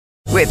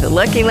With the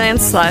Lucky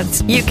Land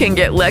Slots, you can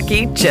get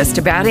lucky just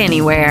about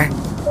anywhere.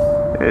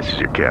 This is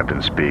your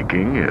captain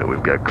speaking.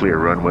 We've got clear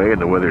runway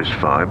and the weather's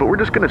fine, but we're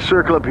just going to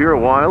circle up here a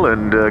while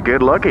and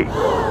get lucky.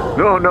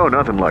 No,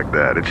 nothing like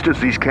that. It's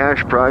just these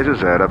cash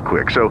prizes add up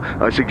quick. So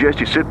I suggest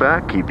you sit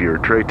back, keep your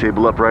tray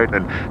table upright,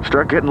 and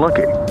start getting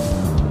lucky.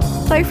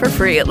 Play for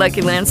free at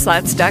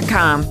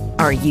LuckyLandSlots.com.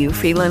 Are you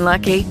feeling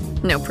lucky?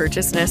 No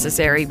purchase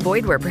necessary.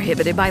 Void where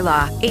prohibited by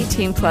law.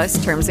 18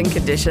 plus terms and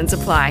conditions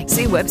apply.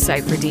 See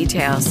website for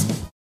details.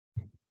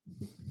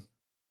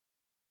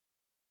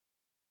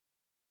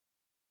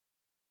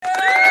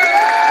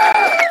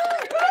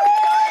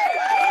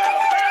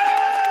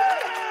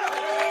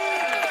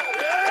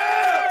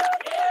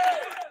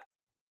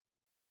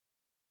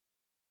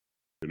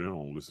 You're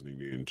now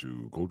listening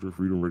into Culture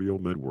Freedom Radio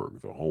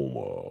Network, the home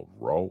of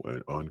raw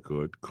and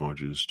uncut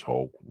conscious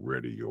talk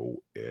radio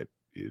at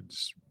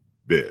its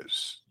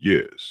best.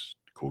 Yes,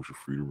 Culture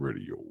Freedom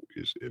Radio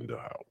is in the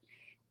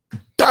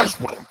house. That's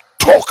what I'm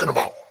talking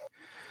about.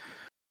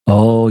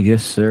 Oh,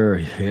 yes,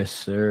 sir. Yes,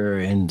 sir.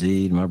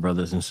 Indeed, my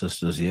brothers and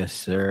sisters. Yes,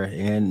 sir.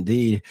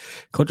 Indeed.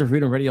 Culture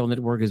Freedom Radio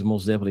Network is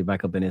most definitely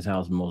back up in his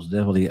house. Most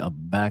definitely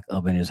back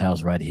up in his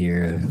house right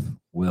here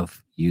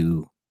with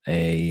you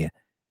again.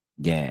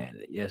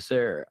 Yes,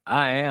 sir.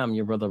 I am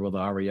your brother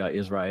Aria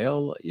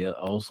Israel,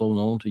 also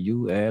known to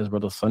you as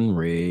Brother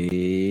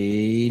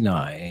Sunray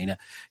 9.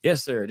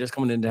 Yes, sir. Just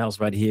coming in the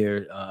house right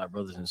here,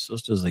 brothers and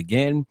sisters,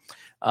 again.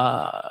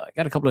 I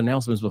got a couple of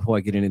announcements before I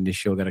get into this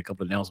show. Got a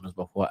couple of announcements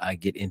before I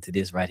get into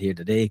this right here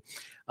today.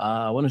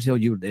 I want to tell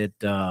you that,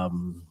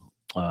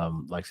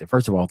 like I said,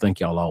 first of all,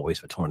 thank y'all always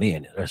for tuning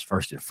in. That's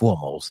first and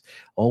foremost.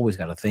 Always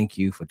got to thank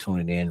you for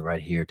tuning in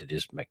right here to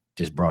this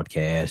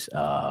broadcast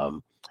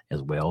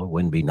as well. It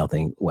wouldn't be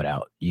nothing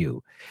without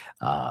you.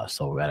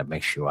 So we got to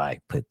make sure I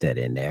put that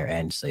in there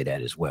and say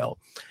that as well.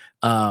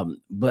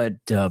 But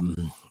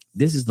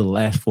this is the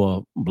last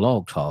for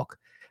Blog Talk.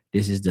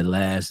 This is the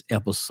last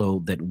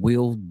episode that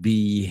will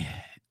be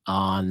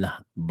on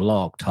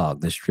Blog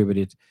Talk,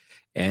 distributed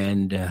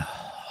and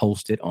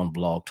hosted on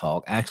Blog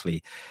Talk.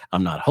 Actually,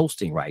 I'm not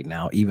hosting right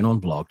now, even on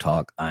Blog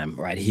Talk. I'm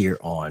right here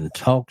on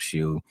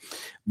TalkShoe.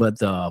 But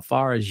as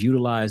far as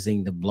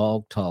utilizing the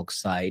Blog Talk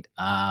site,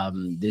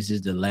 this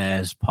is the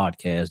last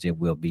podcast that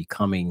will be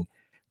coming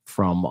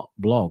from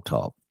Blog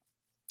Talk.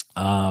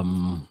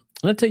 I'll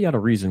tell y'all the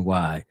reason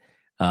why.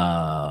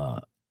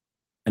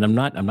 And I'm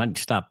not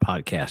stop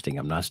podcasting.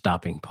 I'm not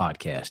stopping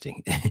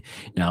podcasting.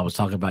 Now, I was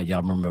talking about,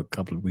 y'all remember a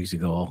couple of weeks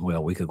ago, well,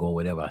 a week ago,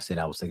 whatever, I said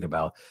I was thinking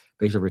about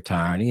basically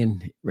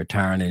retiring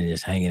and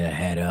just hanging a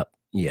hat up.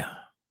 Yeah.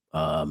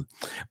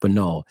 But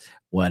no,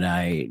 what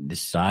I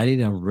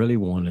decided I really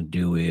want to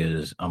do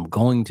is I'm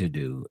going to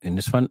do, and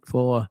it's fun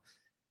for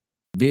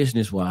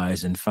business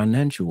wise and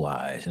financial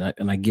wise.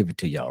 And I give it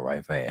to y'all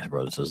right fast,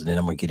 brothers. So then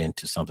I'm going to get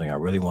into something I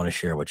really want to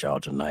share with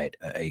y'all tonight,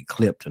 a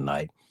clip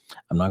tonight.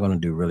 I'm not going to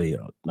do really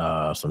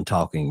some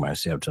talking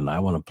myself tonight. I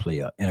want to play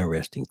an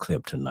interesting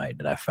clip tonight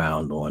that I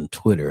found on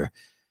Twitter.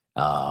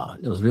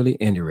 It was really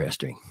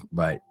interesting,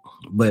 right?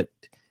 But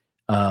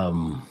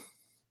I'm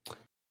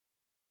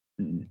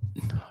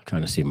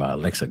trying to see my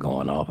Alexa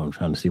going off. I'm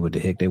trying to see what the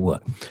heck they were.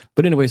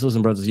 But anyways,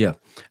 listen, brothers, yeah.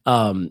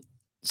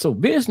 So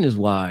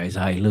business-wise,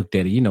 I looked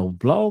at it.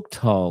 Blog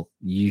Talk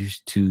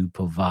used to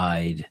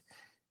provide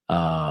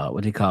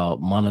what they call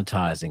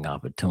monetizing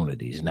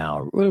opportunities.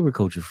 Now, with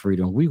Culture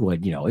Freedom, we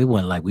would, it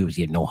wasn't like we was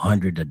getting no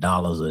hundreds of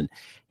dollars, and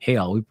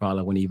hell, we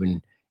probably weren't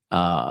even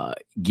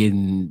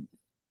getting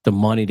the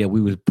money that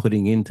we was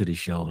putting into the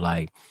show.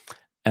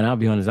 And I'll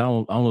be honest, I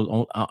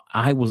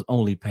was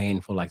only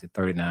paying for like the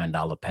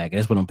 $39 package.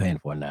 That's what I'm paying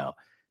for now,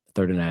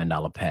 the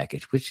 $39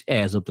 package, which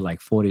adds up to like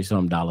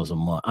 $40-some a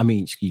month.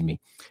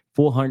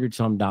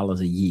 $400-some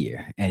a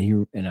year.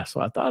 So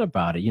I thought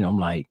about it. I'm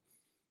like,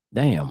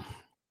 damn.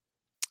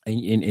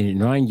 And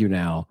mind you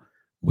now,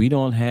 we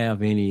don't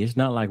have any, it's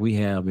not like we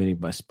have any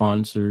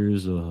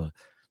sponsors or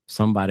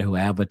somebody who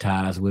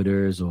advertise with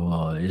us,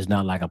 or it's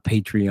not like a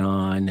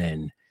Patreon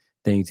and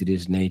things of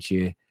this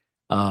nature.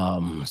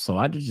 So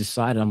I just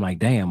decided, I'm like,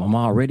 damn, I'm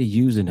already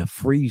using a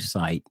free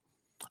site.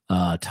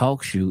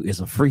 TalkShoe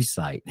is a free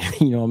site,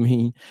 you know what I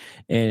mean?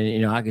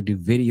 And, I could do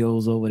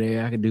videos over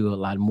there. I could do a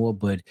lot more,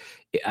 but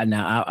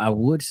now I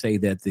would say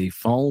that the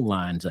phone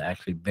lines are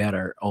actually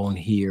better on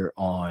here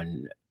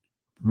on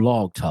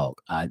Blog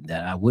Talk.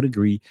 That I would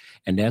agree,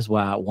 and that's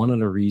why one of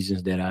the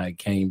reasons that I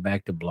came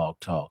back to Blog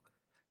Talk.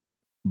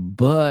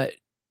 But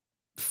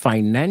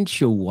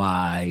financial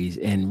wise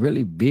and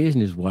really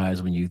business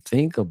wise, when you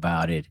think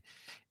about it,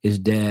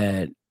 is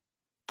that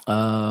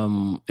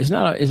it's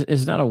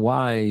not a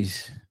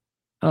wise.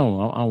 I don't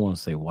want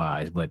to say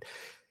wise, but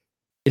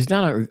it's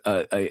not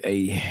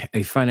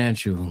a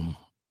financial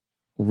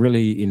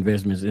really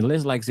investments,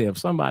 unless, like I said,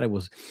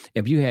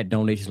 if you had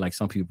donations, like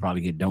some people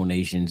probably get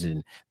donations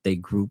and they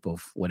group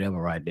of whatever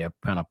right there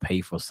kind of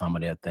pay for some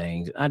of their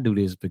things. I do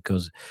this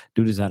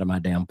out of my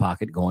damn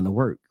pocket going to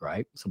work,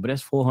 right? So, but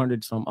that's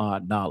 $400-some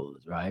odd,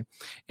 right?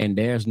 And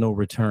there's no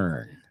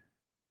return.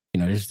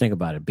 Just think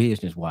about it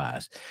business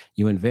wise.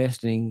 You're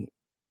investing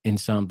in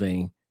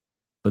something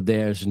but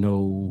there's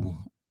no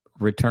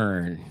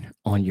return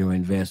on your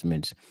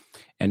investments.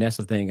 And that's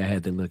the thing I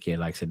had to look at.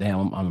 Like I said,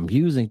 damn, I'm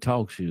using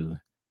TalkShoe,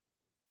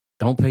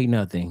 don't pay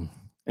nothing.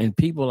 And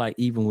people like,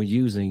 even when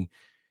using,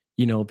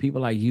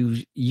 people like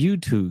use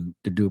YouTube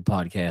to do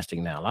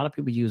podcasting now. A lot of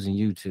people using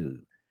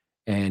YouTube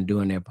and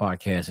doing their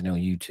podcasting on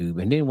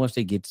YouTube. And then once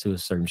they get to a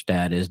certain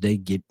status, they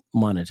get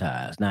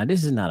monetized. Now,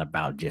 this is not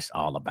about just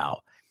all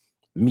about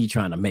me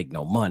trying to make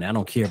no money. I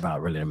don't care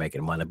about really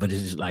making money, but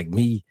it's just like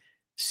me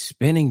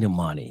spending the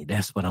money.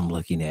 That's what I'm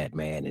looking at,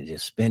 man. And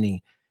just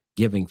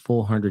giving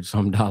 $400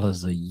 some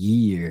a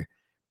year,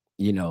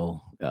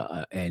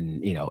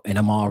 and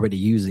I'm already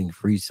using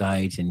free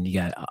sites, and you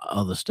got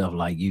other stuff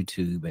like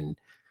YouTube. And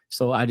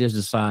so I just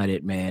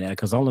decided, man,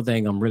 because the only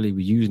thing I'm really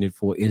using it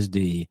for is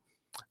the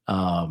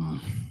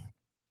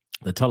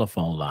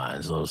telephone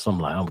lines or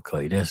something like,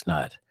 okay, that's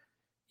not,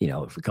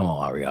 if you come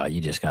on, Ariel,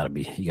 you just gotta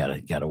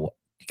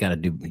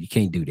you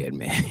can't do that,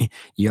 man.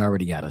 You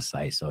already got a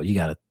site. So you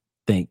gotta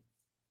think,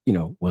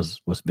 what's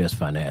best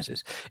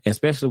finances,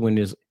 especially when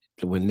this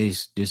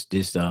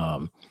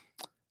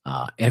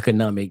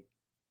economic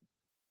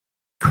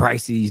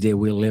crises that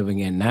we're living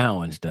in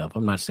now and stuff.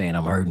 I'm not saying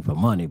I'm hurting for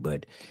money,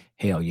 but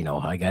hell,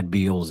 I got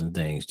bills and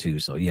things too.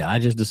 So yeah, I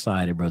just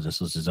decided, brothers and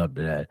sisters, up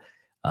to that.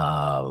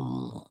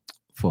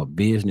 For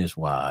business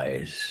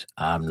wise,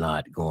 I'm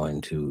not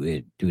going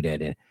to do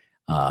that and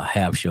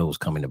have shows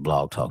coming to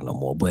Blog Talk no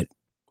more. But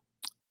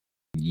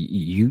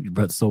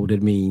but so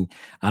that mean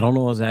I don't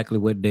know exactly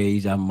what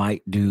days I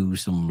might do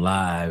some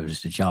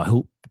lives that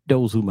y'all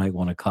those who might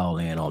want to call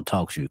in on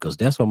TalkShoe, because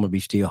that's what I'm gonna be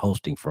still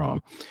hosting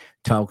from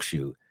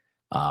TalkShoe.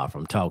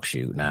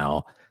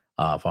 Now,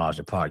 as far as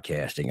the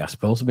podcasting, I'm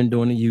supposed to have been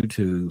doing the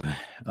YouTube.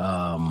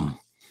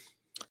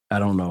 I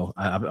don't know.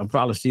 I'll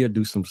probably still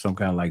do some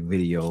kind of like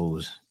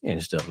videos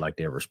and stuff like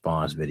that,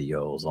 response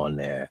videos on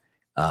there.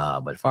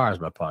 But as far as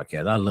my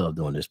podcast, I love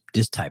doing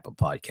this type of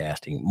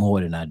podcasting more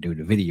than I do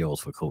the videos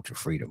for Culture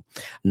Freedom.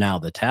 Now,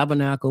 the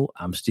Tabernacle,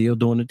 I'm still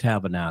doing the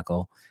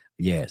Tabernacle.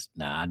 Yes.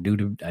 Now I do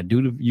the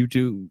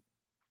YouTube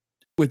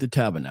with the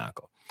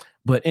Tabernacle.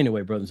 But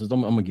anyway, brothers and sisters,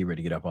 I'm going to get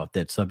ready to get up off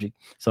that subject.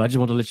 So I just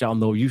want to let y'all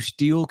know you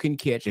still can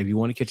catch, if you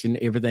want to catch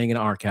everything in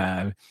the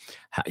archive,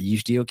 you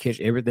still catch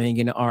everything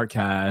in the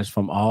archives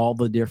from all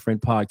the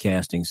different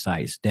podcasting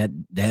sites.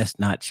 That's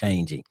not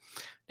changing.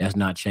 That's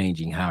not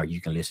changing how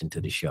you can listen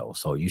to the show.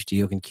 So you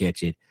still can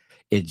catch it.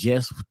 It's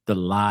just the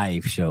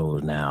live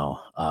shows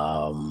now.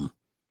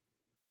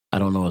 I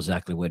don't know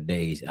exactly what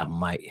days I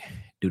might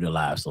do the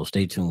live, so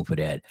stay tuned for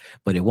that.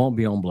 But it won't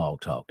be on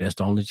Blog Talk. That's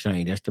the only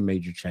change. That's the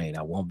major change.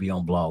 I won't be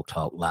on Blog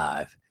Talk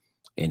live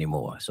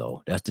anymore.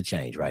 So that's the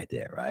change right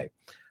there, right?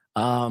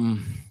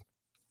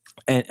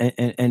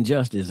 And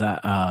Justice,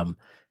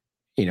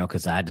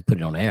 because I had to put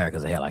it on the air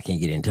because hell, I can't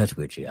get in touch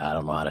with you. I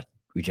don't know how to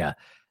reach out.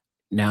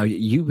 Now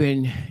you've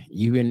been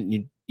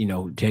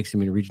texting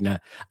me and reaching out.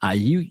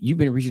 You've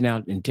been reaching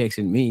out and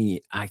texting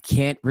me. I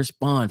can't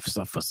respond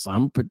for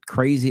some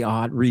crazy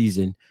odd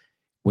reason.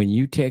 When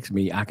you text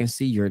me, I can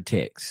see your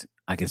text.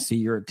 I can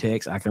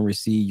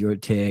receive your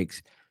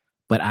text,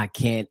 but I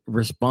can't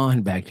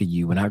respond back to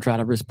you. When I try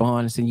to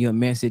respond and send you a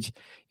message,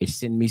 it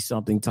sends me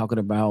something talking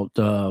about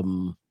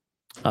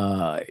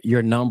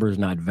your number's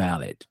not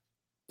valid.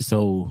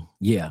 So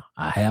yeah,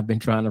 I have been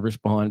trying to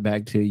respond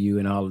back to you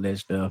and all of that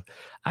stuff.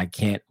 I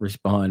can't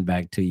respond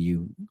back to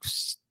you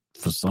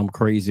for some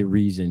crazy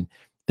reason.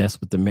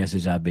 That's what the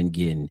message I've been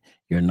getting.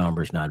 Your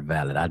number's not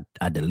valid.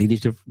 I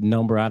deleted your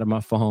number out of my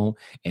phone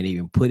and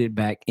even put it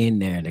back in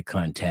there in the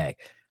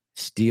contact.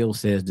 Still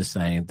says the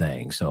same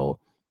thing. So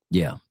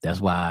yeah, that's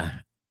why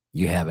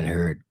you haven't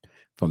heard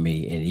from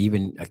me. And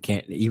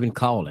even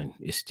calling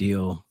is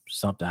still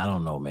something. I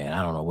don't know, man.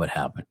 I don't know what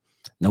happened.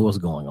 Know what's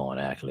going on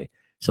actually.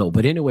 So,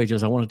 but anyway,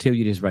 I want to tell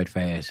you this right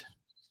fast.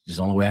 It's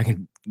the only way I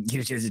can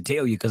get a chance to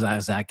tell you, because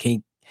I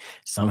can't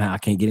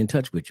get in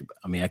touch with you.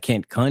 I mean, I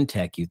can't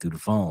contact you through the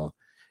phone.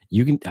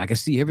 I can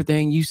see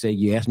everything you say.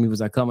 You asked me,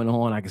 was I coming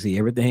on? I can see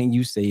everything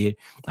you said.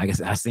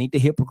 I seen the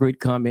hypocrite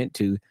comment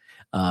too.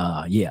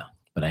 Yeah,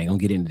 but I ain't gonna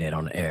get into that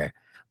on the air.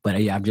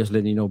 But yeah, I'm just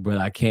letting you know,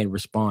 brother, I can't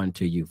respond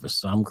to you for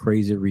some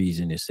crazy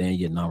reason. It's saying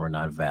your number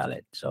not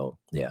valid. So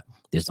yeah,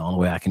 this is the only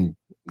way I can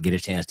get a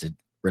chance to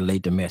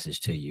relate the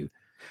message to you.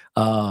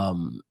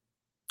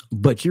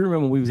 But you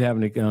remember we was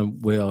having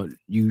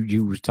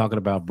you was talking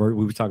about we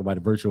were talking about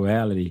the virtual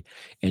reality,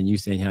 and you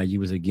saying how you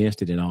was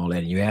against it and all that,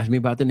 and you asked me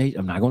about the nation.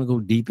 I'm not going to go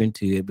deep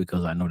into it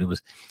because I know there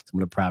was some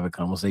of the private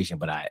conversation,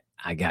 but I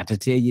got to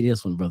tell you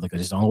this one, brother,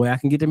 because it's the only way I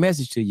can get the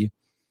message to you.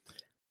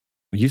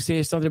 When you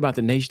said something about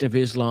the Nation of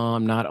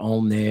Islam not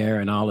on there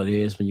and all of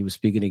this, when you were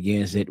speaking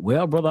against it,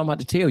 well, brother, I'm about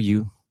to tell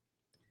you.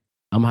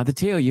 I'm about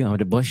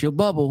to bust your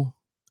bubble.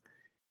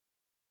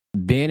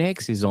 Ben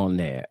X is on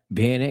there.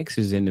 Ben X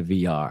is in the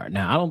VR.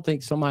 Now, I don't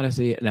think somebody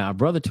said. Now, a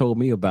brother told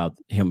me about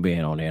him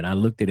being on there, and I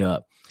looked it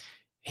up.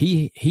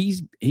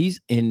 He's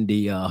in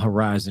the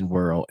Horizon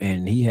world,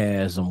 and he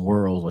has some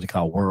worlds, what they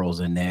call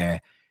worlds, in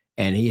there,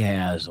 and he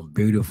has some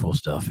beautiful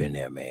stuff in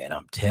there, man.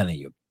 I'm telling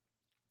you.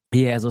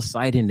 He has a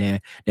site in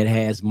there that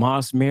has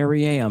Mos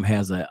Maryam,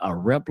 has a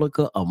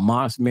replica of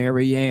Mos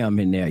Maryam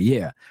in there.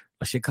 Yeah,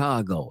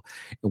 Chicago.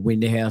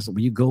 When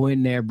you go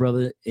in there,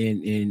 brother,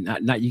 and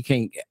not you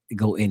can't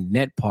go in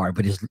that part,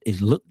 but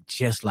it looked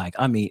just like.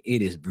 I mean,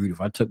 it is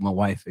beautiful. I took my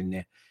wife in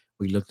there.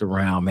 We looked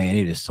around, man.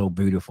 It is so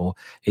beautiful.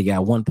 It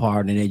got one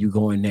part, and then you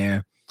go in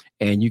there,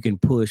 and you can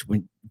push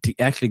when to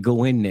actually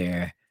go in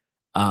there.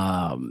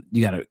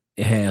 You gotta.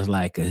 It has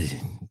like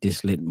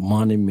this little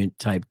monument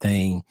type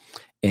thing.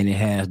 And it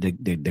has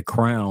the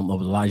crown of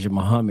Elijah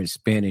Muhammad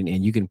spinning,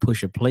 and you can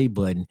push a play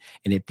button,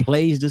 and it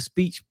plays the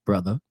speech,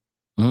 brother.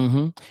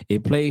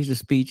 It plays the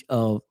speech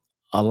of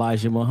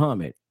Elijah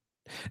Muhammad.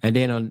 And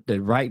then on the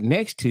right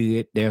next to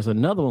it, there's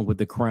another one with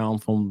the crown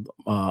from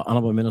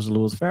Honorable Minister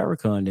Louis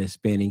Farrakhan that's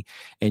spinning,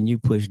 and you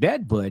push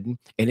that button,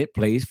 and it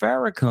plays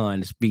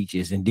Farrakhan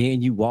speeches. And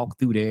then you walk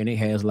through there, and it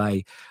has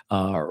like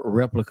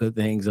replica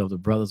things of the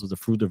brothers of the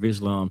Fruit of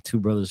Islam, two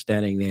brothers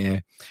standing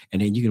there,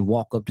 and then you can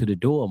walk up to the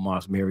door of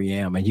Mos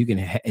Maryam, and you can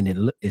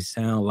it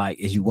sounds like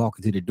as you walk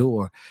through the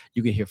door,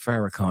 you can hear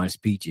Farrakhan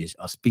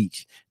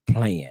speech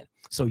playing.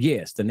 So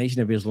yes, the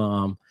Nation of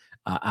Islam,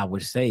 I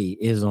would say,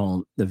 is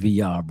on the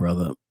VR,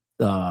 brother,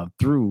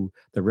 through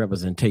the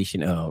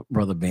representation of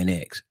Brother Ben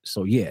X.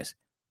 So yes.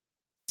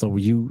 So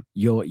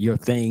your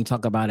thing,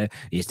 talk about it,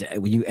 is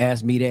that when you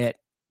ask me that,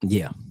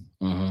 yeah.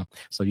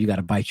 So you got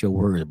to bite your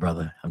words,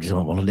 brother. I just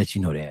want to let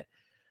you know that.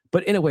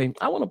 But anyway,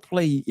 I want to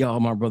play y'all,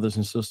 my brothers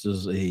and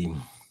sisters,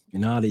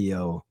 an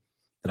audio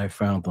that I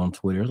found on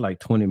Twitter. It's like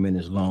 20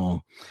 minutes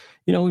long.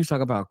 You know, we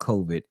talk about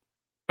COVID,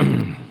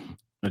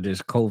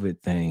 this COVID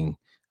thing.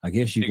 I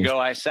guess you can go.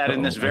 I sat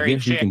in this very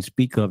chair. You can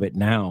speak of it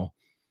now.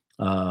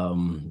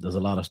 There's a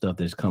lot of stuff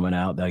that's coming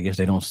out that I guess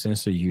they don't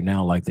censor you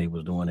now like they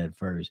was doing at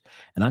first.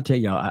 And I tell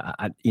y'all,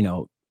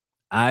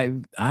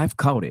 I've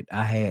caught it.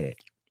 I had it.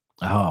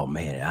 Oh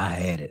man, I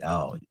had it.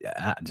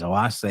 So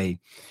I say,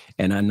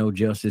 and I know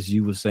Justice,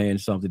 you were saying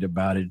something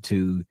about it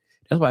too.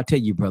 That's why I tell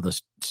you,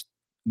 brothers,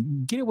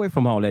 get away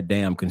from all that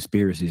damn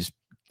conspiracy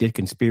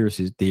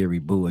theory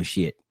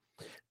bullshit.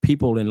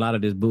 People in a lot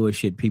of this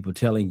bullshit, people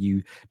telling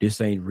you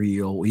this ain't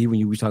real. Even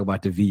you, we talk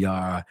about the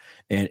VR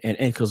and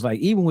because like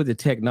even with the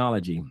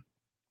technology,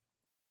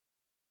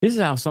 this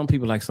is how some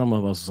people, like some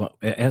of us,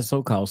 as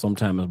so-called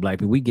sometimes as black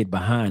people, we get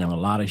behind on a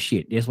lot of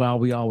shit. That's why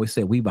we always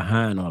say we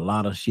behind on a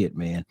lot of shit,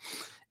 man,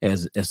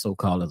 as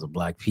so-called as a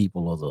black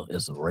people or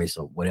as a race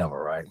or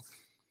whatever, right?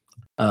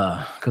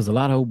 Because a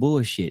lot of old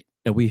bullshit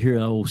that we hear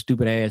old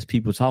stupid ass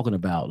people talking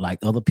about, like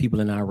other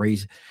people in our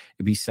race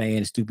be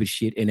saying stupid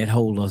shit, and it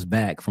hold us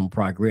back from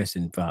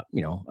progressing.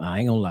 You know, I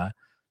ain't gonna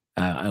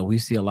lie. We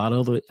see a lot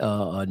of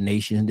other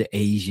nations, the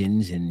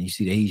Asians, and you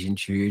see the Asian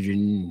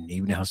children,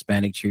 even the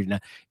Hispanic children.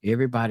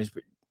 Everybody's,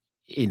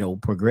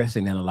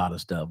 progressing in a lot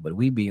of stuff, but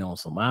we be on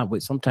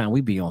sometimes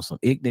we be on some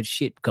ignorant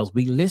shit because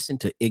we listen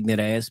to ignorant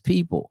ass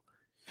people.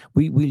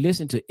 We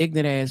listen to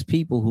ignorant ass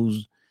people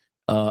who's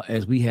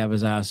as we have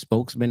as our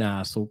spokesmen,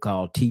 our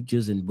so-called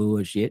teachers and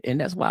bullshit.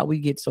 And that's why we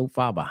get so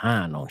far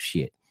behind on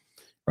shit,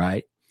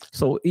 right?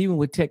 So even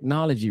with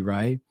technology,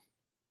 right?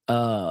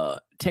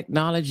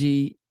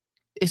 Technology,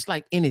 it's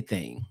like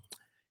anything.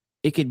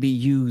 It could be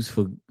used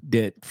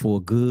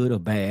for good or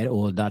bad,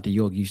 or Dr.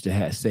 York used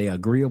to say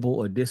agreeable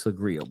or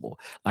disagreeable.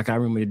 Like I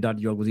remember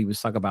Dr. York was even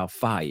talking about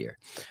fire.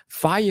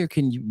 Fire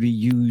can be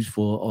used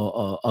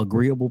for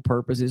agreeable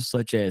purposes,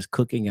 such as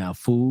cooking our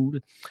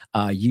food,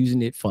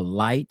 using it for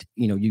light.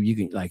 You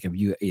can, like if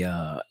you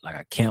like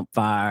a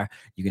campfire,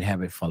 you can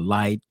have it for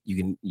light. You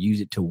can use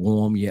it to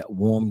warm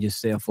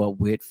yourself up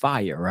with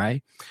fire,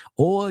 right?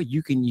 Or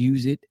you can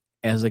use it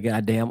as a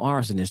goddamn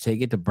arsonist,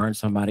 take it to burn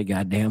somebody's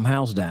goddamn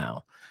house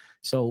down.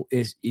 So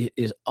it's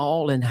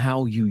all in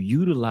how you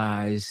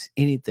utilize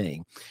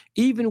anything,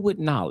 even with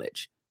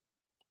knowledge.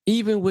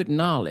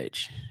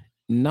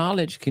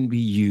 Knowledge can be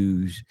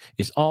used.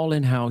 It's all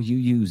in how you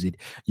use it.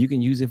 You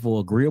can use it for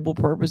agreeable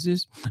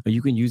purposes, or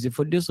you can use it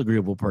for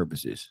disagreeable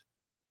purposes.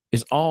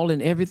 It's all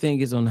in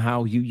everything is on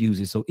how you use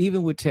it. So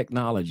even with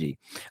technology,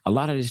 a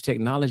lot of this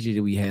technology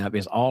that we have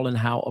is all in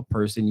how a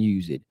person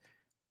use it.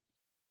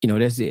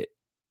 That's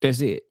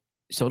it.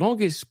 So don't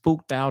get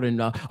spooked out and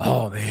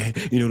oh man,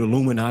 the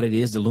Illuminati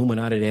this, the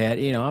Illuminati that.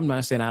 I'm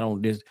not saying I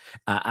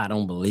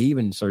don't believe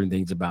in certain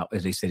things about,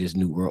 as they say, this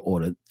new world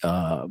order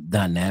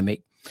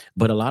dynamic.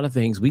 But a lot of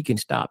things we can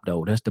stop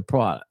though. That's the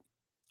product.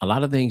 A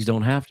lot of things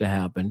don't have to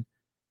happen,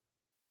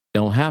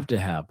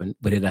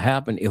 but it'll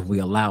happen if we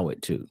allow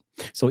it to.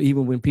 So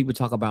even when people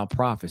talk about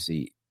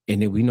prophecy,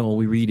 and then we know when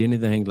we read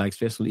anything, like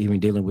especially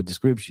even dealing with the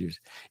scriptures,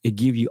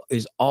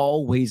 it's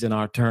always an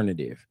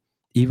alternative.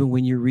 Even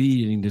when you're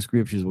reading the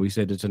scriptures, we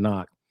said the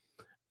Tanakh,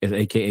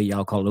 aka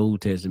y'all call the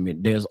Old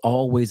Testament, there's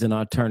always an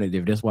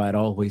alternative. That's why I'd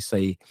always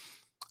say,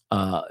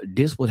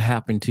 this would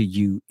happen to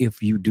you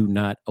if you do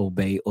not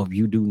obey or if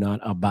you do not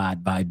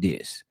abide by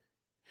this.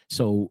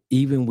 So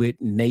even with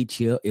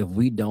nature, if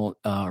we don't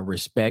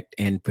respect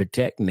and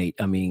protect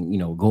nature,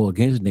 go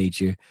against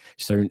nature,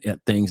 certain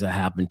things that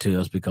happen to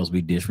us because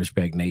we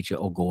disrespect nature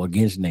or go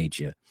against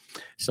nature.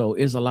 So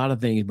it's a lot of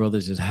things,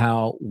 brothers, is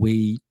how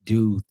we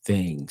do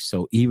things.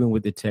 So even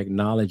with the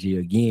technology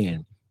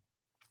again,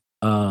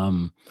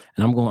 and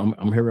I'm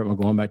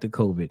going back to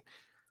COVID.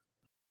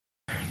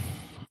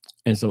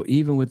 And so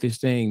even with this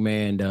thing,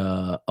 man,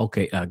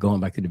 going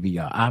back to the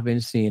VR, I've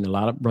been seeing a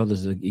lot of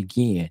brothers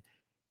again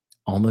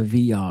on the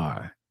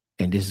VR,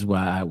 and this is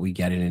why we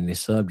got it in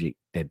this subject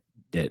that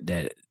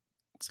a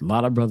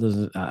lot of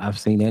brothers I've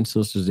seen and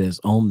sisters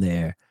that's on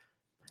there,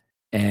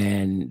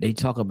 and they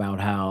talk about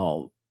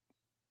how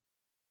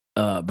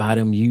by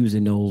them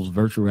using those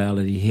virtual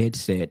reality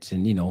headsets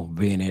and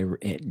being able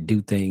to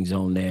do things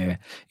on there,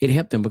 it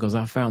helped them because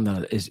I found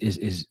that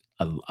it's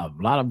a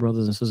lot of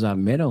brothers and sisters I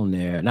met on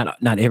there.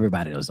 Not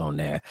everybody was on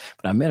there,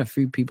 but I met a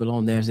few people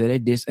on there that said they're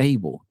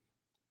disabled.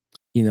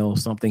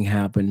 Something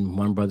happened.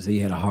 One brother said he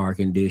had a heart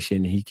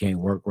condition. He can't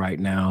work right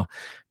now.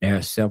 There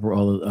are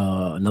several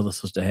other, another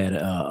sister had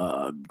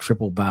a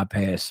triple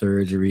bypass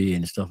surgery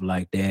and stuff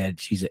like that.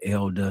 She's an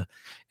elder.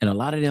 And a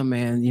lot of them,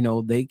 man,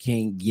 they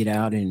can't get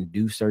out and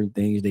do certain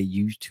things they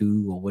used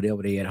to or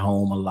whatever. They at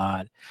home a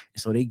lot.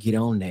 And so they get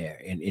on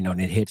there and,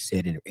 that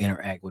headset and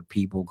interact with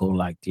people, go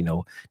like,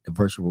 the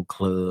virtual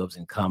clubs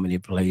and comedy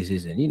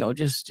places and,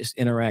 just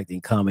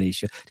interacting comedy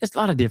show. There's a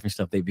lot of different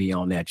stuff they be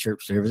on there,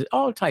 church services,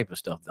 all type of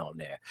stuff on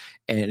there.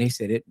 And they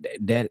said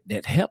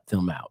that helped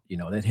them out,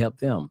 that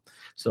helped them.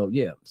 So,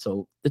 yeah.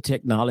 So the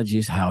technology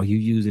is how you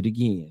use it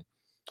again.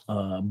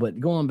 But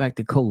going back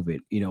to COVID,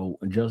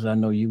 just I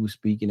know you were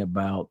speaking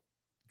about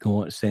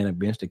saying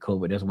against the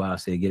COVID. That's why I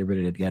said get rid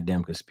of that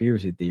goddamn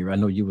conspiracy theory. I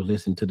know you were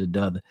listening to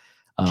the other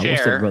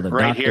chair brother,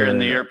 right Dr. here in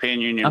the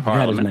European Union I forgot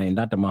Parliament. his name,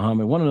 Dr.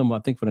 Muhammad. One of them, I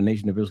think, for the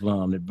Nation of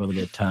Islam, that brother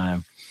that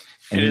time.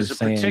 And it is a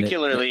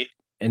particularly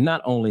and not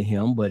only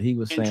him, but he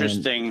was saying,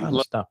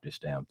 interesting. Stop this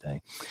damn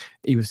thing.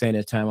 He was saying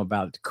at the time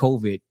about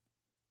COVID.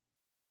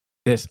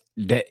 That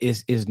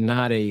is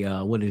not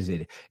a what is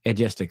it? It's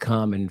just a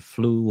common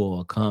flu or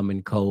a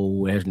common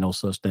cold. There's no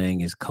such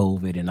thing as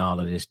COVID and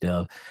all of this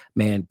stuff.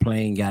 Man,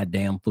 plain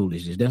goddamn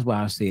foolishness. That's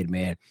why I said,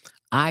 man,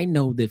 I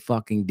know the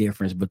fucking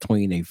difference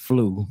between a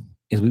flu,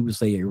 as we would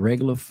say, a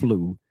regular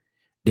flu,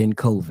 than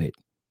COVID.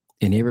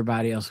 And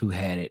everybody else who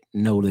had it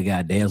know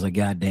there's a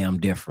goddamn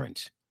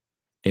difference.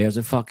 There's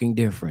a fucking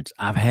difference.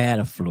 I've had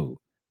a flu.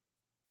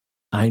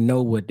 I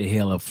know what the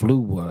hell a flu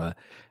was.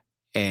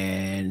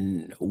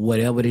 And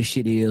whatever this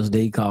shit is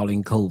they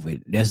calling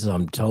COVID, that's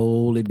some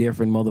totally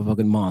different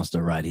motherfucking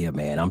monster right here,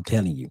 man. I'm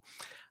telling you.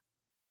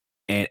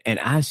 And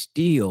I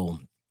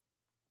still,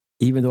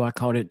 even though I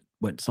caught it,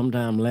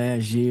 sometime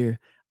last year,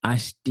 I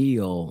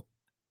still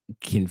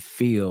can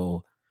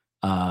feel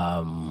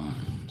some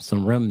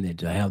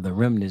remnants. I have the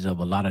remnants of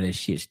a lot of that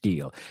shit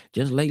still.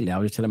 Just lately, I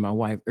was telling my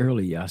wife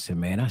earlier, I said,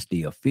 man, I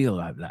still feel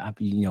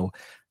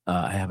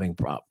having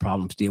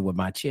problems still with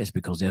my chest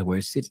because that's where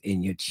it sits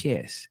in your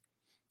chest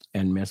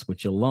and mess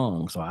with your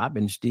lungs. So I've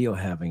been still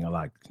having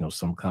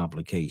some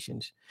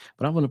complications.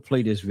 But I want to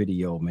play this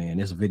video, man.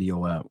 This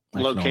video out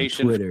on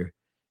Twitter.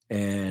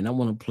 And I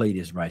want to play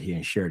this right here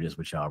and share this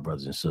with y'all,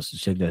 brothers and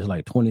sisters. Check that. It's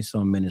like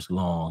 20-some minutes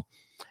long.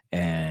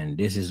 And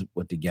this is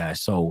what the guy.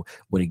 So,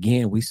 but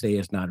again, we say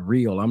it's not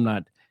real. I'm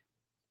not.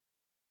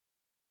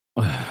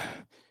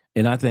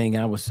 And I think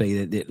I would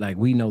say that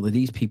we know that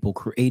these people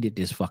created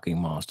this fucking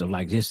monster.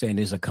 Like just saying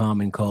there's a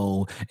common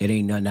cold, it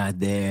ain't nothing out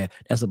there.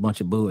 That's a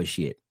bunch of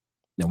bullshit.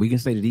 Now we can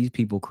say that these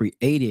people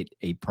created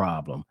a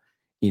problem,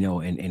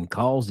 and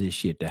caused this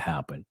shit to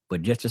happen.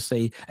 But just to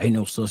say ain't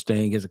no such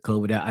thing as a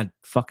COVID, I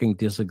fucking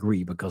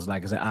disagree because,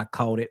 like I said, I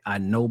caught it. I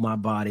know my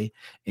body,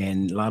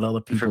 and a lot of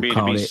other people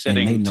caught it, and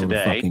they know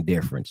the fucking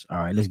difference. All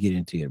right, let's get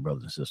into it,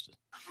 brothers and sisters.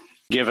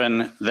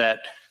 Given that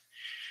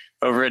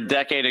over a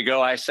decade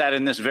ago, I sat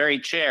in this very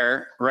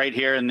chair right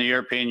here in the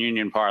European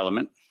Union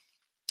Parliament.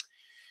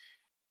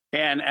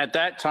 And at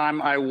that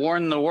time, I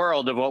warned the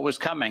world of what was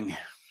coming.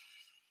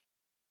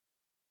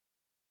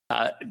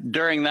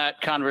 During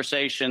that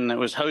conversation that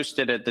was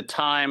hosted at the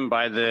time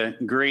by the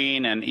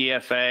Green and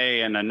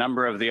EFA and a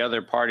number of the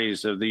other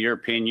parties of the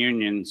European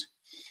Union's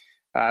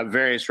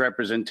various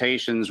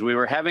representations, we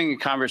were having a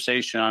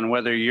conversation on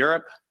whether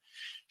Europe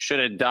should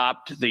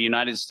adopt the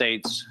United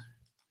States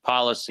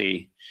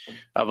policy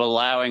of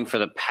allowing for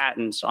the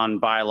patents on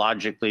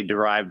biologically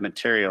derived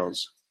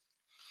materials.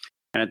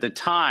 And at the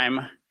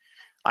time,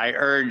 I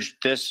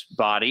urged this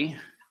body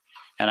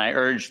and I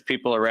urged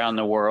people around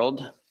the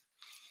world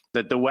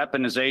that the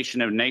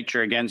weaponization of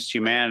nature against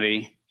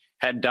humanity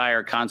had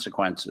dire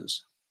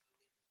consequences.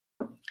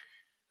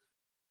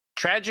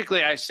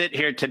 Tragically, I sit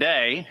here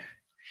today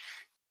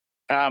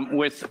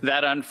with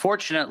that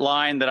unfortunate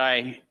line that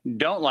I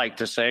don't like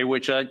to say,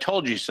 which I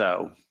told you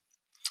so.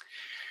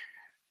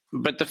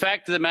 But the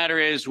fact of the matter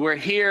is, we're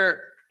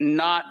here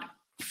not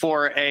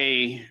for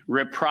a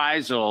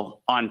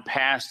reprisal on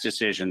past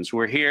decisions.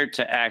 We're here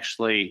to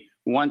actually,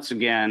 once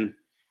again,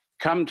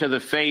 come to the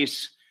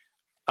face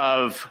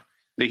of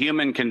the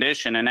human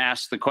condition and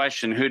ask the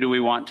question, who do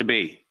we want to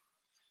be?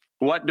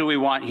 What do we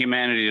want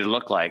humanity to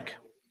look like?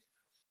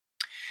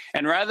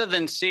 And rather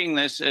than seeing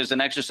this as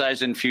an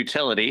exercise in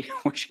futility,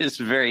 which is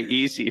very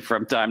easy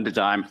from time to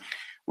time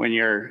when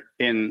you're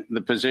in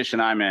the position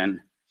I'm in,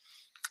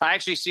 I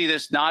actually see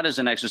this not as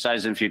an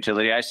exercise in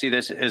futility. I see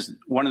this as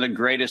one of the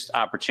greatest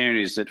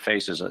opportunities that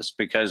faces us,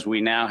 because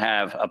we now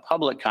have a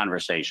public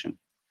conversation,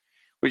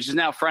 which is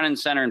now front and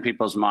center in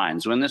people's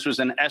minds. When this was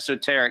an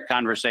esoteric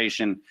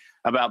conversation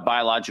about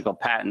biological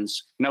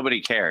patents,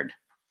 nobody cared.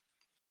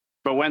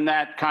 But when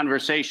that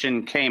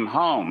conversation came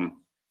home,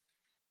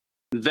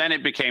 then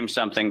it became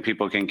something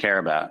people can care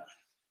about.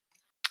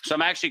 So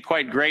I'm actually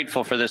quite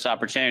grateful for this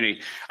opportunity.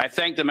 I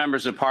thank the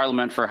members of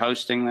Parliament for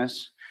hosting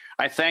this.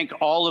 I thank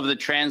all of the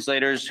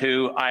translators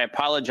who, I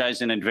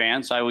apologize in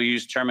advance. I will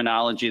use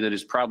terminology that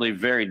is probably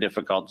very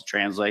difficult to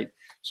translate,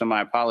 so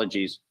my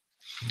apologies.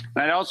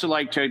 And I'd also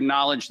like to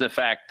acknowledge the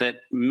fact that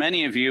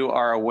many of you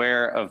are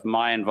aware of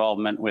my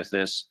involvement with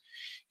this,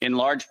 in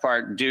large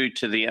part due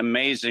to the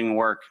amazing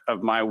work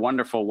of my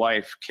wonderful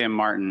wife, Kim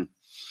Martin,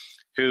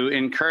 who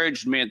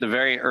encouraged me at the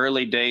very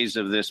early days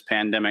of this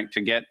pandemic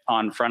to get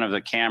on front of the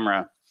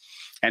camera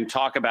and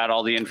talk about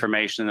all the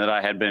information that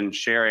I had been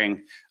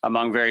sharing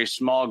among very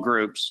small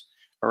groups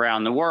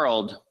around the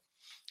world.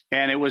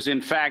 And it was,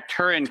 in fact,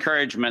 her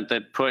encouragement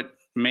that put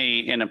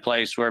me in a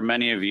place where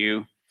many of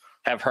you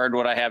have heard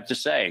what I have to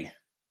say.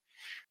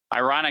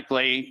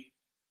 Ironically,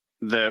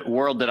 the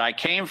world that I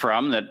came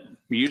from, that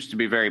used to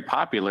be very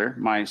popular,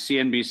 my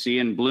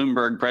CNBC and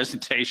Bloomberg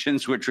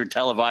presentations, which were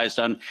televised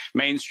on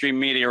mainstream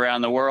media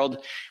around the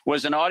world,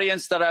 was an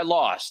audience that I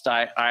lost.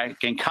 I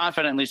can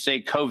confidently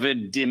say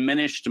COVID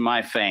diminished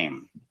my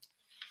fame.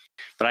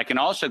 But I can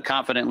also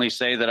confidently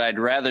say that I'd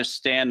rather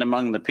stand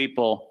among the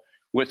people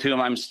with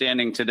whom I'm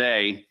standing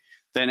today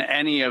than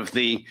any of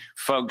the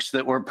folks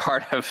that were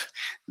part of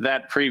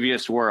that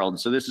previous world.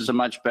 So this is a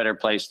much better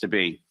place to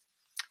be.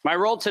 My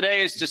role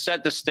today is to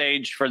set the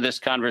stage for this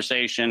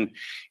conversation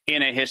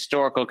in a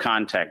historical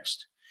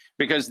context,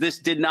 because this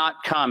did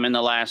not come in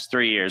the last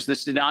 3 years.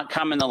 This did not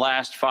come in the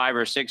last 5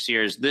 or 6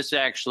 years. This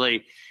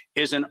actually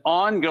is an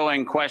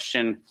ongoing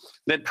question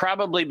that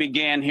probably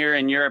began here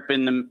in Europe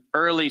in the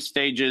early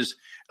stages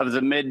of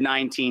the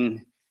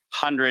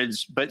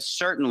mid-1900s, but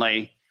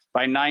certainly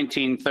by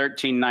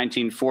 1913,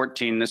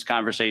 1914, this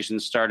conversation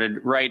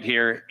started right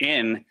here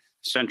in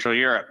Central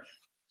Europe.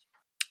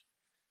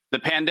 The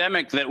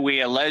pandemic that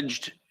we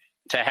alleged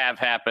to have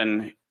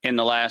happen in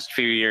the last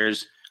few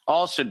years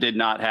also did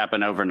not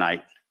happen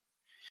overnight.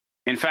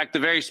 In fact, the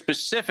very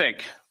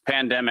specific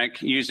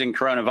pandemic using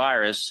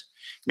coronavirus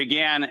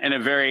began in a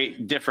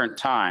very different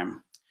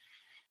time.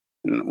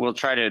 And we'll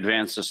try to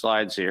advance the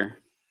slides here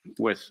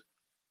with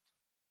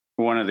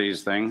one of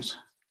these things.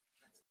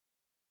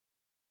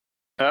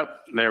 Oh,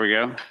 there we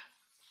go.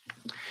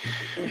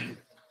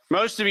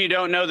 Most of you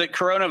don't know that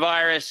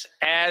coronavirus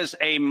as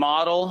a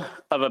model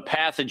of a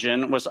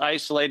pathogen was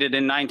isolated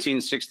in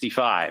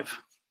 1965.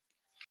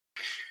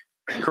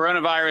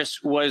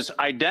 Coronavirus was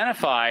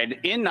identified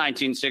in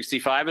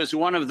 1965 as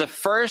one of the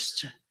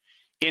first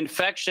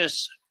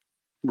infectious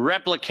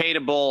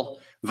replicatable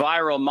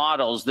viral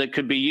models that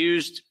could be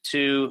used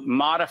to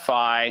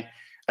modify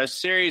a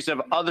series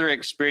of other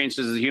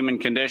experiences of the human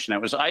condition.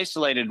 It was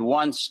isolated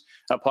once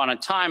upon a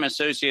time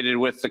associated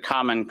with the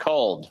common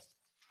cold.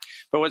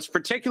 But what's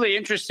particularly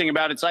interesting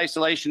about its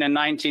isolation in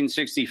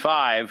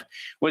 1965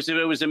 was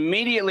that it was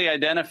immediately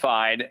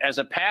identified as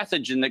a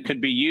pathogen that could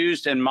be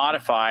used and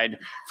modified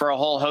for a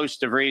whole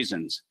host of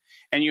reasons.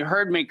 And you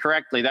heard me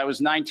correctly, that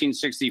was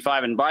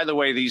 1965. And by the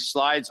way, these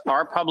slides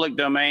are public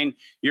domain.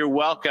 You're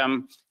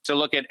welcome to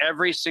look at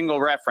every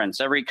single reference.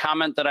 Every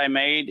comment that I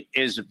made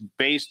is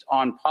based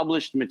on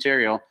published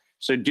material.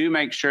 So do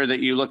make sure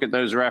that you look at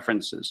those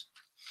references.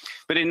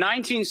 But in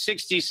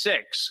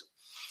 1966,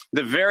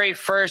 the very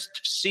first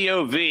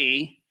COV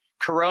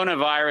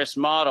coronavirus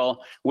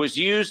model was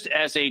used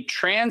as a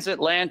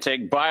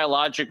transatlantic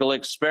biological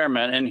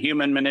experiment in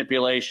human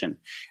manipulation.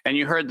 And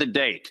you heard the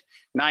date,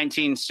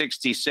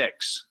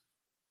 1966.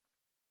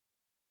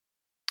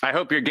 I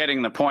hope you're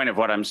getting the point of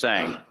what I'm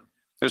saying.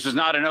 This is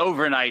not an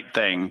overnight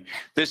thing.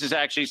 This is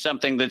actually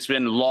something that's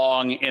been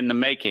long in the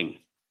making.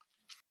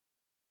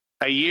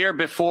 A year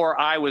before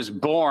I was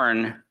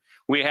born,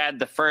 we had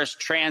the first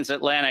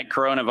transatlantic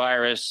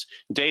coronavirus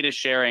data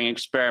sharing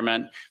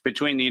experiment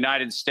between the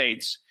United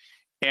States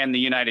and the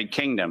United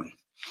Kingdom.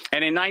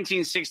 And in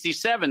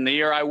 1967, the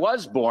year I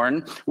was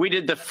born, we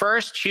did the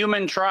first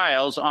human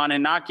trials on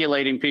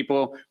inoculating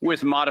people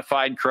with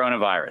modified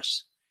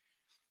coronavirus.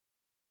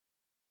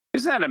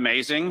 Isn't that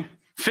amazing?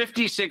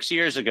 56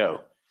 years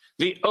ago,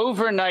 the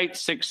overnight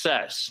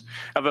success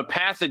of a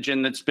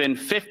pathogen that's been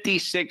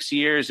 56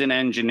 years in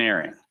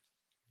engineering.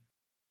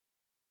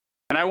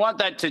 And I want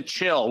that to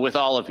chill with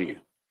all of you.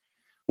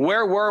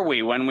 Where were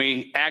we when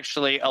we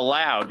actually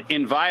allowed,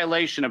 in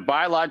violation of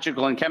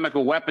biological and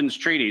chemical weapons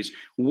treaties,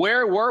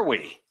 where were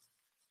we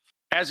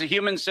as a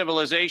human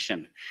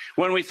civilization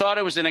when we thought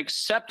it was an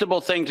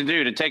acceptable thing to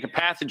do to take a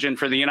pathogen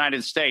for the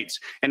United States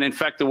and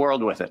infect the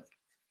world with it?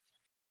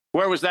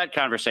 Where was that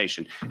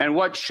conversation? And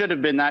what should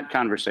have been that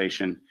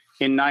conversation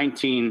in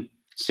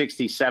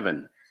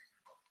 1967?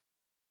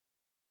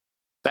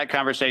 That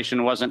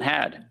conversation wasn't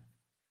had.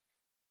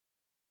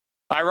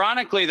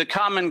 Ironically, the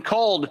common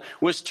cold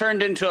was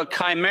turned into a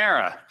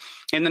chimera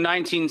in the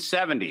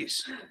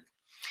 1970s.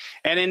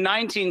 And in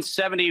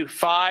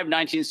 1975,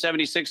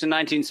 1976, and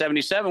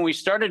 1977, we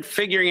started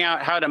figuring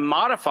out how to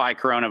modify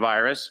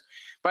coronavirus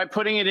by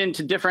putting it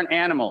into different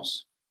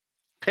animals,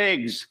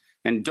 pigs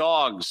and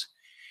dogs.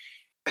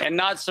 And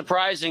not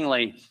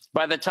surprisingly,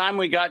 by the time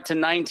we got to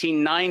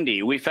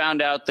 1990, we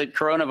found out that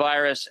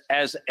coronavirus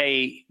as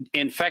an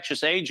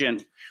infectious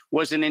agent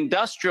was an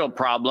industrial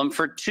problem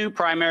for two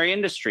primary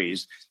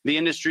industries, the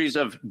industries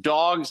of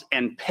dogs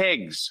and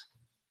pigs.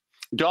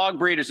 Dog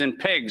breeders and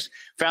pigs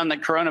found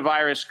that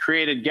coronavirus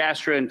created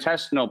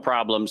gastrointestinal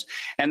problems,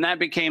 and that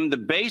became the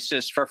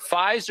basis for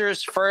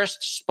Pfizer's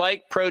first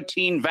spike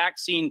protein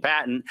vaccine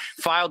patent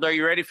filed, are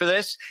you ready for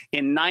this,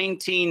 in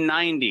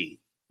 1990.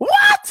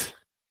 What?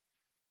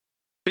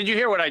 Did you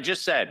hear what I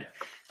just said?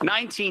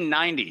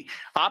 1990.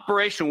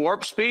 Operation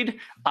Warp Speed?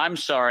 I'm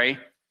sorry.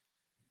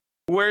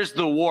 Where's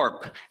the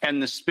warp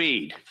and the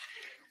speed?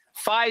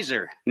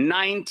 Pfizer,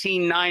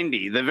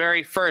 1990, the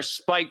very first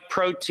spike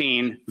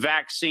protein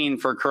vaccine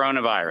for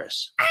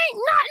coronavirus.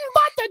 Ain't nothing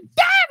but the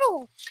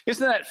devil.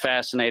 Isn't that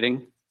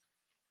fascinating?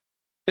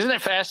 Isn't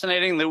it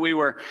fascinating that we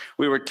were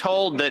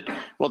told that,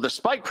 well, the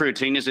spike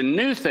protein is a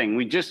new thing.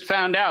 We just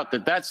found out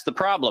that that's the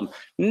problem.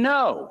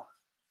 No.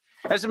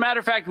 As a matter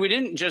of fact, we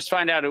didn't just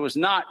find out it was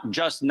not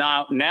just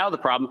now the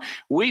problem.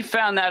 We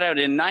found that out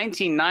in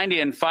 1990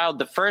 and filed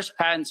the first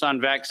patents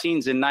on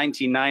vaccines in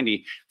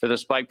 1990 for the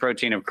spike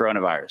protein of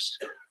coronavirus.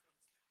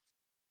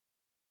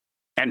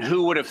 And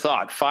who would have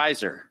thought?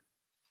 Pfizer.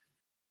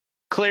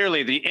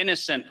 Clearly the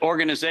innocent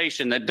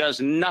organization that does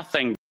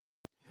nothing.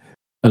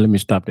 Let me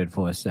stop that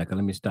for a second.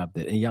 Let me stop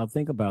that. And y'all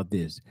think about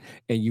this.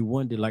 And you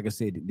wonder, like I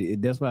said,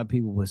 that's why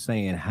people were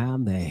saying, how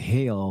in the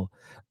hell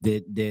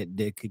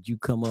that could you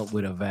come up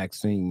with a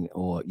vaccine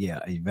or,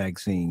 a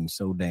vaccine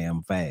so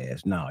damn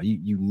fast? No,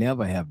 you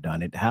never have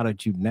done it. How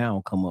did you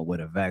now come up with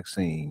a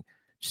vaccine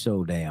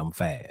so damn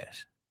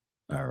fast?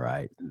 All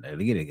right. Look at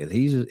it. Because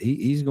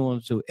he's going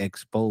to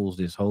expose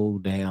this whole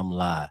damn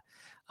lie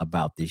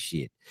about this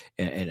shit.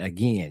 And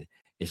again,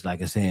 it's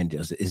like I'm saying,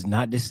 it's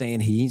not just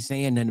saying he ain't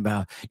saying nothing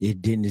about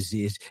it didn't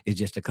exist. It's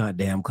just a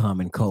goddamn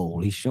common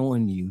cold. He's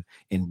showing you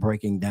and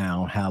breaking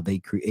down how they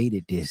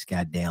created this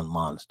goddamn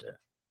monster.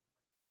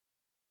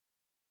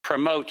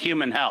 Promote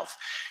human health.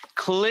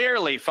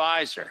 Clearly,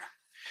 Pfizer,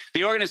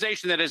 the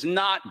organization that has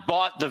not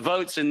bought the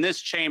votes in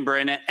this chamber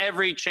and in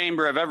every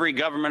chamber of every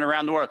government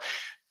around the world,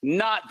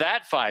 not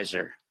that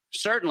Pfizer.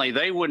 Certainly,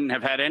 they wouldn't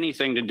have had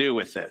anything to do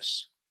with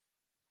this.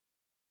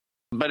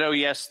 But oh,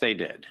 yes, they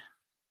did.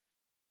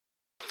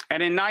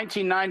 And in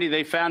 1990,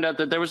 they found out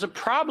that there was a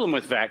problem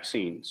with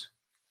vaccines.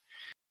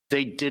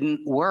 They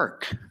didn't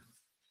work.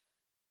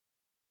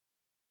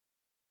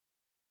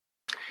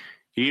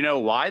 You know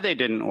why they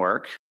didn't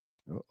work?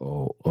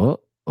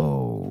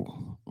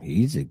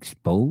 He's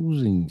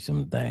exposing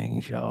some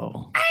things,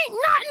 y'all. Ain't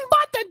nothing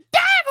but the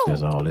devil.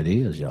 That's all it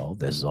is, y'all.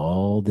 That's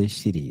all this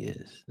shit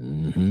is.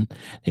 Mm-hmm.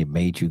 They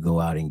made you go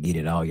out and get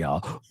it all,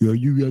 y'all. Yeah,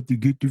 you got to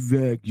get the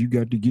vax. You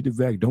got to get the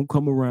vax. Don't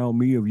come around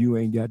me if you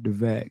ain't got the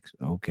vax.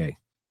 Okay.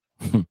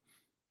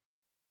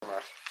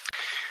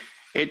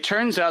 It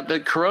turns out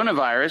that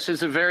coronavirus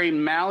is a very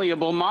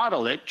malleable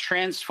model. It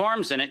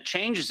transforms and it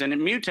changes and it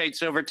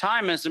mutates over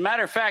time. As a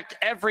matter of fact,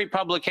 every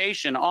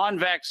publication on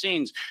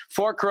vaccines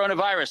for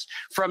coronavirus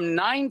from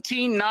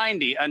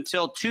 1990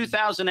 until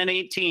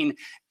 2018,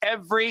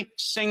 every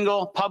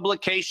single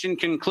publication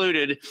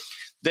concluded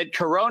that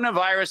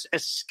coronavirus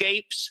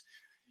escapes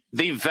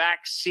the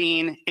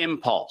vaccine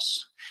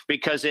impulse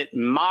because it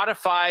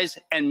modifies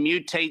and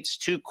mutates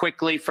too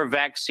quickly for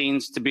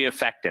vaccines to be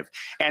effective.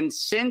 And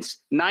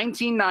since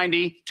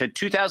 1990 to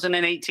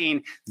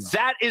 2018,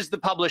 that is the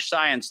published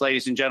science,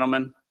 ladies and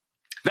gentlemen.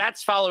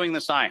 That's following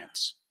the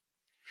science.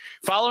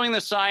 Following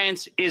the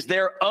science is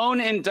their own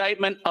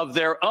indictment of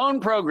their own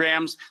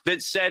programs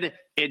that said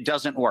it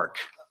doesn't work.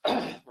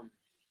 And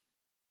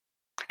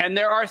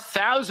there are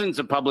thousands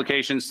of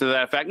publications to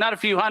that effect, not a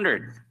few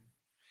hundred,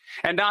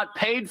 and not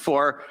paid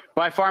for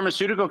by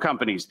pharmaceutical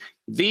companies.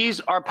 These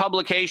are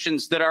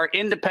publications that are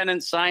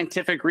independent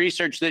scientific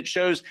research that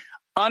shows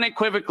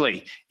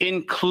unequivocally,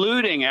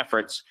 including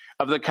efforts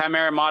of the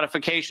chimera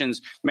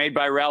modifications made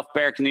by Ralph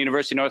Baric in the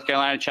University of North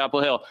Carolina, Chapel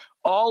Hill.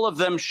 All of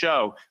them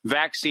show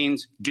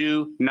vaccines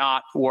do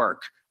not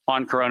work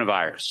on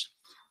coronavirus.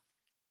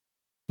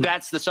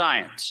 That's the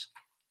science.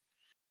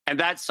 And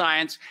that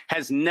science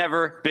has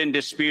never been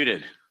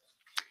disputed.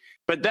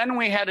 But then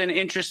we had an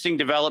interesting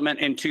development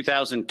in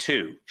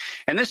 2002.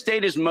 And this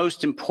date is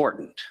most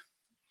important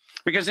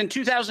because in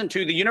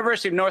 2002, the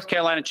University of North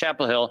Carolina,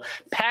 Chapel Hill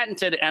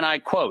patented, and I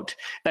quote,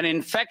 an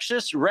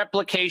infectious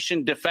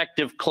replication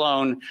defective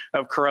clone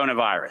of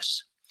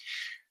coronavirus.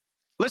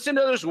 Listen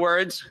to those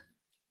words,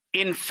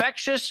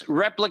 infectious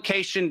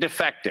replication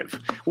defective.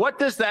 What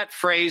does that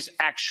phrase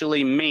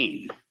actually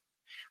mean?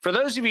 For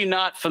those of you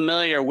not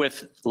familiar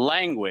with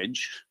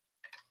language,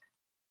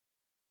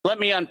 let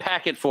me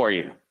unpack it for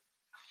you.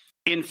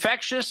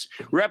 Infectious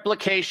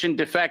replication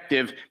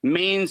defective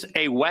means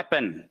a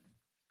weapon.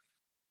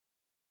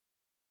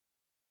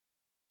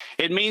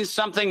 It means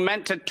something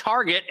meant to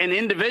target an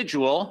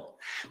individual,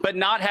 but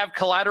not have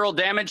collateral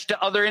damage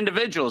to other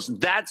individuals.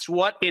 That's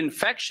what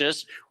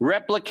infectious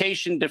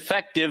replication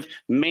defective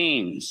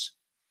means.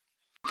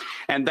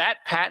 And that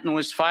patent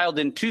was filed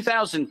in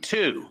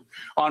 2002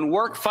 on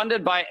work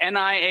funded by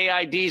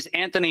NIAID's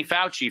Anthony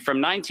Fauci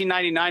from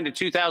 1999 to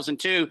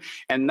 2002.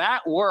 And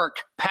that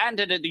work,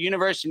 patented at the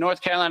University of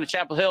North Carolina,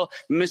 Chapel Hill,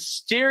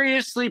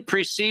 mysteriously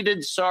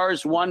preceded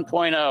SARS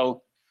 1.0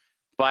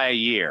 by a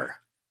year.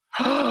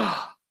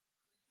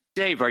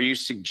 Dave, are you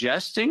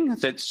suggesting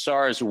that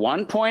SARS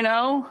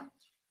 1.0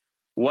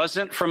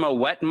 wasn't from a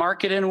wet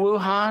market in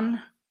Wuhan?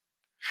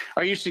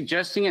 Are you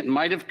suggesting it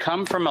might have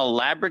come from a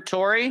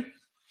laboratory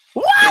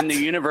in the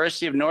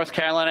University of North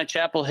Carolina,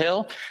 Chapel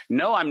Hill?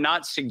 No, I'm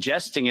not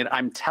suggesting it.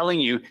 I'm telling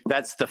you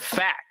that's the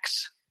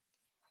facts.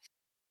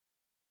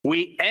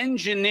 We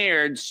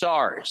engineered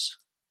SARS.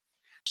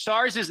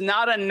 SARS is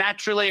not a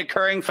naturally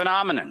occurring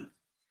phenomenon.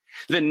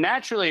 The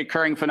naturally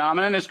occurring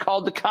phenomenon is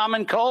called the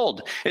common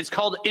cold. It's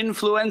called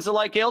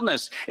influenza-like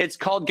illness. It's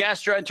called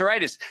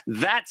gastroenteritis.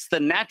 That's the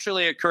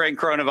naturally occurring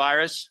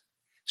coronavirus.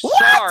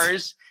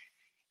 SARS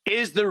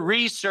is the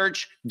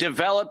research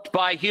developed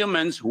by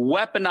humans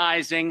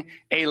weaponizing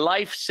a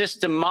life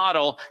system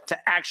model to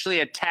actually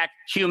attack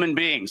human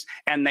beings.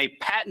 And they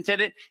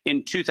patented it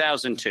in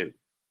 2002.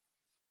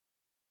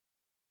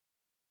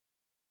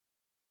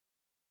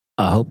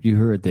 I hope you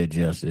heard that,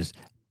 Justice.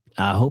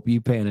 I hope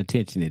you paying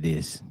attention to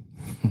this.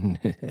 And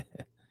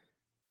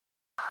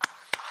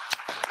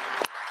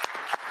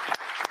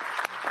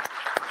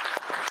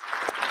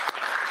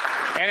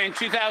in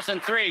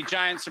 2003,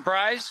 giant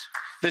surprise,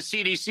 the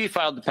CDC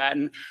filed the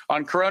patent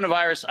on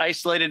coronavirus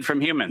isolated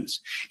from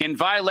humans in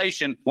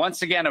violation,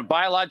 once again, of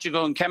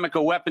biological and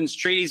chemical weapons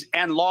treaties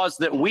and laws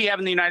that we have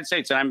in the United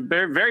States. And I'm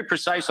very, very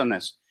precise on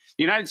this.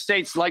 The United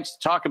States likes to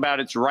talk about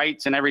its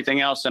rights and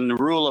everything else and the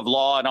rule of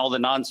law and all the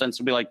nonsense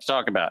that we like to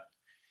talk about.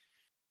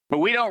 But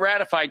we don't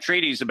ratify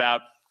treaties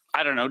about,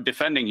 I don't know,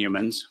 defending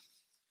humans.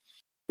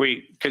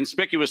 We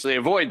conspicuously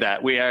avoid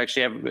that. We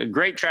actually have a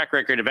great track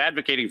record of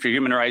advocating for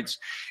human rights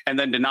and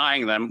then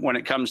denying them when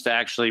it comes to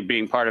actually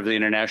being part of the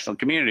international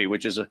community,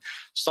 which is a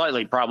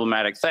slightly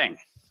problematic thing.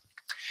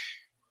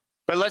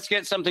 But let's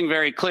get something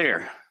very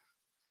clear.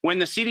 When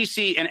the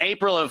CDC in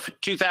April of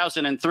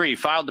 2003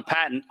 filed the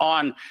patent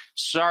on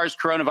SARS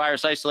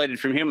coronavirus isolated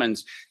from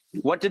humans,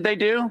 what did they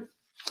do?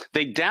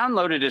 They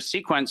downloaded a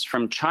sequence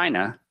from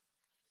China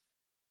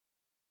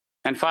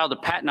and filed a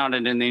patent on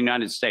it in the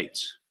United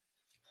States.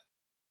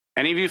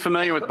 Any of you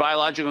familiar with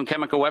biological and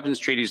chemical weapons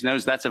treaties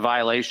knows that's a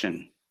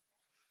violation.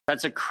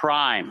 That's a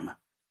crime.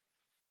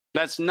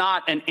 That's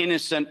not an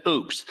innocent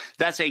oops.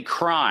 That's a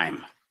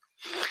crime.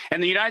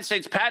 And the United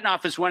States Patent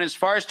Office went as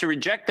far as to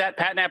reject that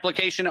patent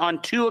application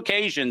on 2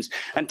 occasions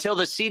until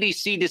the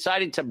CDC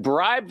decided to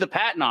bribe the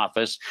Patent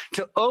Office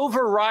to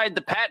override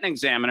the patent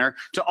examiner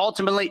to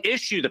ultimately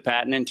issue the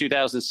patent in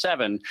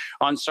 2007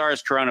 on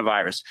SARS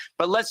coronavirus.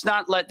 But let's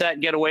not let that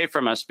get away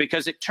from us,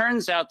 because it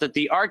turns out that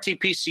the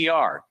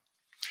RT-PCR,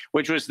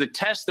 which was the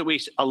test that we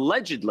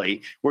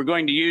allegedly were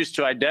going to use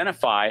to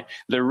identify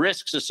the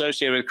risks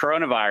associated with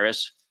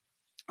coronavirus,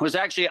 was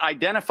actually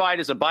identified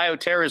as a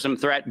bioterrorism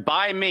threat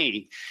by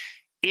me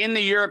in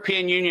the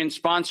European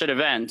Union-sponsored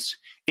events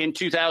in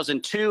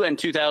 2002 and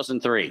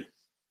 2003,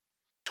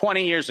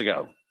 20 years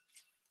ago.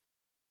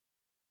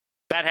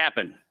 That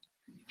happened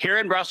here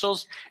in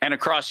Brussels and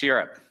across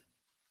Europe.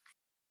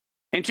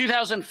 In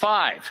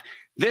 2005,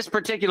 this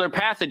particular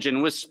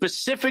pathogen was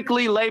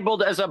specifically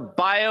labeled as a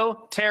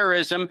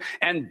bioterrorism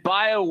and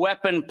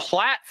bioweapon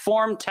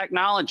platform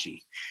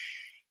technology.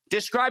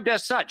 Described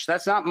as such.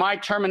 That's not my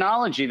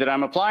terminology that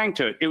I'm applying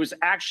to it. It was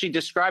actually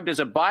described as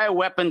a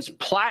bioweapons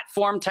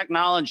platform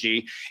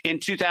technology in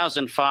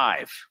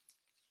 2005.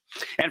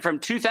 And from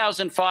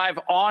 2005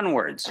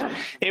 onwards,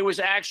 it was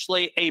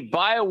actually a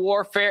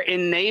biowarfare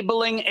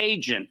enabling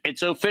agent,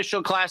 its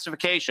official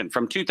classification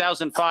from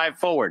 2005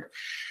 forward.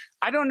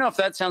 I don't know if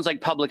that sounds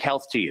like public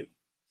health to you.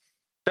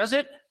 Does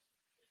it?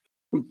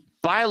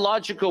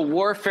 Biological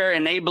warfare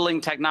enabling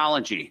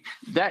technology.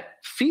 That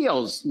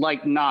feels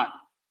like not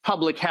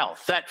public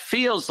health. That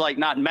feels like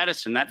not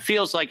medicine. That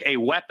feels like a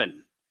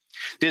weapon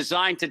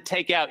designed to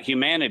take out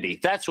humanity.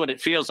 That's what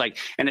it feels like.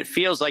 And it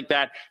feels like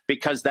that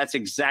because that's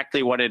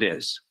exactly what it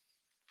is.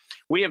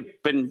 We have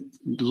been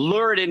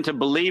lured into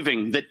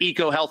believing that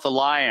EcoHealth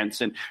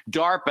Alliance and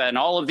DARPA and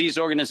all of these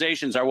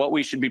organizations are what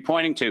we should be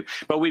pointing to.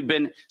 But we've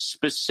been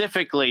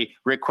specifically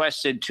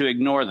requested to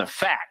ignore the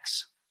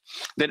facts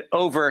that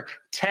over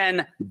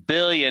 $10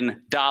 billion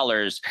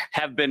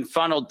have been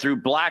funneled through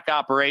black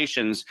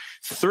operations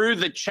through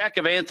the check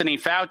of Anthony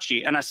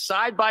Fauci and a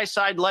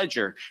side-by-side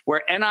ledger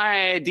where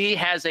NIAID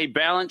has a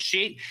balance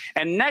sheet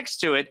and next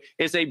to it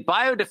is a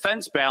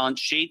biodefense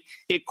balance sheet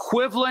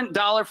equivalent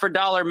dollar for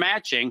dollar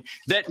matching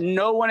that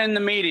no one in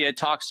the media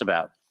talks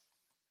about.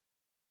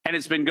 and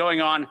it's been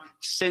going on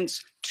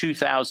since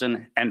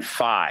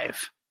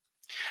 2005.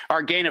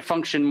 Our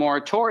gain-of-function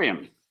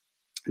moratorium,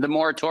 the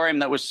moratorium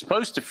that was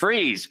supposed to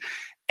freeze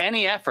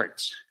any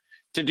efforts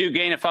to do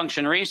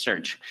gain-of-function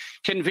research.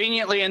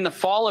 Conveniently, in the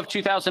fall of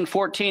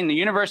 2014, the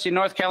University of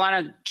North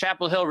Carolina,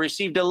 Chapel Hill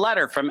received a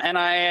letter from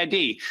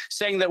NIAID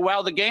saying that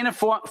while the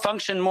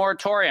gain-of-function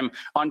moratorium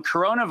on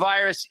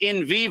coronavirus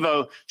in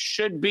vivo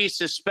should be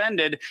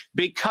suspended,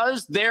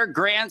 because their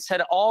grants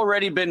had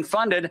already been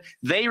funded,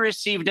 they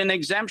received an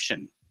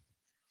exemption.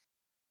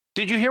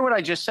 Did you hear what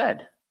I just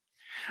said?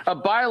 A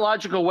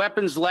biological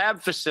weapons lab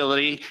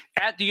facility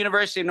at the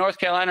University of North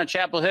Carolina,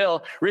 Chapel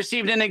Hill,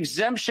 received an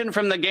exemption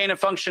from the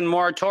gain-of-function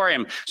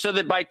moratorium so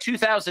that by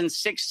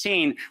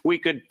 2016, we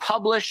could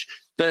publish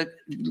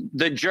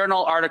the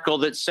journal article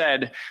that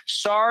said,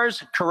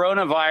 SARS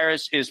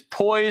coronavirus is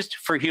poised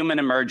for human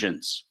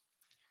emergence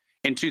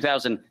in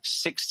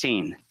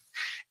 2016.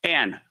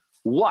 And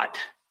what,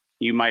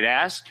 you might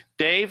ask,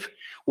 Dave,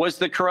 was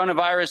the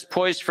coronavirus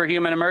poised for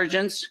human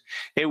emergence?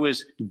 It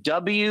was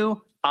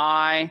WIV1,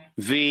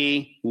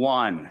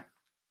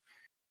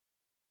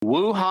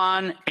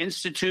 Wuhan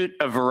Institute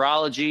of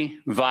Virology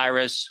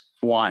Virus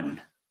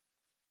 1,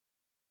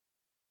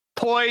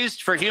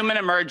 poised for human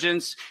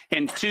emergence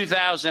in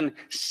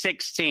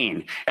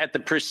 2016 at the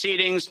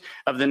proceedings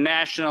of the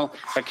National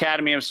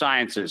Academy of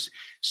Sciences,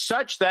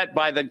 such that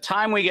by the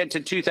time we get to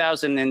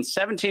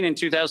 2017 and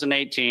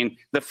 2018,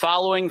 the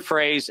following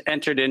phrase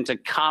entered into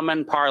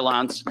common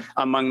parlance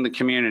among the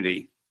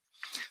community.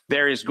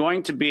 There is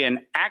going to be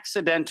an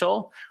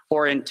accidental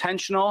or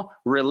intentional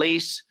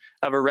release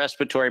of a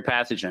respiratory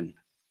pathogen.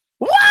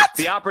 What?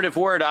 The operative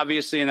word,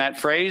 obviously, in that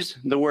phrase,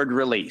 the word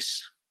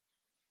release.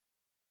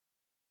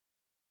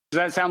 Does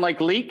that sound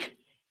like leak?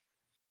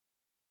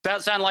 Does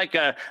that sound like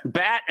a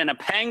bat and a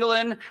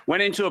pangolin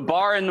went into a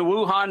bar in the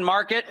Wuhan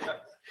market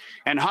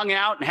and hung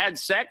out and had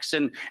sex,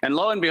 and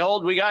lo and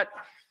behold, we got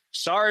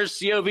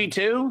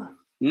SARS-CoV-2?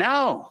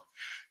 No.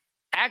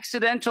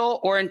 Accidental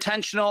or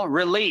intentional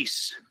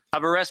release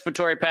of a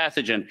respiratory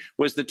pathogen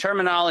was the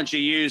terminology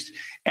used,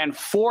 and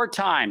 4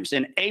 times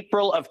in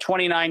April of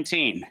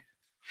 2019,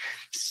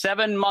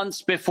 7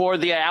 months before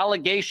the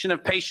allegation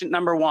of patient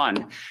number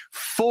 1,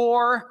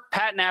 4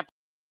 patent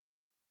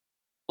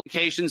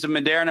applications of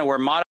Moderna were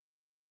modified.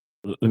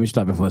 Let me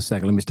stop it for a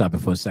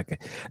second.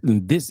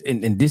 This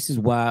is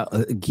why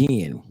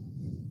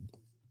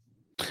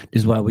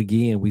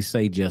we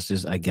say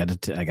justice. I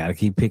gotta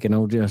keep picking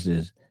on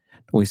justice.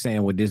 We're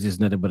saying, well, this is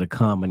nothing but a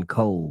common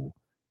cold.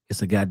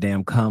 It's a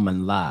goddamn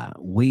common lie.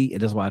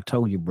 That's why I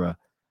told you, bro,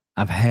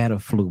 I've had a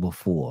flu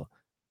before.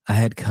 I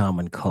had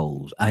common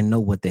colds. I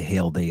know what the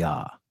hell they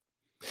are.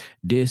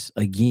 This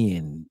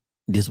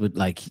would,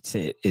 like he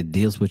said, it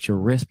deals with your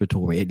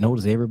respiratory.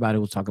 Notice everybody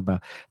was talking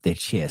about their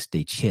chest.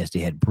 They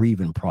had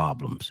breathing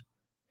problems.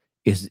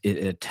 It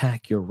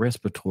attack your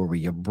respiratory,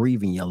 your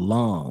breathing, your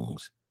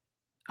lungs.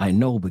 I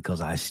know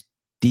because I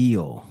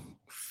still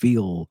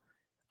feel,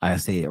 I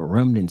say,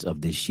 remnants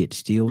of this shit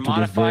still to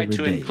modified this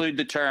to very day. Include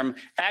the term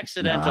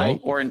accidental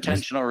or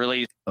intentional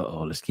release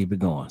let's keep it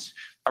going.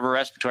 of a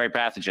respiratory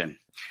pathogen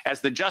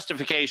as the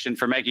justification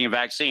for making a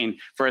vaccine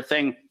for a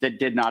thing that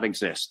did not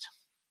exist.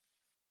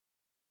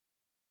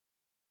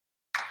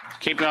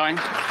 Keep going.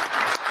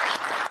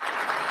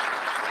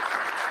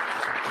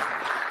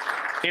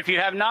 If you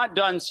have not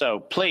done so,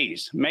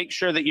 please make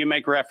sure that you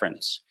make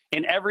reference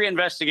in every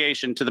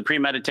investigation to the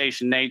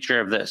premeditation nature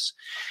of this,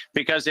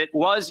 because it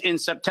was in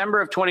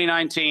September of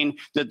 2019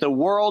 that the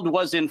world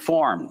was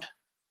informed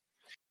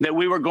that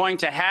we were going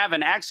to have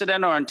an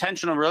accidental or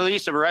intentional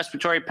release of a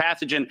respiratory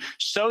pathogen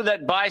so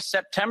that by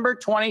September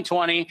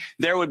 2020,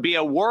 there would be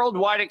a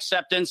worldwide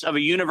acceptance of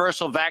a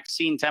universal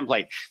vaccine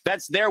template.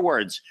 That's their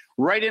words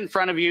right in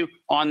front of you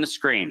on the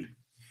screen.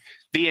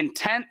 The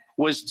intent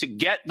was to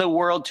get the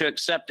world to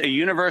accept a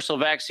universal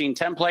vaccine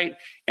template,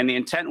 and the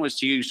intent was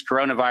to use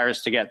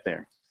coronavirus to get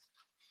there.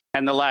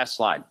 And the last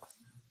slide.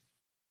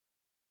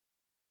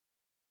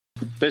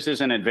 This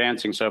isn't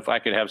advancing, so if I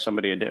could have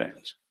somebody do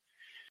it.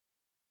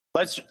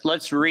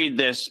 Let's read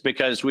this,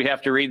 because we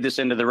have to read this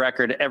into the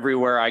record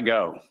everywhere I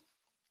go.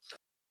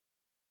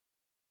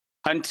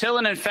 Until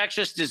an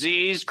infectious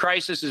disease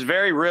crisis is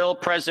very real,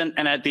 present,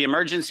 and at the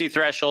emergency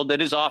threshold,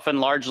 it is often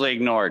largely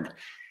ignored.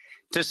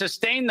 To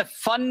sustain the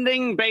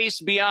funding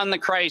base beyond the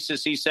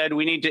crisis, he said,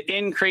 we need to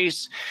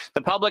increase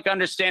the public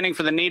understanding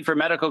for the need for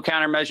medical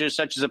countermeasures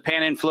such as a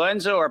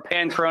pan-influenza or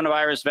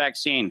pan-coronavirus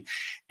vaccine.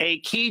 A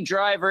key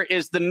driver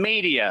is the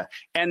media,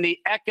 and the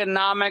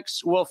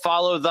economics will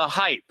follow the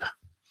hype.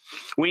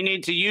 We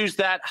need to use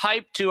that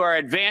hype to our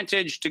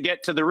advantage to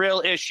get to the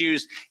real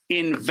issues.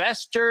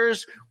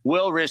 Investors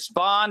will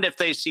respond if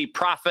they see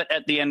profit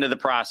at the end of the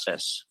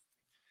process.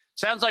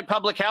 Sounds like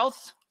public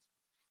health?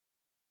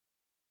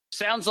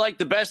 Sounds like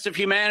the best of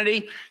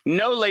humanity?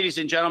 No, ladies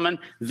and gentlemen,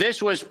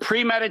 this was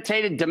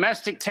premeditated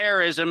domestic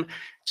terrorism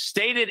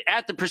stated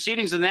at the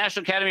proceedings of the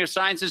National Academy of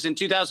Sciences in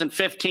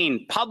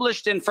 2015,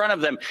 published in front of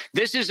them.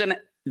 This is an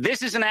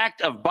This is an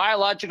act of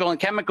biological and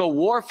chemical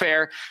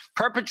warfare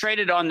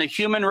perpetrated on the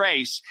human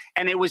race,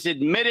 and it was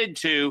admitted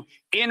to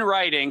in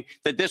writing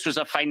that this was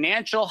a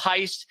financial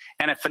heist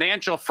and a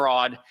financial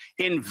fraud.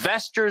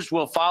 Investors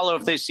will follow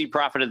if they see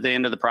profit at the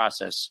end of the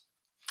process.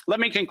 Let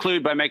me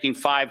conclude by making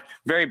 5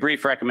 very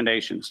brief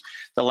recommendations.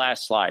 The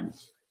last slide.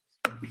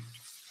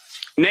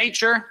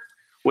 Nature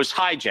was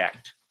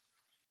hijacked.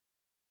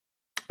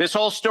 This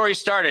whole story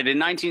started in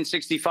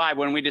 1965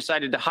 when we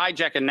decided to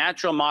hijack a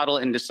natural model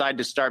and decide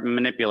to start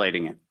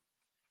manipulating it.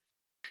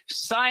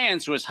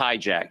 Science was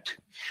hijacked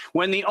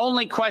when the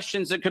only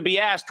questions that could be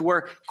asked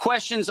were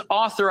questions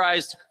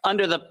authorized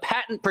under the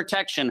patent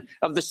protection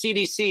of the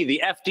CDC,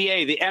 the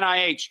FDA, the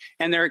NIH,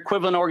 and their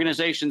equivalent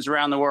organizations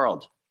around the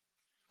world.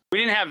 We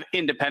didn't have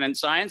independent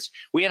science.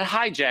 We had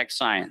hijacked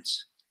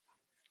science.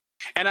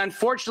 And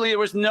unfortunately, there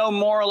was no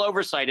moral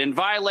oversight in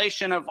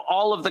violation of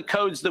all of the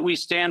codes that we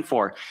stand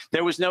for.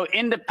 There was no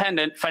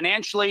independent,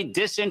 financially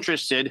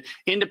disinterested,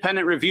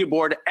 independent review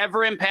board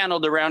ever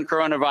impaneled around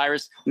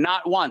coronavirus.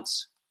 Not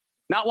once.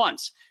 Not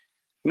once.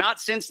 Not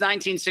since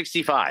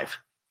 1965.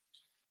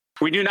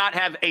 We do not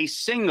have a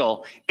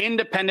single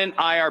independent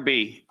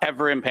IRB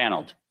ever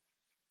impaneled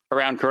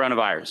around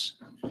coronavirus.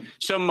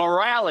 So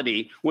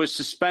morality was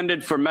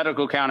suspended for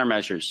medical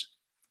countermeasures.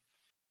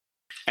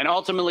 And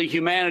ultimately,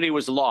 humanity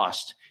was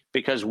lost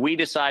because we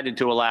decided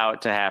to allow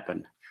it to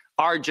happen.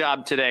 Our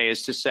job today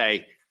is to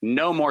say,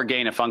 no more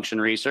gain-of-function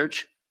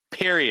research,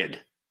 period.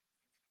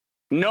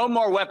 No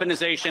more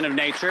weaponization of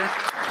nature,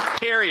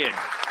 period.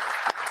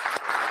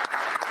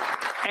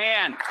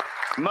 And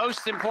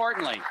most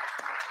importantly,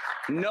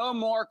 no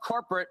more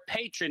corporate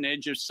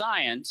patronage of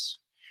science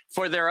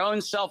for their own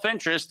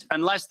self-interest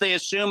unless they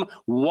assume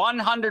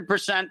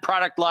 100%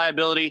 product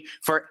liability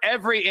for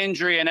every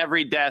injury and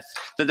every death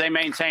that they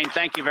maintain.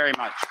 Thank you very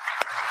much.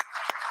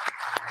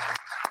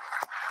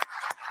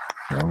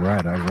 All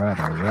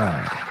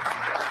right.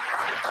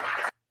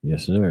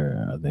 Yes,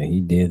 sir. I think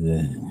he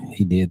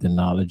did the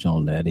knowledge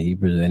on that. He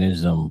presented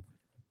some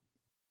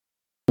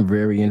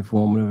very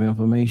informative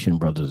information,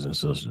 brothers and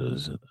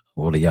sisters.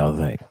 What do y'all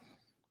think?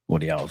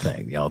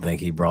 Y'all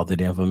think he brought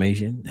that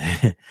information?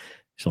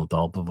 Some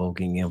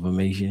thought-provoking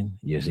information?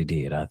 Yes, he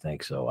did. I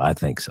think so.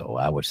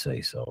 I would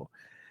say so.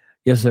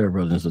 Yes, sir,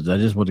 brothers and sisters. I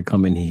just want to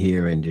come in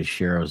here and just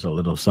share us a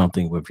little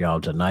something with y'all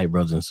tonight,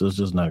 brothers and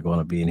sisters. Not going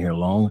to be in here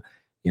long.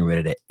 Getting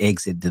ready to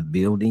exit the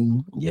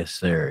building. Yes,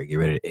 sir. Get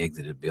ready to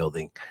exit the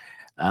building.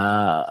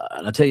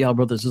 And I tell y'all,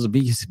 brothers and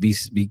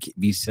sisters,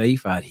 be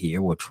safe out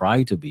here. We'll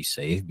try to be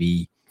safe.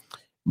 Be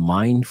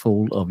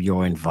mindful of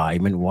your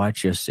environment.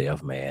 Watch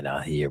yourself, man,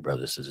 out here,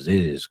 brothers and sisters.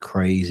 It is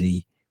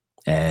crazy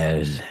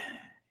as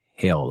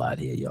hell out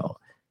here, y'all.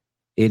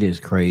 It is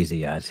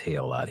crazy as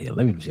hell out here.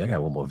 Let me see. I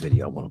got one more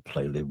video I want to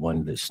play.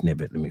 One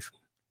snippet. Let me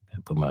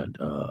put my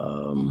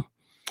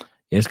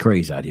it's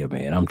crazy out here,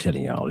 man. I'm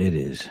telling y'all, it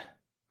is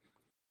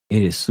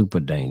super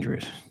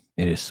dangerous.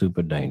 It is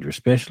super dangerous,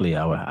 especially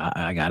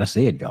I gotta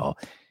say it, y'all.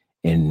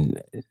 In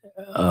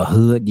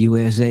hood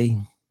USA,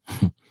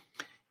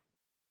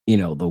 you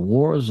know, the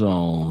war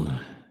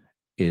zone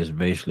is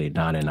basically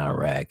not in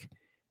Iraq,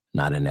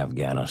 not in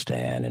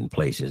Afghanistan, and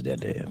places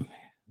that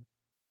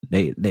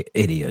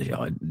it is,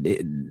 y'all.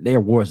 They're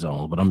war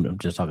zones, but I'm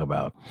just talking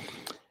about.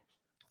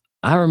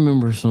 I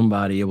remember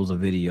it was a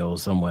video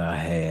somewhere I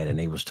had, and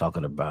they was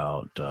talking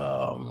about.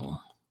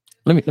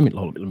 Let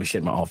me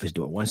shut my office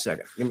door. 1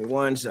 second. Give me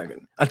 1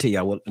 second. I'll tell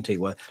you what.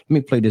 Let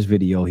me play this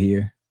video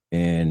here,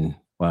 and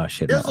while I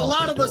shut my office door. There's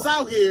a lot of us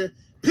out here,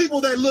 people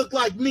that look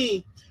like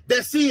me,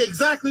 that see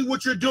exactly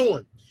what you're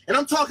doing. And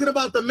I'm talking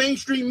about the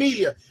mainstream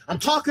media. I'm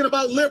talking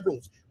about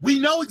liberals. We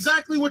know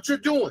exactly what you're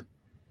doing.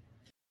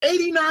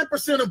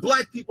 89% of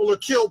black people are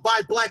killed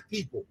by black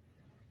people.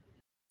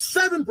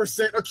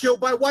 7% are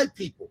killed by white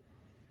people.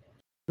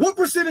 What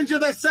percentage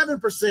of that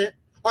 7%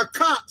 are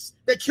cops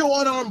that kill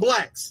unarmed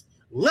blacks?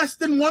 Less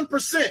than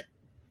 1%.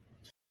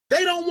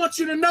 They don't want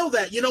you to know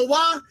that. You know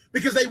why?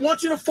 Because they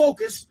want you to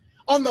focus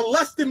on the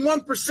less than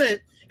 1%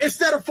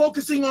 instead of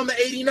focusing on the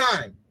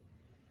 89.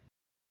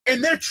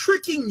 And they're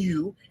tricking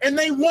you, and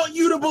they want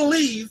you to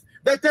believe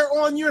that they're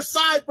on your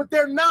side, but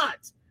they're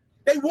not.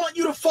 They want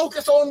you to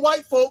focus on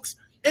white folks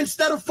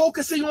instead of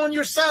focusing on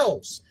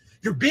yourselves.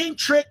 You're being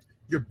tricked,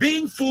 you're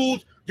being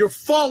fooled, you're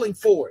falling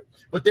for it.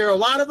 But there are a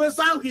lot of us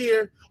out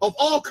here of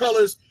all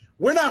colors,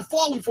 we're not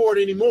falling for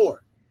it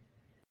anymore.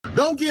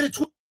 Don't get it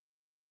twisted.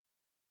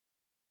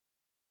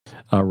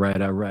 All right.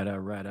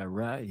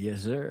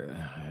 Yes, sir.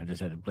 I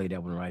just had to play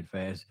that one right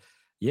fast.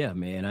 Yeah,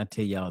 man. I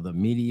tell y'all, the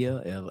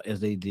media, as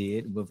they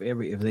did with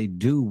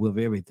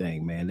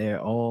everything, man,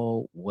 they're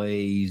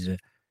always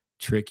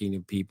tricking the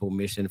people,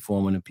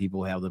 misinforming the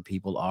people, have the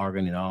people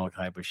arguing and all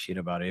type of shit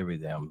about every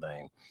damn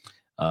thing.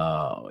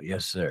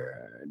 Yes,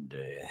 sir.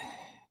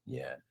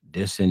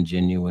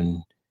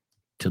 Disingenuine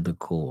to the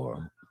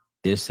core.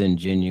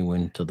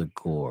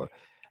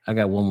 I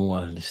got one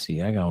more. Let's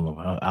see. I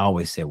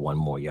always said one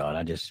more, y'all.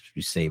 I just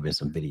be saving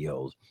some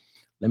videos.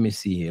 Let me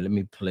see here. Let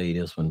me play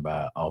this one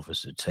by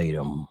Officer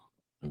Tatum.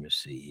 Let me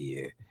see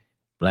here.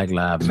 Black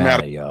Lives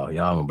Matter, y'all.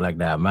 Y'all on Black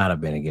Lives Matter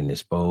been getting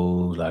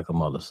exposed like a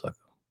mother sucker.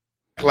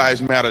 Black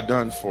Lives Matter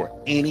done for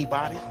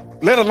anybody,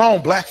 let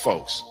alone black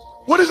folks?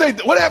 What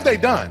have they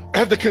done?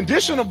 Have the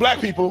condition of black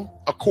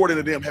people, according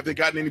to them, have they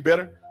gotten any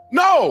better?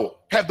 No.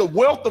 Have the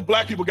wealth of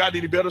black people gotten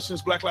any better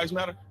since Black Lives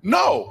Matter?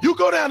 No. You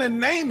go down and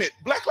name it.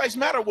 Black Lives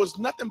Matter was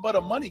nothing but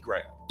a money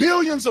grab.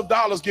 Billions of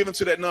dollars given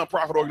to that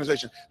nonprofit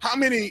organization. How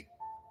many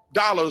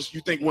dollars you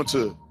think went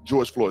to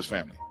George Floyd's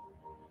family?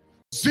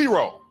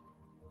 Zero.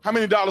 How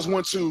many dollars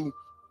went to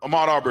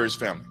Ahmaud Arbery's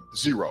family?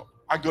 Zero.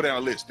 I go down a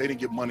list. They didn't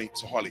give money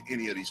to hardly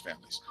any of these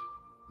families.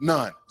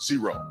 None.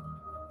 Zero.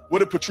 What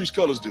did Patrice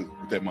Cullors do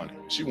with that money?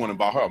 She went and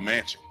bought her a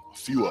mansion, a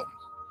few of them.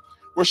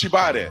 Where'd she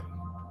buy that?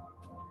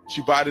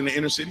 She bought it in the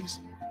inner cities?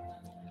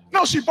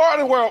 No, she bought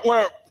it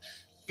where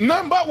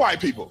none but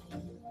white people.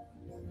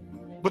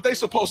 But they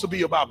supposed to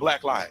be about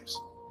black lives.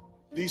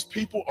 These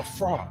people are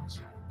frauds,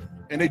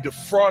 and they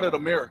defrauded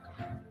America.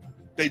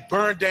 They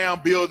burned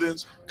down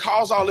buildings,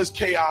 caused all this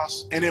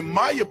chaos, and in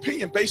my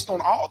opinion, based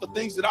on all the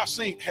things that I've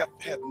seen, have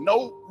had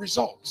no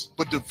results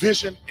but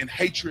division and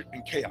hatred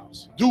and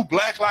chaos. Do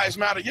Black Lives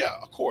Matter? Yeah,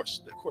 of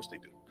course they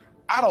do.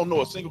 I don't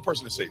know a single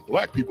person that say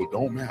black people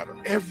don't matter.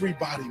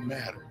 Everybody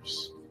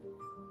matters.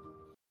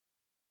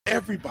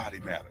 Everybody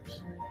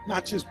matters,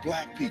 not just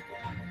black people.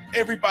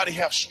 Everybody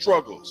have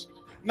struggles,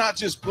 not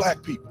just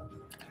black people.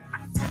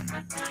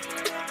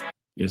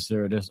 Yes,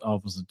 sir. That's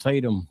Officer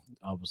Tatum.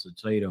 Officer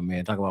Tatum,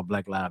 man, talk about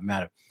Black Lives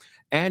Matter.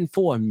 And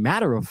for a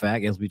matter of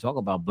fact, as we talk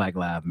about Black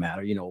Lives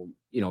Matter, you know,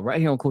 right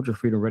here on Culture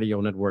Freedom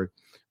Radio Network,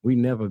 we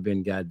never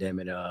been,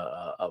 goddammit,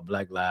 a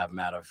Black Lives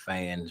Matter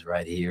fans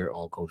right here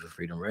on Culture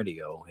Freedom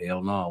Radio.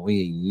 Hell no,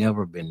 we ain't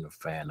never been a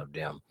fan of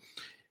them.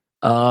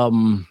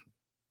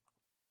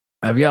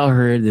 Have y'all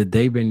heard that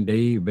they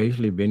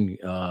basically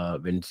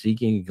been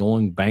seeking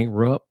going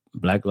bankrupt?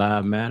 Black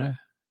Lives Matter.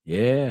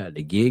 Yeah,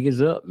 the gig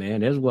is up,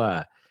 man. That's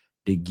why.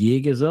 The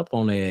gig is up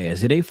on their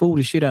ass. They fool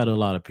the shit out of a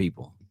lot of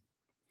people.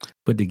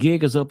 But the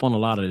gig is up on a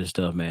lot of this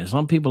stuff, man.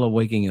 Some people are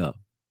waking up,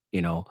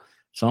 you know.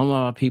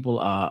 Some people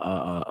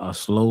are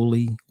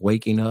slowly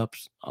waking up.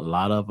 A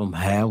lot of them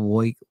have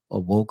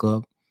woke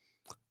up.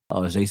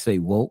 As they say,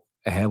 woke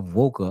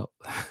up.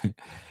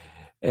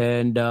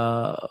 And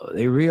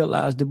they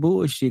realize the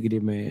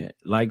bullshit, man.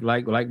 Like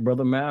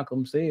Brother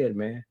Malcolm said,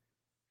 man.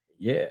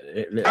 Yeah.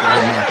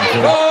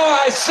 Oh,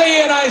 I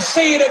say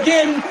it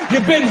again.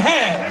 You've been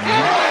had.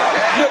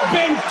 You've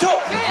been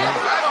took.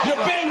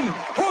 You've been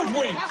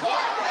hoodwinked,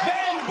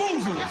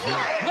 bamboozled,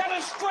 led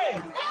astray,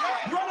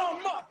 run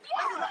amok.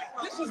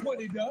 This is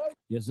what he does.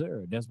 Yes,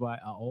 sir. That's why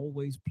I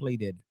always play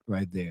that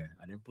right there.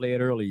 I didn't play it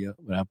earlier,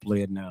 but I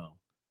play it now.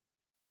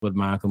 What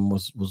Malcolm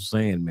was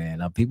saying,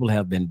 man. People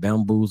have been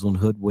bamboozled,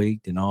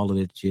 hoodwinked, and all of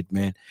that shit,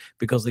 man.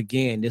 Because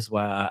again, this is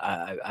why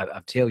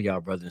I tell y'all,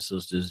 brothers and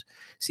sisters,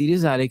 see, this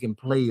is how they can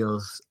play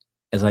us,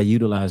 as I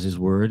utilize this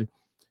word,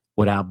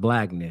 without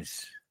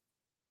blackness.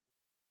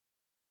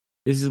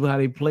 This is how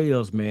they play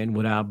us, man,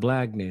 without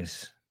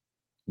blackness,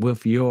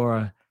 with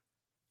your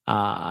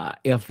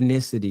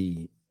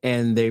ethnicity.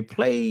 And they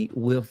play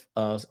with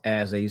us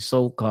as a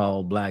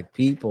so-called black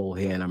people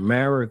here in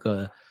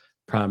America,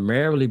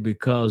 primarily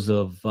because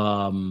of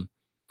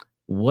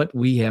what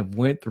we have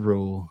went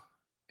through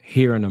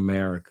here in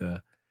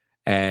America,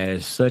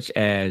 such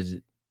as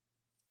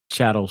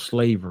chattel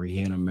slavery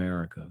in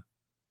America,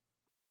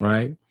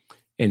 right?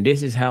 And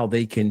this is how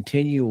they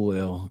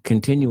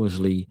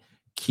continuously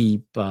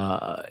keep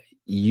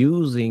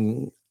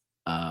using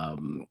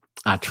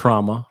our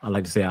trauma. I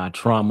like to say our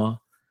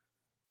trauma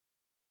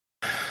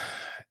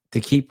to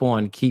keep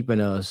on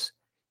keeping us.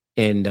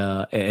 And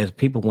as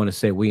people want to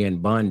say, we're in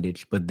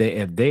bondage, but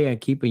if they are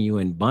keeping you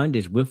in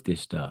bondage with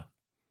this stuff,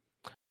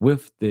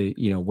 with the,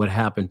 what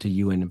happened to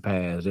you in the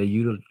past,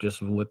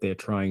 just what they're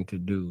trying to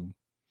do,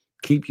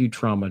 keep you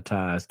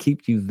traumatized,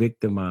 keep you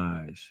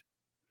victimized.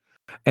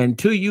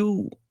 Until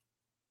you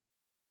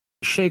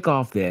shake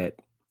off that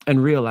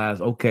and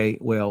realize, okay,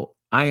 well,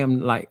 I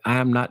am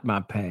not my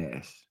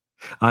past.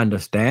 I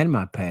understand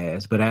my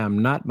past, but I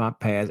am not my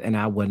past, and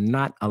I will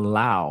not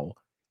allow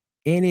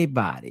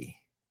anybody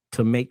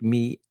to make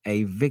me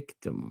a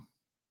victim.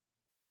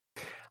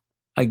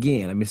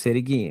 Again, let me say it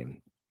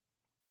again.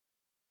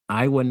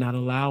 I will not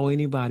allow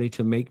anybody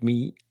to make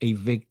me a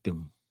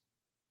victim.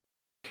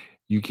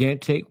 You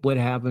can't take what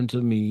happened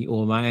to me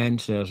or my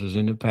ancestors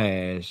in the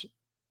past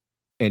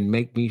and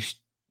make me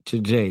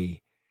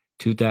today,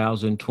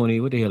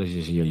 2020, what the hell is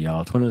this year,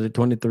 y'all?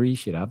 2023?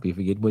 Shit, I'll be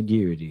forgetting what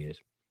year it is.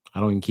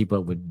 I don't even keep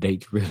up with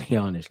dates, really,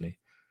 honestly.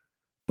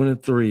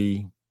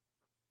 23,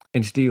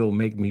 and still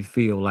make me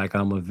feel like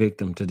I'm a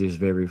victim to this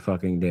very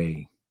fucking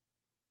day.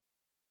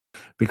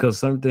 Because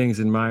some things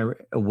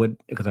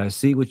because I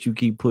see what you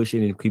keep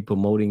pushing and keep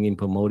promoting,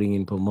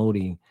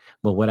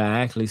 but what I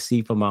actually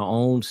see for my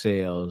own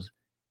selves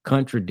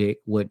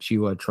contradict what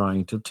you are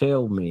trying to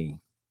tell me.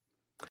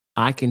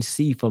 I can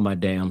see for my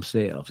damn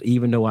self.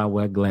 Even though I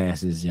wear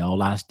glasses,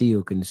 y'all, I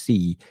still can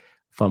see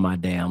for my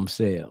damn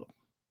self.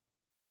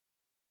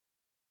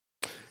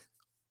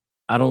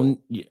 I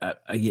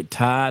get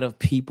tired of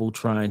people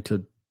trying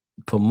to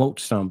promote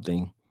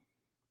something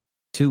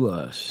to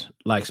us,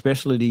 like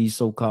especially these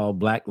so-called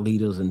black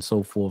leaders and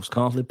so forth,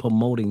 constantly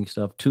promoting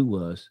stuff to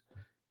us.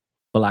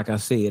 But like I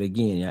said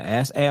again,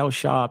 ask Al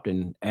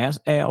Sharpton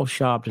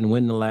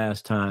when the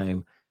last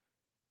time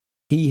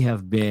he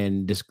have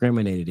been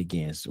discriminated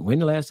against. When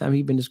the last time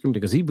he been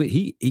discriminated? Because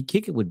he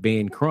kick it with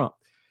Ben Crump.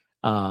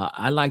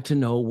 I'd like to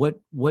know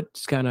what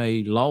kind of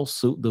a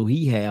lawsuit do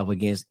he have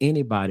against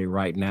anybody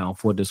right now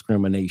for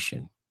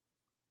discrimination.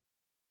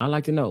 I'd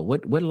like to know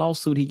what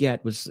lawsuit he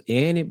got with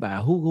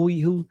anybody.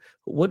 Who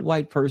what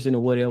white person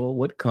or whatever,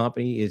 what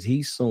company is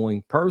he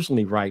suing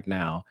personally right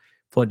now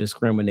for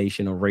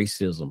discrimination or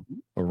racism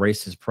or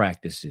racist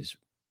practices?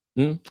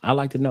 I'd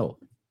like to know.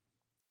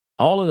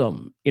 All of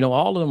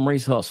them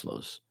race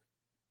hustlers.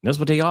 That's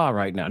what they are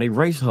right now. They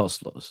race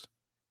hustlers.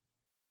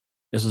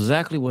 That's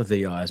exactly what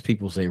they are, as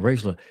people say,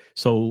 racial.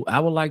 So I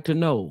would like to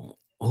know,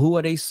 who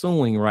are they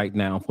suing right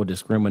now for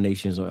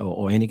discriminations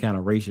or any kind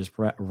of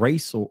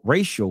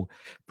racial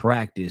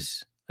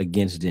practice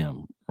against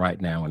them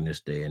right now in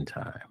this day and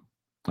time?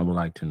 I would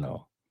like to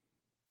know.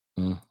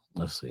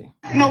 Let's see.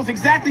 Knows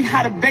exactly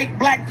how to bait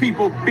black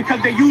people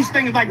because they use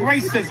things like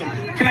racism.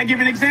 Can I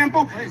give an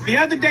example? The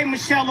other day,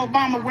 Michelle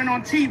Obama went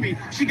on TV.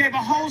 She gave a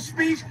whole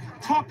speech,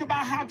 talked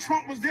about how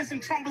Trump was this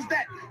and Trump was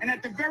that. And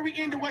at the very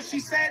end of what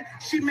she said,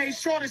 she made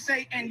sure to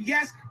say, and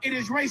yes, it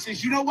is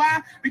racist. You know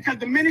why? Because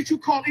the minute you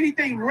call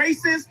anything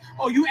racist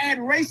or you add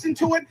race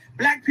into it,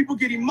 black people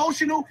get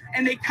emotional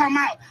and they come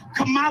out.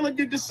 Kamala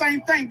did the same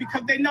thing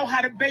because they know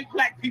how to bait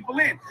black people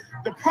in.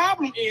 The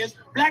problem is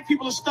black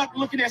people are stuck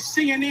looking at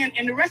CNN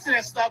and the rest of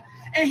that stuff.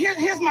 And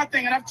here's my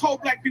thing, and I've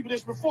told black people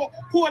this before,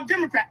 who are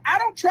Democrat. I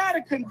don't try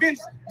to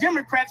convince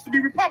Democrats to be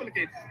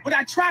Republican. What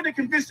I try to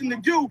convince them to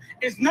do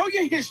is know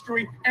your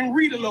history and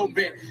read a little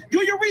bit.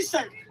 Do your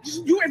research.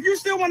 If you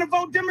still want to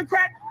vote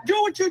Democrat, do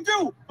what you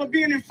do, but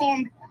be an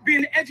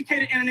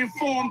educated and an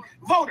informed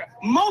voter.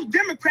 Most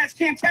Democrats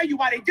can't tell you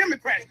why they're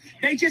Democrats.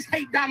 They just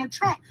hate Donald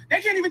Trump.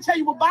 They can't even tell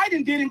you what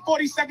Biden did in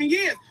 47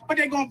 years, but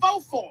they're going to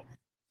vote for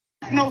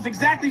him. Knows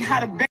exactly how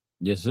to.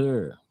 Yes,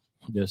 sir.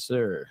 Yes,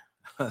 sir.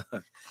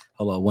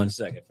 Hold on 1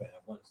 second, fam.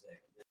 1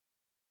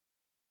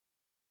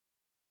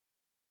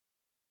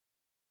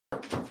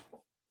 second.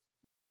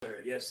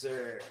 Yes,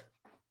 sir.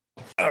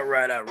 All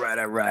right. I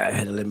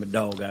had to let my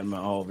dog out of my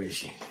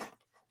office.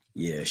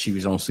 Yeah, she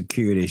was on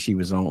security. She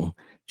was on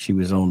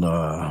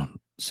the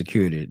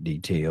security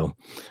detail.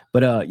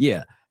 But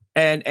yeah,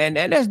 and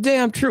that's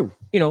damn true.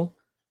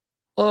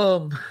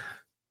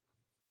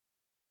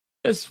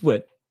 That's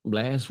what,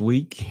 last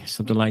week,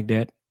 something like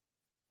that.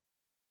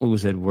 We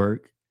was at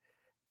work.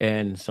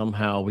 And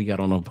somehow we got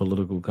on a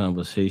political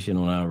conversation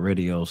on our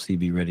radio,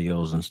 CB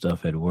radios and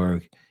stuff at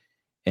work.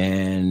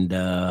 And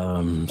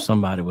one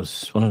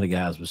of the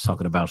guys was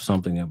talking about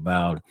something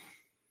about,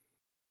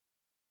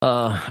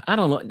 I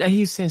don't know.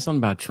 He said something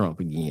about Trump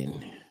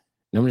again.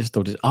 Let me just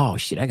throw this. Oh,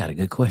 shit, I got a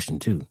good question,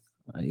 too.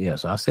 Yeah,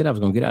 so I said I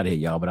was going to get out of here,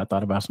 y'all, but I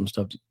thought about some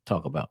stuff to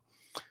talk about.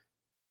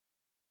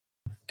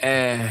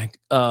 And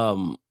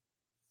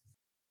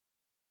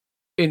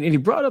he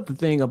brought up the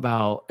thing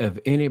about if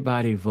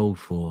anybody vote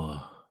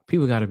for,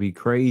 people got to be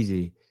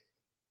crazy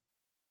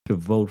to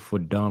vote for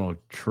Donald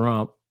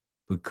Trump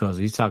because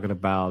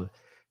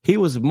he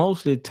was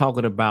mostly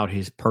talking about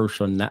his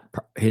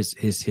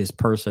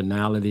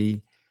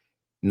personality,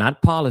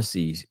 not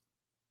policies.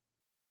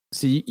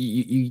 See,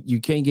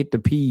 you can't get the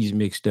P's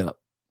mixed up.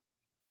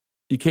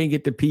 You can't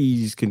get the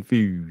P's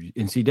confused.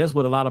 And see, that's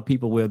what a lot of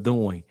people were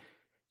doing.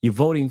 You're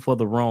voting for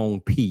the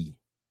wrong P.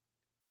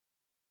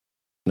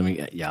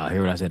 Y'all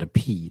hear what I said?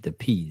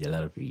 The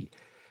letter P.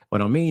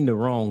 What I mean the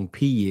wrong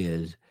P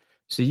is,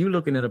 so you're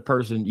looking at a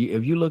person,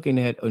 if you're looking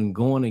at and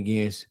going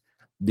against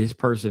this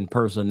person's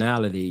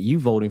personality, you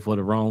voting for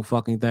the wrong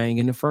fucking thing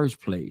in the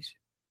first place.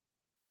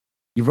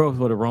 You vote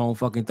for the wrong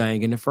fucking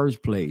thing in the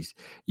first place.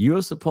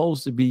 You're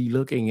supposed to be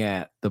looking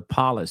at the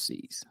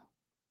policies.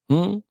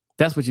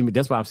 That's what you mean.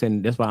 That's why I'm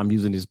saying, that's why I'm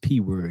using this P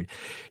word.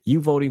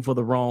 You voting for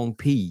the wrong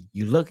P.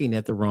 You looking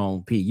at the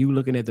wrong P. You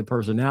looking at the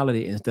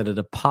personality instead of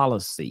the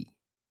policy.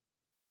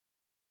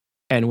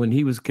 And when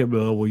he was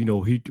coming,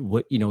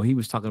 he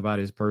was talking about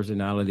his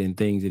personality and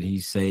things that he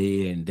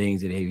say and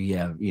things that he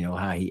have,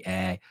 how he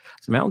act.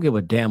 So, man, I don't give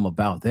a damn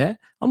about that.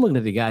 I'm looking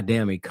at the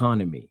goddamn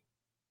economy.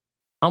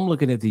 I'm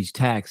looking at these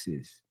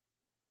taxes.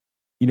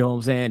 You know what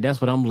I'm saying? That's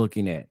what I'm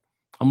looking at.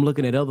 I'm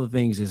looking at other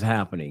things that's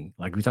happening.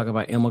 Like we talk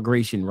about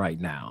immigration right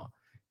now.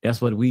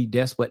 That's what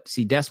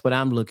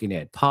I'm looking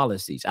at.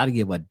 Policies. I don't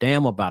give a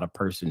damn about a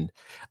person,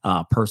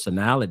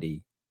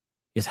 personality.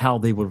 It's how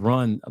they would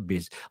run a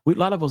business. A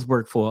lot of us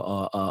work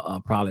for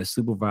probably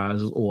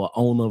supervisors or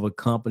owner of a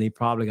company,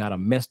 probably got a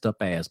messed up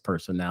ass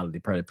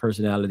personality,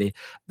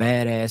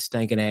 badass,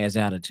 stinking ass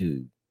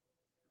attitude,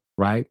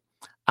 right?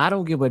 I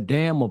don't give a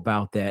damn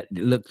about that.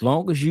 Look,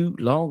 long as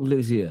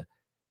here,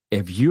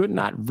 if you're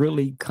not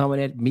really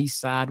coming at me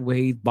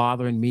sideways,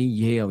 bothering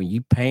me, and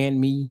you paying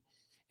me,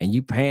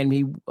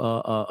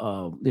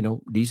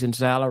 decent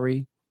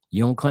salary.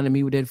 You don't come to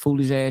me with that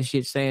foolish ass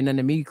shit saying nothing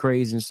to me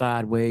crazy and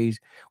sideways.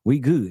 We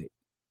good,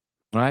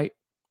 right?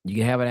 You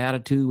can have an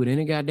attitude with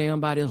any goddamn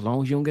body as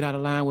long as you don't get out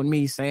of line with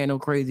me saying no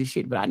crazy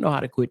shit. But I know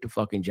how to quit the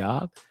fucking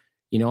job.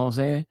 You know what I'm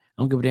saying?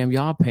 I don't give a damn.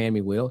 Y'all paying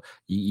me well.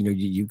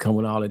 You come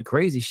with all that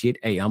crazy shit.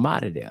 Hey, I'm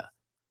out of there.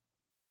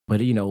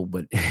 But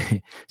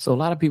so a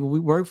lot of people, we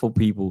work for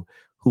people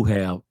who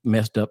have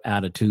messed up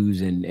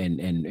attitudes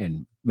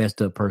and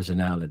messed up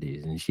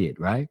personalities and shit,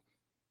 right?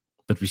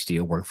 But we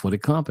still work for the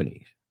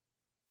companies.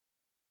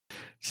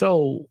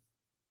 So,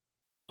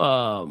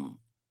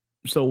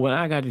 so when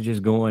I got to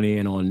just going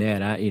in on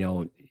that,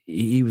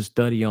 he was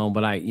studying on,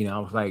 but I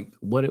was like,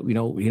 what, he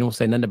don't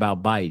say nothing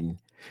about Biden,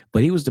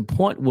 but the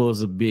point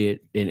was a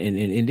bit, and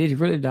it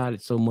really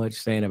not so much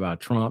saying about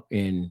Trump,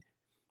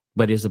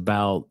 but it's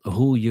about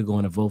who you're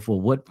going to vote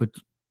for.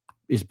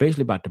 It's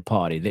basically about the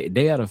party.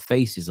 They are the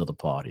faces of the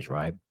parties,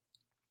 right?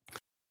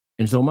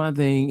 And so my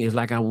thing is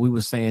like we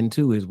were saying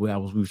too, is where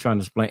we were trying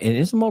to explain,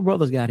 and some more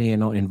brothers got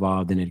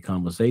involved in the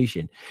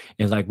conversation.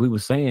 And like we were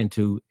saying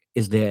too,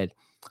 is that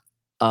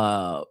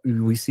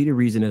we see the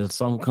reason that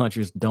some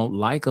countries don't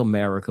like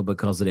America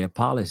because of their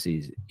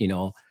policies,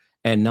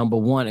 And number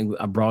one,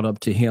 I brought up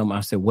to him,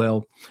 I said,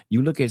 well,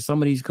 you look at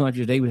some of these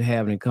countries, they were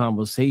having a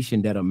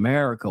conversation that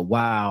America,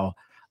 while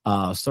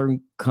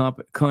certain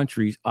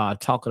countries are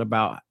talking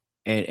about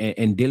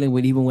and dealing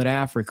with, even with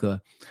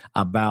Africa,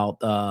 about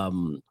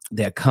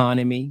the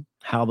economy,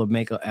 how to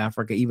make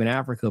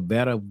Africa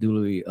better,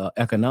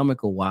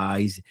 economical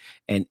wise,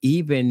 and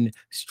even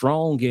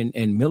strong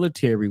and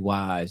military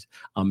wise.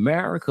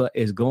 America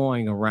is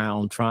going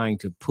around trying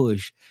to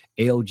push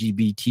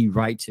LGBT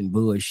rights and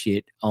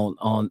bullshit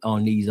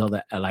on these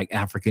other like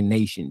African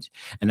nations.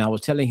 And I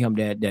was telling him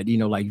that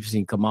like you've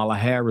seen Kamala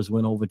Harris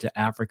went over to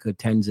Africa,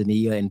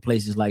 Tanzania, and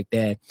places like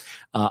that,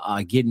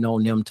 getting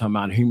on them, talking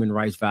about human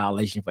rights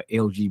violation for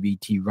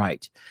LGBT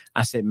rights.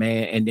 I said,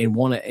 man, and they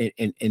want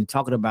to and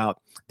talking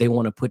about they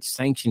want to put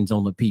sanctions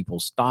on the people,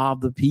 starve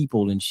the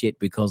people and shit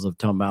because of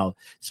talking about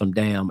some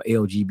damn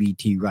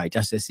LGBT rights.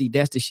 I said, see,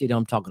 that's the shit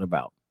I'm talking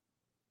about.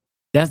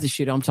 That's the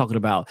shit I'm talking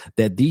about,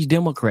 that these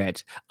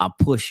Democrats are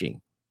pushing,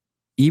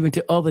 even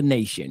to other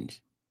nations.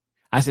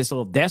 I said,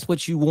 so if that's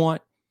what you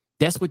want,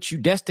 that's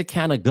the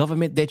kind of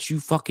government that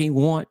you fucking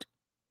want.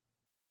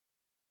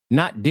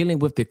 Not dealing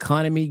with the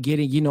economy,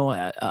 getting,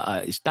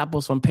 stop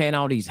us from paying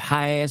all these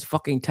high-ass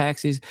fucking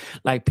taxes.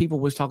 Like people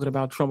was talking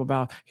about Trump,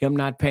 about him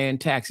not paying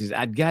taxes.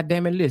 I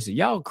goddamn it, listen,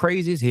 y'all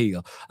crazy as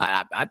hell.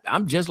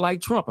 I'm just like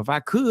Trump. If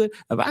I could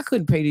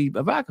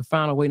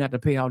find a way not to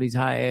pay all these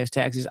high-ass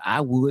taxes,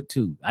 I would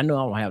too. I know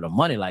I don't have the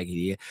money like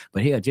he is,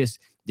 but hell, just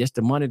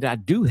the money that I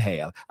do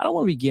have. I don't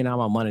want to be getting all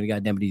my money to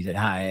goddamn these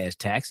high-ass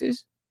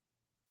taxes.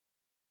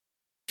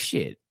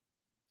 Shit.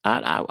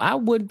 I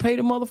wouldn't pay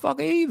the motherfucker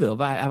either if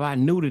I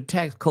knew the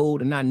tax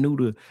code and I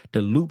knew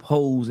the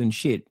loopholes and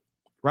shit,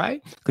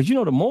 right? Because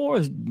the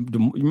Moors,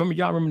 remember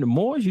the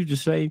Moors used to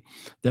say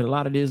that a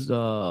lot of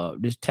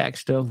this tax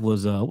stuff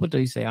was what did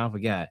they say? I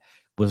forgot.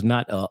 Was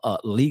not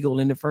legal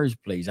in the first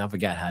place. I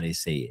forgot how they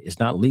say it. It's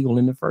not legal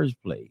in the first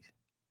place.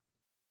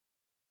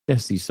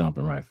 Let's see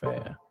something right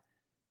fast.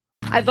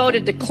 I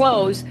voted to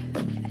close,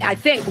 I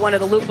think, one of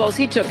the loopholes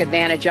he took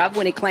advantage of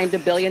when he claimed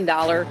 $1 billion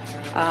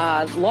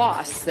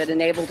loss that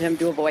enabled him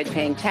to avoid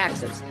paying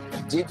taxes.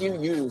 Did you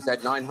use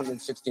that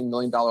 $916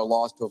 million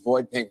loss to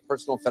avoid paying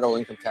personal federal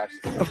income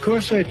taxes? Of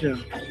course I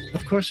do.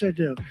 Of course I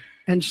do.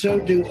 And so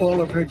do all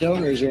of her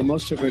donors, or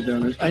most of her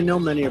donors. I know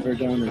many of her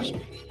donors.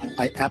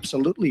 I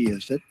absolutely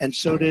used it. And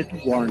so did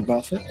Warren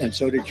Buffett, and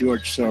so did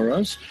George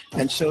Soros,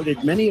 and so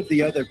did many of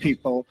the other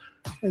people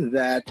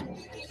that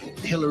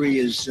Hillary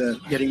is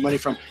getting money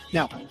from.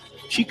 Now,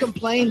 she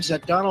complains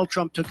that Donald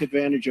Trump took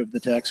advantage of the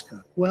tax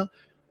code. Well,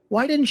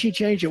 why didn't she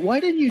change it? Why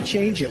didn't you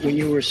change it when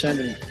you were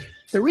senator?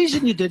 The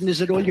reason you didn't is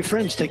that all your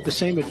friends take the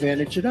same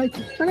advantage that I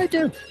do. And I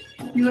do.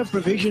 You have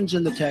provisions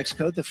in the tax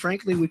code that,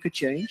 frankly, we could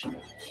change.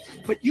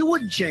 But you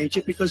wouldn't change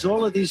it because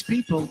all of these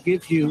people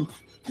give you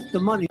the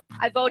money.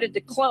 I voted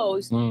to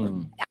close.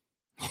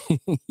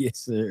 Yes,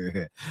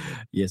 sir.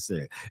 Yes,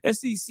 sir. And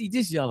see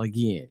this, y'all,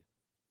 again.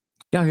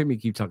 Y'all hear me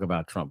keep talking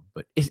about Trump,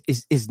 but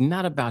it's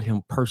not about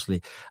him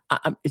personally.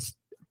 It's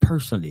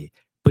personally,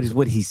 but it's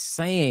what he's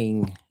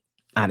saying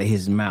out of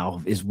his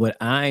mouth is what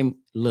I'm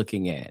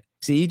looking at.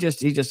 See, he's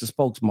just a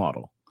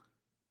spokesmodel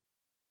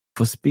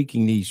for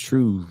speaking these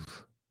truths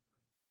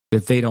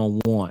that they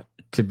don't want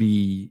to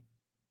be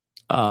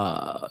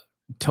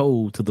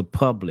told to the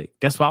public.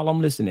 That's all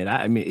I'm listening.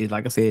 I mean, it's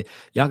like I said,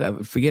 y'all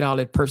got forget all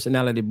that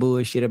personality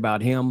bullshit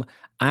about him.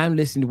 I'm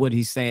listening to what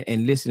he's saying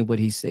and listen to what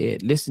he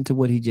said. Listen to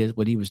what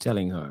he was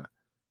telling her.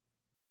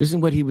 Listen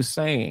to what he was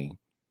saying.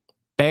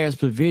 There's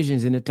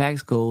provisions in the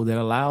tax code that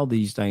allow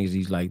these things,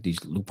 these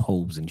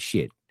loopholes and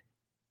shit.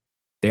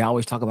 They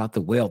always talk about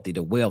the wealthy.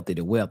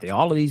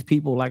 All of these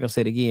people, like I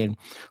said again,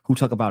 who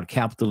talk about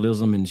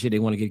capitalism and shit, they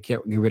want to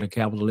get rid of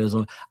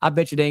capitalism. I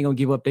bet you they ain't gonna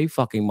give up their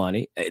fucking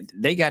money.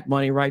 They got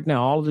money right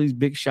now. All of these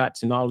big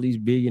shots and all of these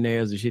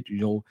billionaires and shit,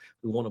 who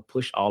want to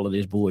push all of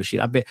this bullshit.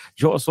 I bet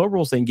George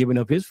Soros ain't giving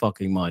up his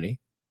fucking money.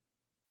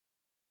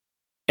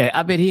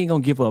 I bet he ain't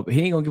gonna give up.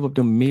 He ain't gonna give up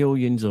them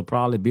millions or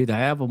probably billions,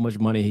 however much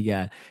money he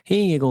got.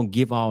 He ain't gonna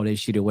give all that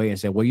shit away and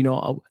say,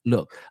 "Well,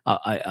 look,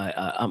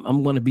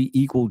 I'm gonna be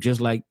equal, just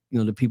like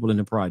the people in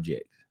the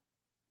project.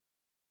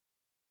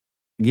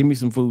 Give me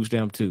some food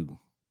stamp too.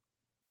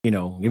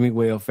 Give me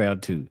welfare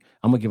too.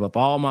 I'm gonna give up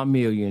all my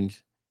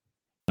millions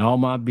and all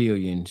my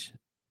billions.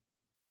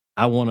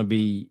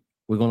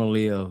 We're gonna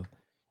live,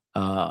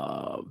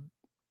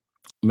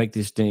 make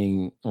this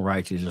thing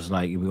righteous, just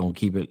like we're gonna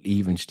keep it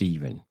even,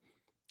 Steven."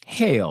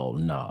 Hell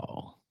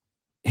no.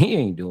 He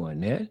ain't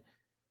doing that.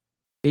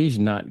 He's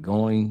not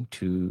going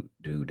to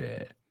do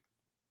that.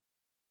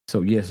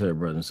 So yes, sir,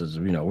 brothers and sisters,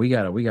 we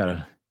gotta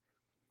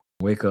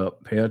wake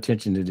up, pay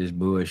attention to this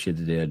bullshit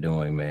that they're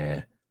doing,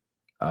 man.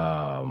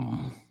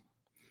 I'm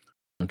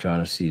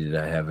trying to see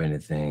that I have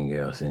anything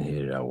else in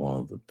here that I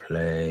want to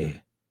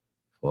play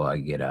before I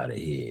get out of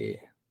here.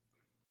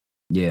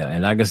 Yeah,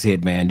 and like I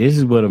said, man, this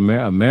is what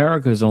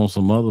America's on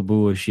some other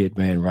bullshit,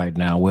 man, right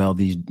now. Well,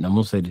 I'm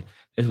gonna say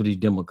that's what these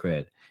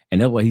Democrats, and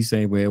that's what he's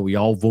saying. Well, we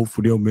all vote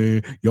for them,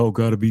 man. Y'all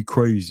gotta be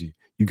crazy.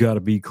 You gotta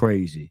be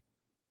crazy.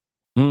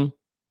 You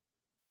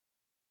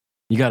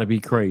gotta be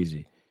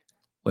crazy.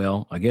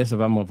 Well, I guess if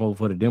I'm going to vote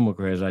for the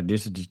Democrats,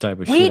 this is the type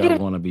of shit I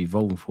want to be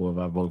voting for if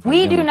I vote for the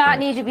Democrats. We do not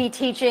need to be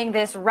teaching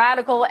this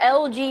radical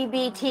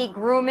LGBT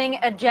grooming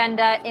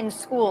agenda in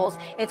schools.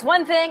 It's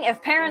one thing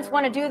if parents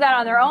want to do that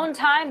on their own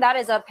time. That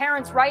is a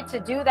parent's right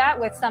to do that,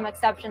 with some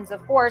exceptions,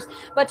 of course.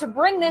 But to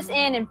bring this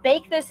in and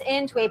bake this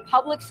into a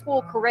public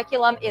school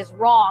curriculum is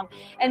wrong.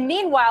 And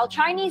meanwhile,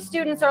 Chinese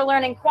students are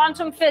learning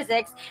quantum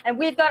physics, and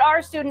we've got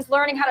our students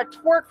learning how to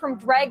twerk from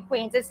drag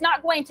queens. It's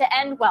not going to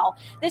end well.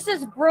 This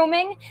is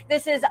grooming.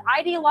 This is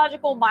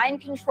ideological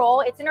mind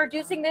control. It's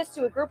introducing this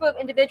to a group of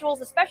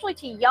individuals, especially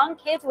to young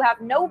kids who have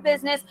no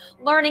business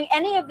learning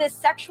any of this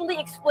sexually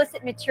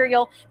explicit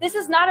material. This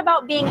is not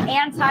about being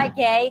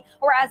anti-gay,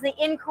 or as the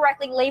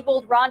incorrectly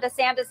labeled Ron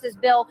DeSantis's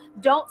bill,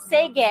 don't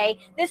say gay.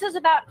 This is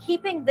about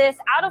keeping this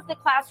out of the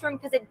classroom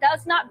because it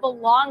does not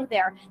belong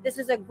there. This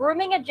is a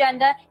grooming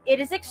agenda. It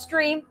is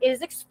extreme. It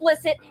is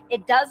explicit.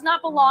 It does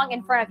not belong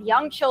in front of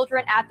young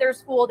children at their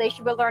school. They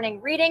should be learning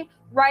reading,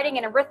 writing,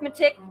 and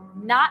arithmetic,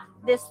 not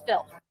this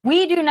filth.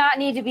 We do not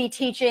need to be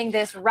teaching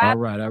this. All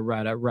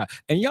right.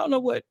 And y'all know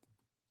what?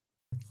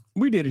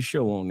 We did a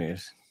show on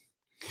this.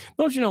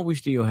 Don't you know we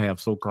still have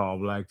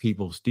so-called black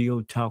people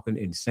still talking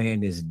and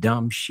saying this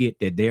dumb shit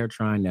that they're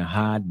trying to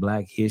hide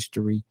black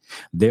history?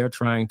 They're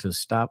trying to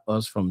stop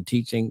us from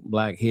teaching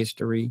black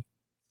history.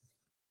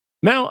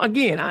 Now,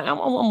 again, I'm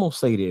going to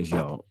say this,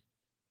 y'all.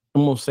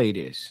 I'm going to say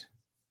this.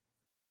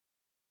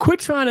 Quit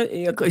trying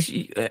to,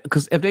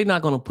 because if they're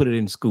not going to put it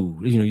in school,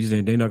 you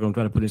saying they're not going to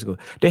try to put it in school.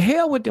 The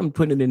hell with them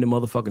putting it in the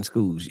motherfucking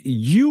schools.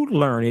 You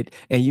learn it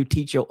and you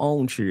teach your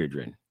own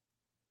children.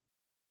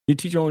 You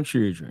teach your own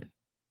children.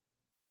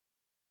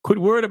 Quit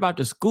worried about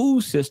the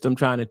school system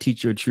trying to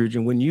teach your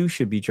children when you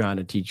should be trying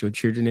to teach your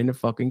children in the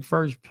fucking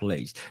first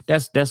place.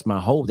 That's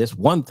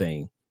one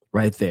thing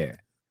right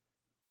there.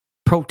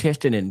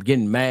 Protesting and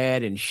getting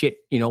mad and shit,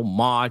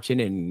 marching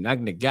and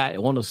like the guy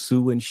want to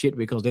sue and shit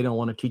because they don't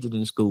want to teach it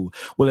in school.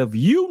 Well, if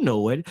you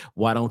know it,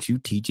 why don't you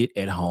teach it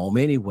at home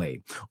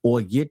anyway?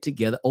 Or get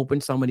together, open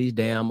some of these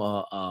damn,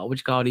 what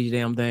you call these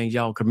damn things,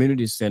 y'all,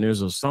 community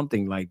centers or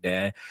something like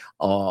that.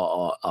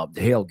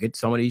 Hell, get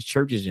some of these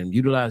churches and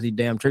utilize these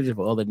damn churches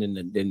for other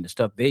than the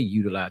stuff they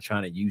utilize,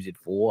 trying to use it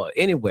for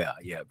anywhere.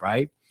 Yeah,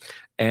 right.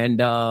 And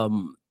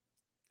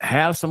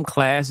have some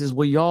classes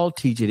where y'all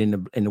teach it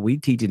and we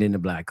teach it in the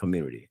black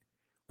community.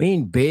 We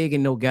ain't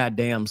begging no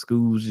goddamn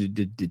schools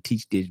to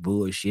teach this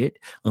bullshit.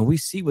 And we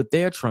see what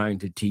they're trying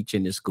to teach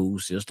in the school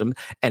system.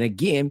 And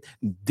again,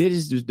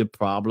 this is the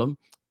problem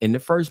in the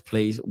first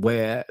place,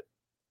 where,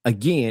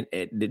 again,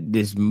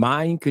 this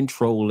mind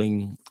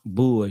controlling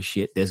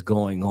bullshit that's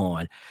going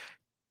on.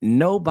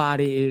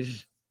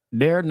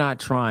 They're not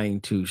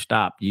trying to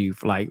stop you.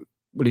 Like,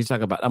 what he's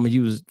talking about. I'm going to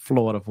use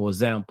Florida, for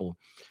example.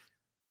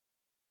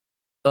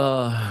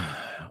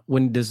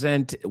 When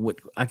DeSantis,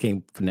 I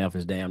can't pronounce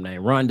his damn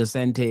name, Ron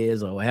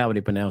DeSantis, or however they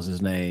pronounce his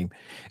name,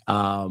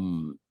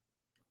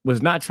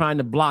 was not trying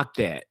to block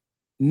that.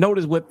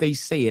 Notice what they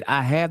said.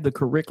 I have the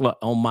curricula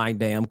on my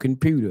damn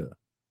computer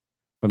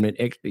from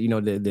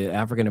the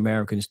African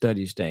American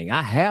Studies thing.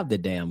 I have the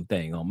damn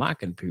thing on my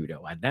computer.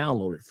 I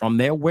downloaded it from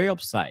their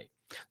website.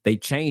 They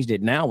changed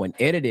it now and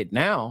edited it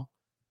now,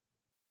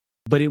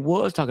 but it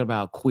was talking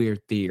about queer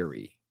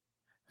theory,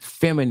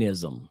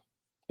 feminism,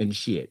 and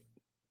shit.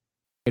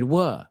 It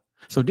was.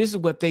 So this is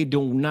what they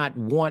do not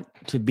want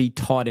to be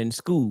taught in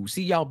school.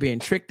 See, y'all being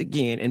tricked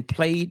again and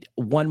played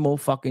one more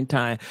fucking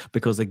time,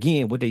 because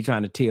again, what they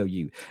trying to tell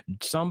you,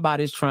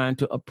 somebody's trying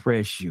to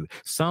oppress you.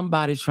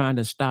 Somebody's trying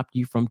to stop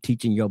you from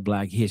teaching your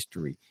black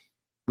history,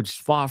 which is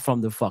far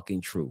from the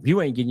fucking truth. You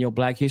ain't getting your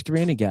black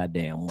history any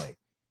goddamn way.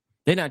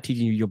 They're not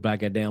teaching you your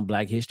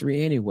black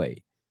history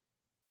anyway.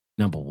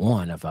 Number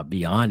one, if I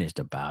be honest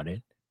about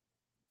it.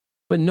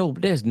 But no,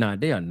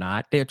 they are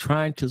not. They're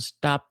trying to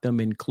stop them,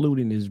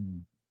 including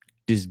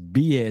this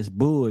BS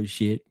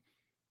bullshit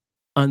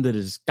under the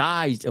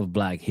disguise of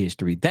Black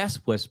history. That's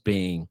what's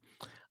being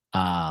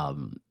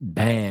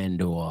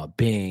banned or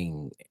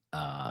being,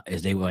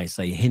 as they might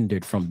say,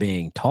 hindered from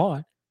being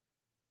taught.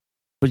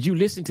 But you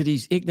listen to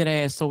these ignorant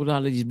ass so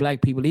lot of these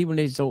Black people, even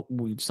they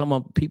some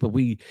of people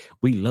we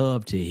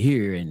love to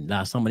hear,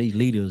 and some of these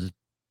leaders,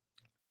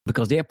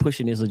 because they're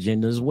pushing this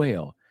agenda as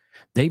well.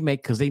 They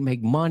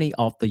make money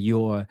off of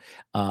your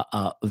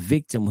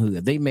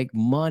victimhood. They make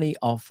money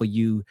off of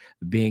you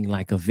being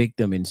like a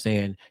victim and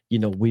saying,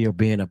 we are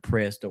being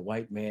oppressed. The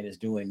white man is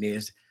doing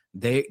this.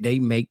 They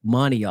make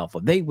money off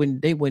of. They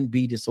wouldn't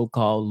be the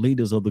so-called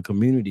leaders of the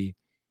community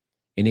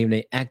and even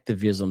the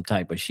activism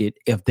type of shit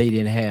if they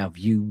didn't have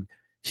you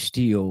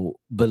still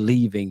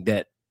believing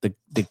that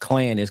the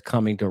Klan is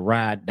coming to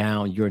ride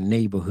down your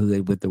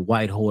neighborhood with the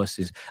white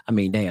horses.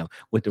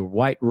 With the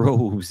white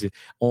robes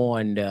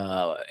on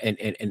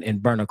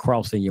and burn a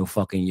cross in your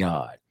fucking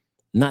yard.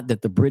 Not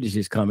that the British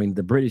is coming,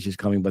 but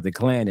the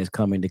Klan is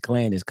coming. The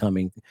Klan is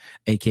coming,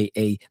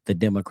 aka the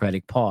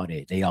Democratic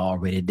Party. They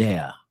already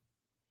there.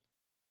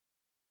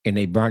 And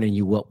they burning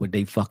you up with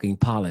their fucking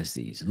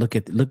policies. Look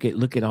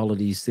at all of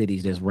these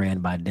cities that's ran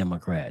by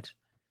Democrats.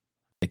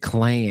 The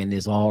Klan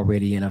is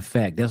already in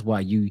effect. That's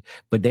why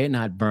but they're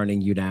not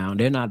burning you down.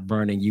 They're not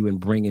burning you and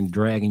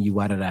dragging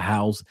you out of the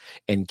house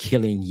and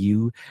killing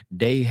you.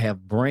 They have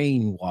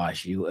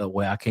brainwashed you.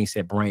 Well, I can't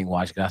say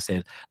brainwash because I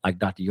said, like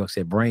Dr. York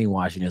said,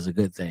 brainwashing is a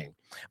good thing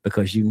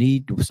because you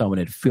need someone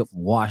that filth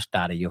washed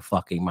out of your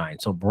fucking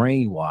mind. So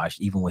brainwash,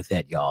 even with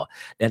that, y'all,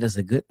 that is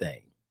a good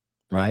thing,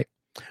 right?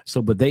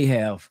 So, but they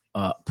have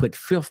put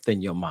filth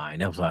in your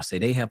mind. That's what I say.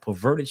 They have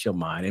perverted your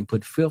mind and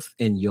put filth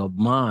in your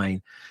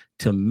mind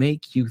to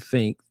make you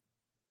think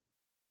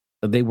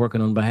that they're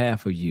working on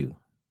behalf of you.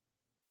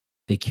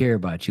 They care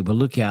about you. But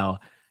look how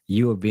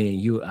you are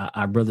being,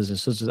 our brothers and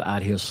sisters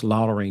out here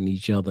slaughtering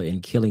each other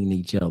and killing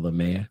each other,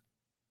 man.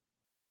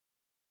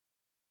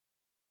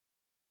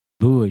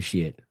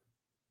 Bullshit.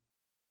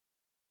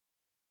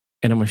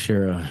 And I'm going to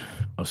share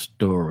a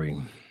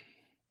story.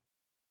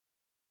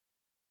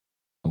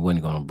 I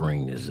wasn't going to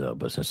bring this up,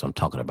 but since I'm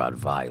talking about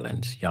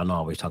violence, y'all know I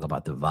always talk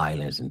about the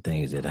violence and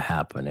things that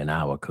happen in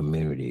our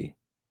community.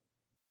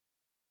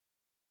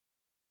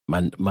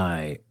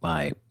 My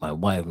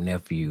wife,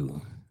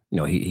 nephew,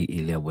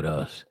 he lived with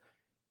us,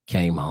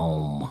 came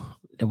home.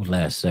 It was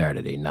last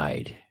Saturday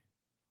night.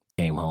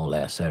 Came home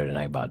last Saturday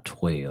night about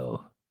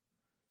 12.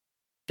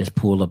 Just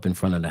pulled up in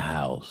front of the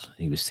house.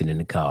 He was sitting in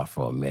the car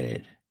for a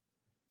minute.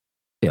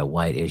 A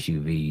white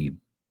SUV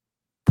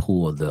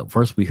pulled up.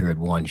 First we heard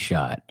one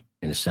shot.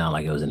 And it sounded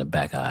like it was in the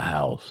back of our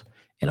house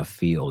in a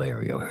field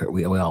area.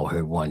 We all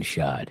heard one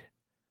shot.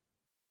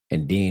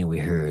 And then we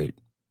heard,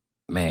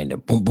 man, the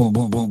boom, boom,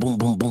 boom, boom, boom,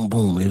 boom, boom,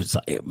 boom. It was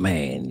like,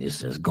 man,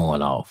 it's just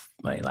going off.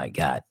 Man,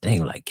 God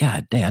dang.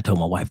 I told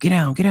my wife, get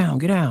down.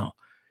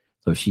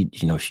 So she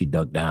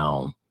ducked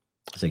down.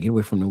 I said, get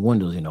away from the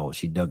windows.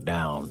 She ducked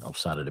down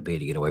outside of the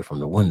bed to get away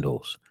from the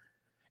windows.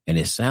 And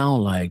it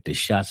sounded like the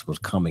shots was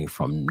coming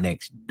from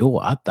next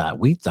door.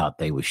 We thought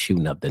they were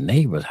shooting up the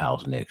neighbor's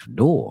house next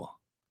door.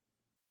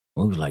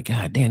 We was like,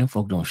 God damn, them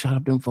folks don't shot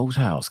up them folks'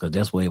 house, because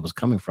that's where it was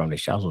coming from. The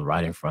shots was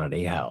right in front of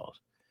their house.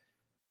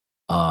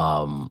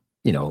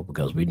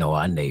 Because we know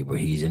our neighbor,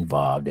 he's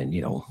involved, and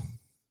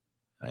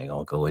I ain't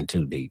gonna go in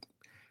too deep.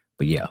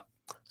 But yeah,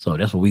 so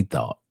that's what we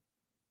thought.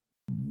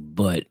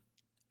 But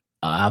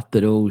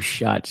after those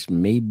shots,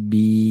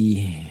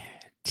 maybe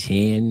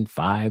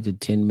 5 to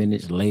 10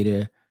 minutes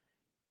later,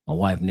 my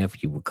wife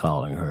nephew were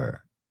calling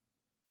her.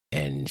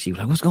 And she was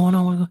like, what's going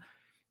on?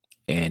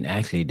 And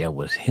actually, that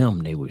was him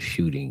they were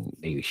shooting.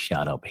 They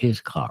shot up his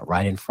car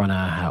right in front of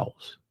our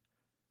house.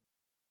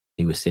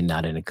 He was sitting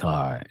out in the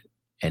car.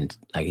 And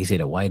like he said,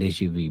 a white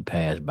SUV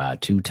passed by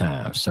 2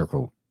 times,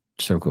 circle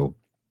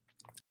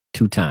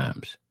 2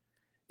 times.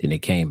 Then they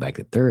came back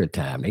the 3rd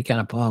time. They kind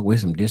of parked with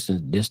some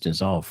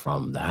distance off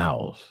from the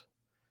house.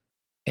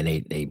 And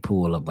they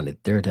pull up. When the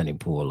 3rd time they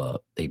pull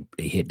up, they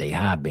hit their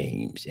high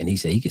beams. And he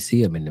said he could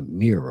see them in the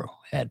mirror,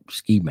 had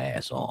ski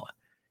masks on.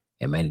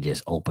 And man, it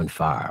just opened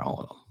fire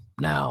on them.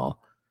 Now,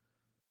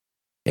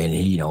 and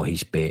he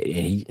sped, and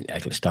he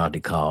actually started to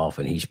cough,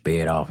 and he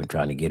sped off and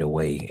trying to get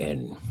away,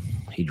 and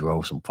he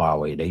drove some far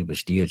away. They were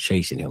still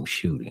chasing him,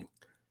 shooting,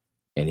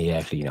 and he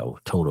actually,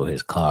 totaled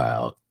his car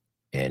out,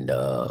 and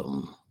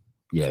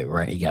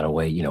he got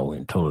away,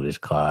 and totaled his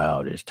car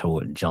out.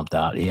 Jumped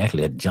out. He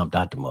actually had jumped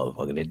out the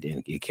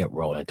motherfucker. It kept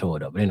rolling and tore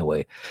it up. But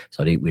anyway,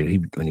 so when he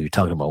was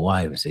talking to my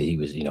wife and said he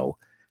was, he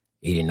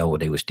didn't know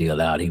they were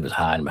still out. He was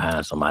hiding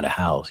behind somebody's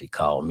house. He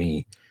called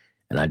me.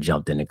 And I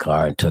jumped in the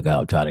car and took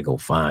out, tried to go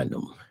find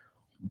them.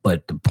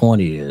 But the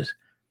point is,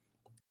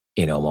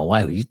 my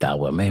wife, you thought,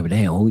 well, maybe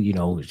damn,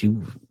 who,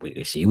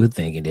 she was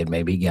thinking that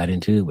maybe he got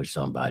into it with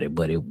somebody,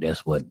 but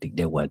that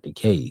wasn't the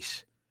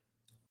case.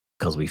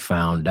 Because we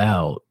found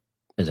out,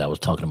 as I was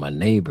talking to my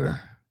neighbor,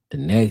 the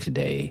next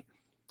day,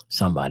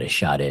 somebody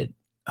shot at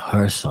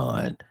her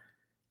son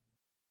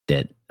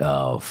that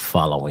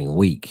following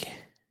week.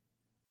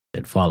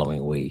 They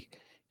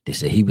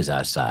said he was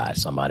outside.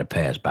 Somebody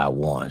passed by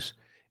once.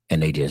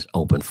 And they just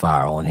opened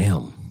fire on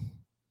him.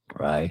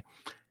 right?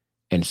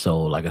 And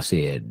so, like I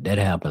said, that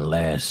happened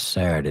last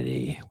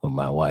Saturday with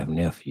my wife and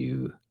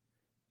nephew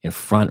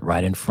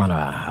right in front of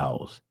our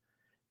house.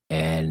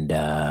 And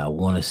I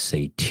want to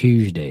say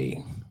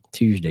Tuesday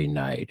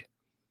night,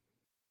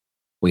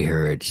 we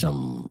heard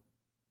some,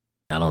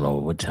 I don't know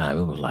what time,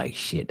 it was like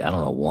shit, I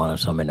don't know, 1 or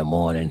something in the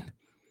morning.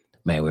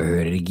 Man, we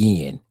heard it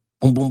again.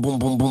 Boom, boom, boom,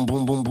 boom, boom,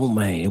 boom, boom, boom,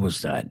 man. It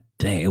was,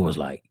 it was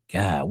like,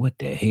 God, what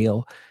the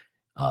hell?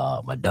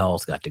 My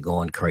dogs got to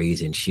going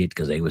crazy and shit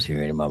because they was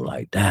hearing him. I'm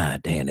like,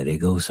 damn, there they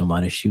go,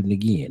 somebody shooting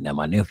again. Now,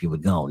 my nephew was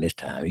gone this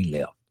time. He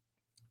left.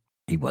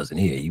 He wasn't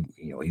here.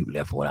 He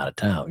left and went out of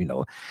town,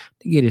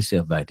 to get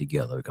himself back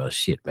together because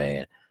shit,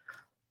 man.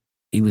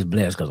 He was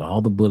blessed because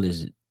all the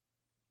bullets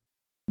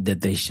that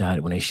they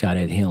shot when they shot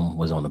at him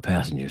was on the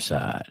passenger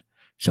side.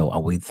 So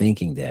are we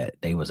thinking that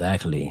they was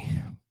actually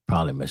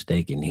probably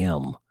mistaking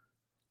him,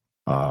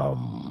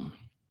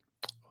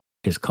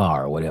 his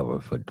car or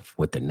whatever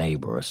with the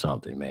neighbor or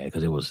something, man?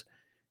 Because it was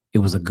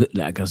a good,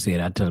 like I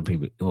said, I tell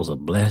people it was a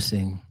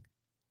blessing.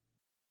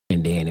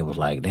 And then it was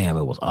like, damn,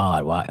 it was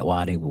odd.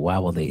 Why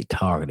were they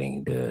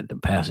targeting the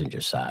passenger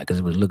side? Because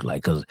it was looked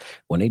like, because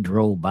when they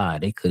drove by,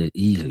 they could have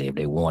easily, if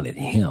they wanted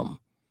him,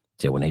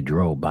 so when they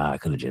drove by,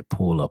 could have just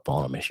pulled up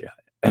on him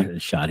and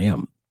shot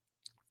him.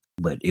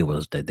 But it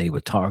was that they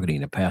were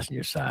targeting the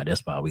passenger side.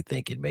 That's why we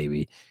thinking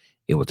maybe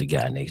it was the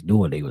guy next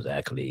door they was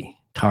actually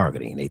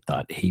targeting. They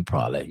thought he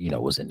probably,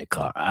 was in the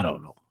car. I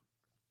don't know.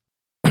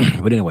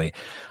 But anyway,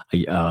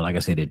 like I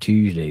said, the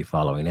Tuesday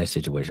following that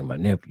situation, my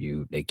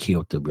nephew, they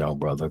killed the young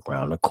brother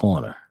around the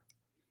corner.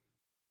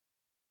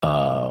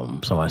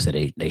 So I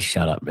said they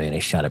shot up, man. They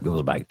shot up. It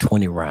was like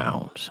 20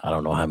 rounds. I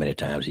don't know how many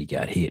times he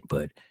got hit,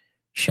 but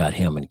shot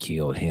him and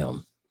killed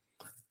him.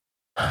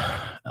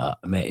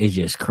 Man, it's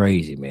just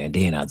crazy, man.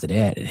 Then after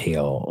that,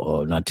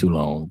 hell, not too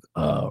long,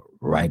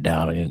 right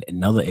down in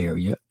another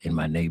area in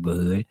my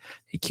neighborhood,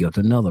 he killed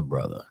another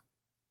brother.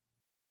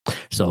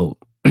 So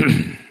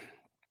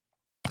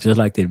just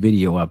like that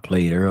video I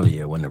played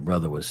earlier when the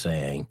brother was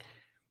saying,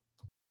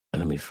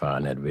 let me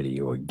find that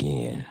video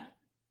again.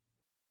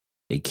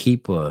 They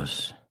keep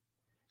us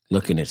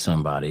looking at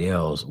somebody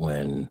else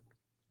when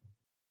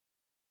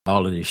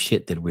all of this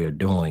shit that we're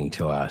doing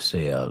to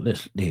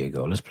ourselves. There you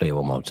go. Let's play it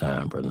one more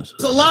time, brothers.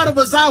 There's a lot of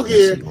us out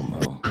here.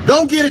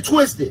 Don't get it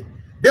twisted.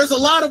 There's a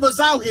lot of us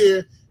out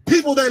here,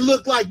 people that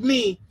look like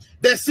me,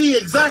 that see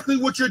exactly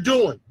what you're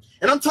doing.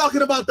 And I'm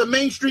talking about the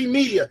mainstream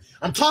media.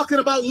 I'm talking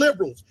about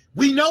liberals.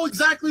 We know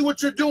exactly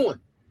what you're doing.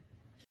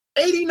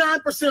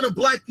 89% of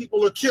black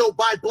people are killed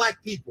by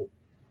black people.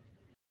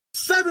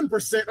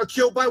 7% are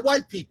killed by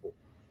white people.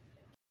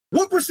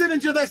 What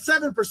percentage of that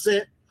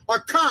 7% are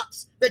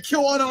cops that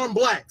kill unarmed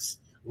blacks?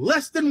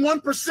 Less than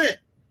 1%.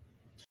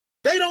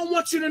 They don't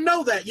want you to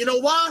know that. You know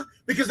why?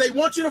 Because they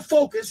want you to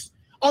focus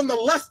on the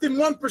less than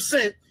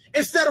 1%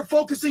 instead of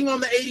focusing on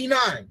the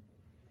 89.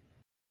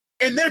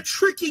 And they're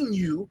tricking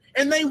you,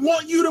 and they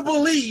want you to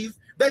believe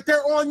that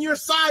they're on your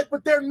side,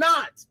 but they're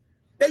not.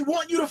 They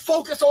want you to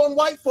focus on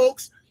white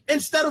folks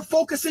instead of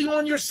focusing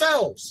on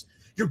yourselves.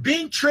 You're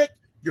being tricked.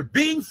 You're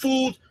being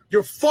fooled.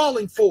 You're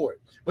falling for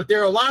it. But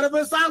there are a lot of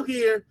us out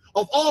here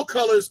of all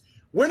colors.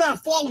 We're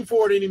not falling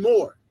for it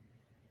anymore.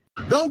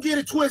 Don't get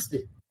it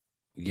twisted.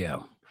 Yeah.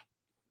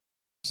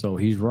 So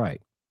he's right.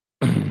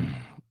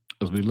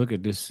 As we look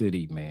at this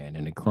city, man,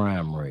 and the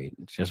crime rate,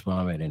 just where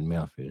I'm at in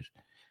Memphis,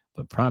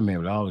 but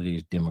primarily all of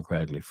these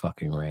democratically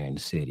fucking ran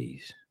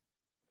cities.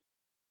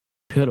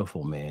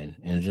 Pitiful, man.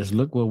 And just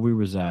look where we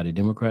reside. The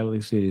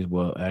democratic cities,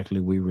 well,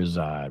 actually we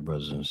reside,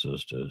 brothers and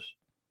sisters.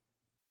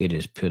 It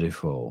is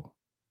pitiful.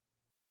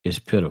 It's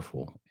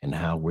pitiful in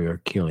how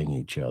we're killing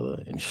each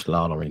other and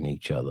slaughtering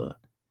each other.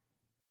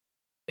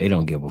 They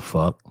don't give a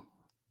fuck.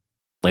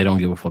 They don't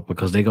give a fuck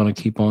because they're going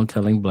to keep on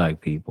telling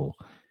black people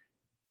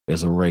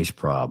there's a race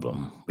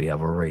problem. We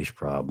have a race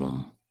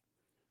problem.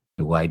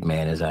 The white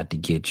man is out to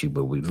get you,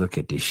 but we look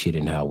at this shit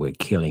and how we're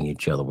killing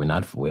each other. We're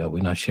not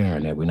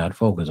sharing that. We're not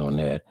focused on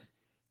that.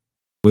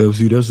 Well,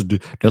 see, that's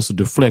a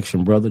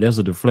deflection, brother. That's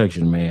a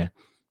deflection, man.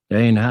 There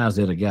ain't how's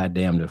that a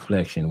goddamn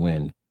deflection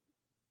when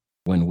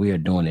we're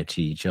doing it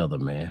to each other,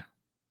 man.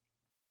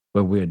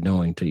 What we're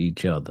doing to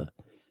each other.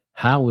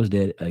 How is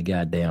that a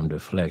goddamn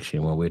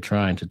deflection when we're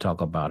trying to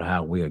talk about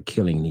how we're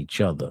killing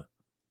each other?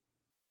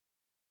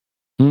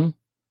 When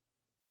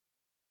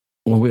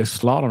we're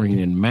slaughtering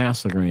and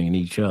massacring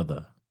each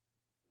other.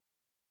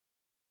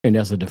 And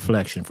that's a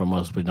deflection from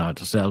us, but not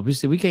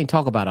ourselves. We can't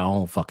talk about our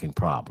own fucking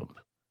problems.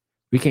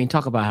 We can't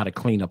talk about how to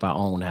clean up our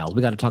own house.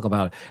 We got to talk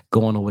about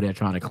going over there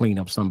trying to clean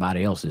up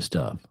somebody else's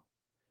stuff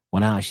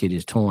when our shit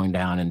is torn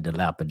down and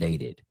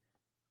dilapidated.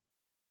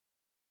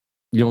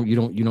 You're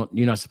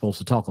not supposed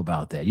to talk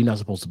about that. You're not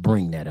supposed to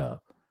bring that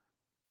up.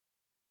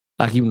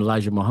 Like even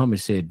Elijah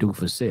Muhammad said, do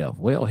for self.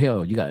 Well,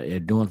 hell, you got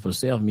doing for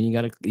self. I mean,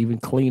 you got to even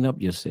clean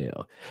up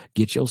yourself.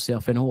 Get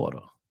yourself in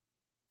order.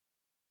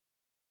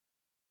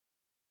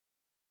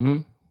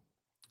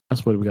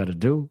 That's what we got to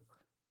do.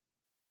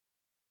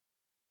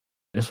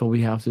 That's what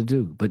we have to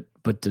do.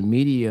 But the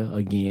media,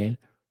 again,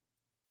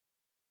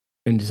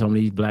 And some of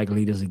these black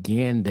leaders,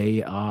 again,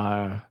 they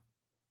are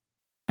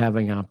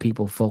having our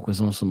people focus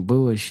on some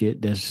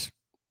bullshit that's,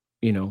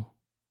 you know,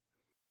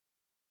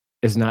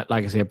 it's not,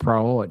 like I said,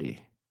 priority.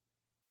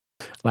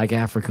 Like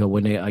Africa,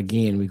 when they,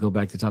 again, we go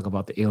back to talk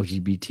about the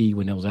LGBT,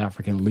 when those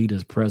African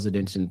leaders,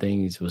 presidents and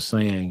things were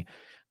saying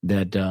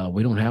that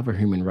we don't have a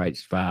human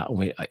rights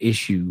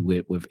issue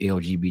with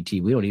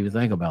LGBT. We don't even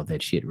think about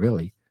that shit,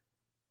 really.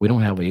 We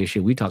don't have an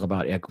issue. We talk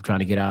about trying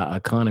to get our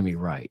economy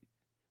right.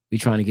 We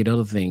trying to get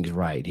other things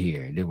right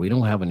here. We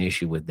don't have an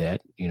issue with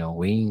that. You know,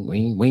 we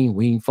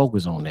ain't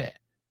focus on that.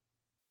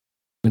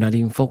 We're not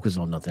even focused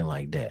on nothing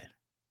like that.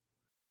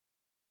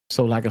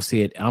 So, like I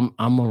said,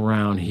 I'm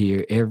around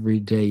here every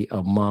day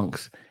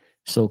amongst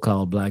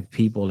so-called black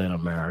people in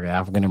America,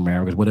 African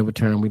Americans, whatever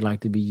term we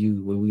like to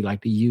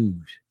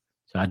use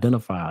to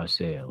identify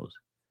ourselves.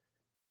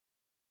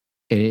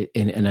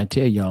 And I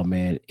tell y'all,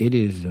 man, it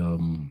is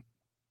and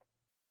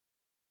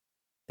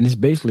it's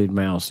basically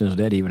now since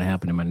that even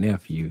happened to my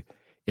nephew.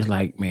 It's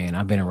like, man,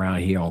 I've been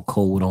around here on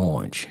code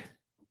orange,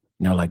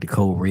 you know, like the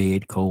code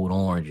red, code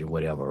orange, or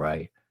whatever,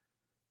 right?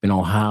 Been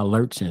on high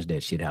alert since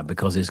that shit happened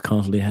because it's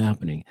constantly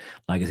happening.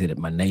 Like I said,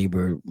 my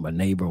neighbor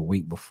a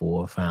week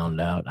before found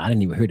out. I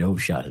didn't even hear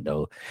those shots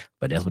though,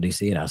 but that's what they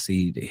said. I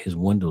see that his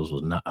windows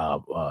was not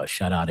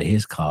shot out of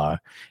his car,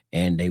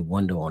 and they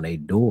window on their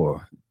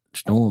door,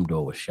 storm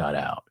door, was shot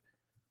out.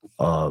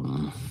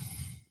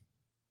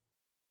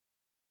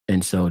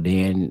 And so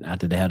then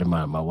after they had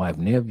my wife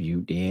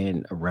nephew,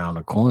 then around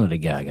the corner the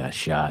guy got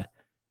shot,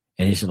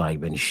 and it's like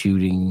been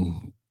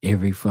shooting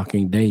every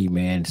fucking day,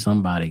 man.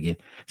 Somebody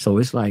get so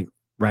it's like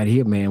right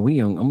here, man.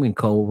 I'm in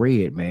cold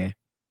red, man.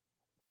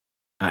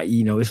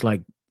 It's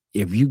like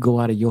if you go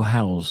out of your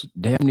house,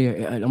 damn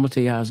near. I'm gonna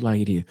tell you how it's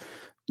like it is.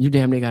 You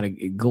damn near gotta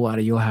go out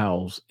of your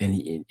house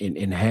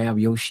and have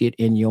your shit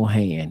in your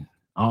hand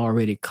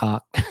already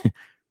cocked.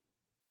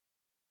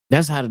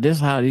 That's how it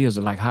is.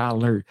 Like high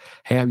alert.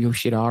 Have your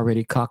shit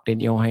already cocked in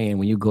your hand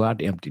when you go out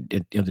to empty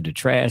the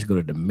trash. Go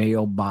to the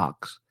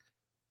mailbox,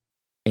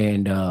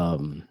 and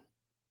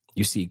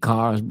you see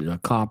a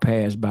car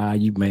pass by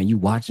you, man. You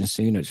watching,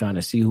 seeing it, trying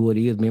to see who it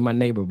is. Me and my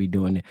neighbor be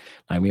doing it.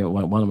 Like me,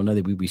 one of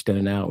another, we be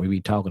standing out. We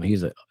be talking.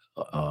 He's a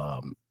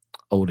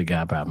older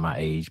guy, about my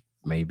age,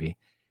 maybe.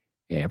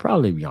 Yeah,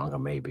 probably younger,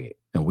 maybe.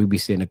 And we be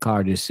sitting in the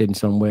car, just sitting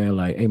somewhere.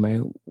 Like, hey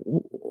man,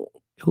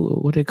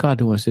 what that car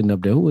doing sitting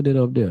up there? Who is it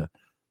up there?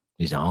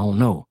 He said, I don't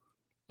know.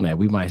 Like,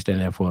 we might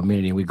stand there for a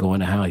minute and we go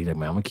in the house. He's like,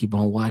 man, I'm gonna keep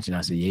on watching. I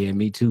said, yeah,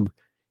 me too.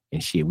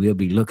 And shit, we'll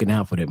be looking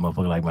out for that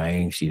motherfucker like my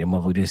ain't shit. That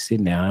motherfucker just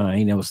sitting there. I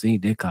ain't never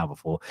seen that car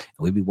before.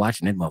 And we'll be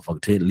watching that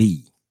motherfucker till it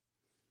leave.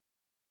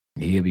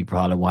 He'll be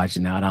probably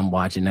watching out. I'm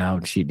watching out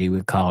and shit. They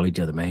would call each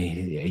other, man.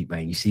 Hey,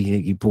 man, you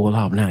see he pull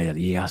off now?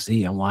 Yeah, I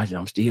see. I'm watching.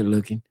 I'm still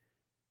looking.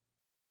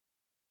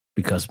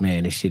 Because,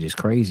 man, this shit is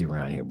crazy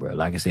around here, bro.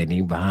 Like I said,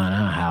 even behind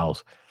our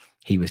house,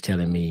 he was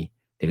telling me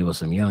that it was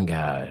some young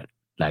guy.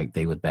 Like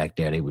they was back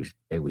there, they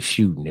was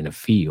shooting in a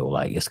field.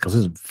 Like it's because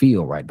there's a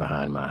field right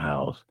behind my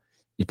house.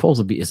 It's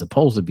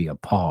supposed to be a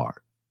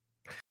park,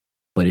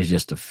 but it's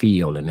just a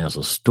field, and there's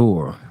a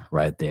store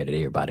right there that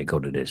everybody go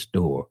to this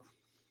store.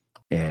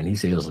 And he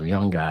said it was a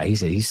young guy. He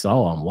said he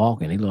saw him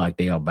walking. They look like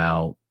they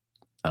about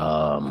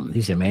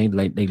he said, man,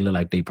 they look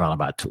like they probably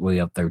about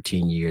 12,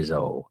 13 years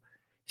old.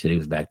 He said he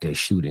was back there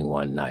shooting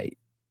one night.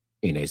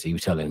 You know, so he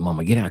was telling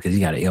mama, get out, because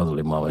he got an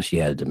elderly mama. She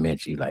had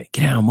dementia. Like,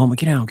 get down, mama,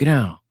 get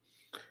down.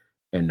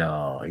 And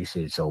he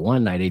said, so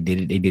one night they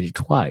did it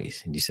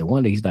twice. And he said,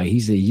 one day he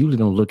said, usually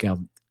don't look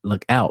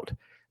out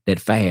that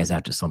fast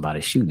after somebody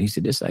shooting. He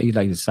said, this he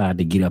like decided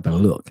to get up and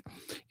look.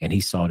 And he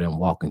saw them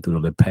walking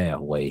through the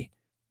pathway.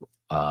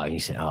 He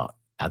said,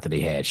 after they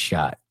had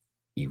shot,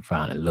 he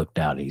finally looked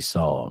out and he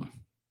saw them.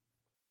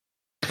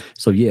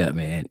 So yeah,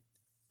 man,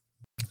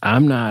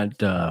 I'm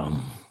not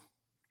on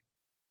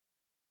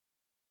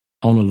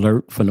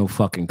alert for no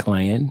fucking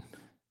Klan,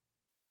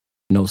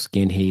 no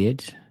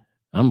skinheads.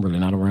 I'm really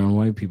not around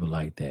white people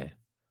like that.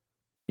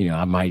 You know,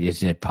 I might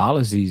just have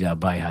policies I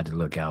might have to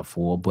look out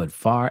for, but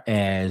far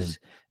as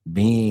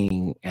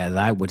being, as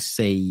I would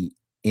say,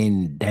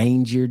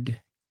 endangered,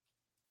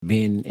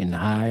 being in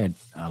high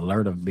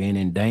alert of being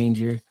in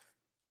danger,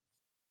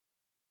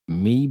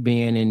 me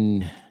being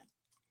in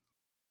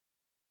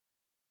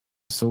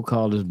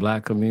so-called this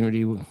black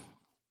community,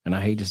 and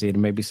I hate to say it,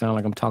 maybe sound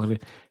like I'm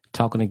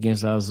talking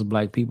against us as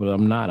black people.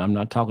 I'm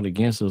not talking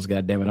against us,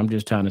 goddammit. I'm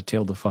just trying to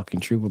tell the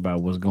fucking truth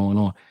about what's going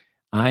on.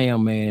 I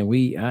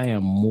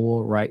am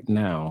more right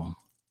now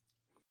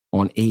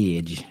on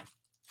edge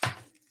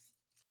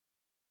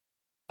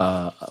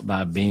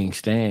by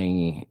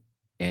staying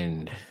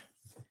in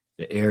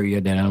the area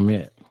that I'm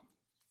at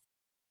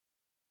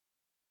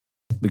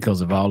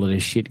because of all of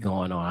this shit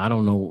going on. I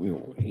don't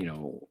know, you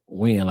know,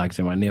 when, like I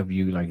said, my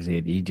nephew, like I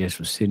said, he just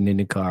was sitting in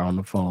the car on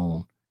the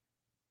phone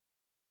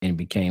and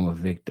became a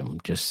victim,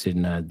 just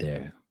sitting out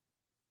there.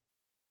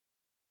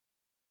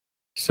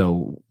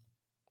 So,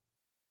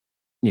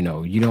 you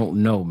know, you don't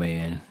know,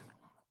 man.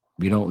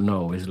 You don't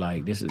know. It's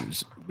like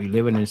we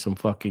living in some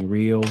fucking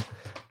real,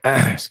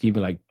 excuse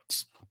me, like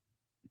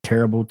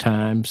terrible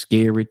times,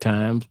 scary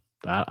times.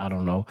 I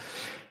don't know.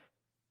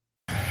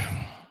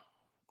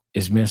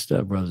 It's messed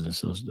up, brothers and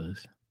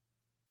sisters.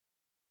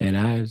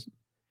 And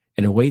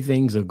the way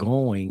things are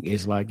going,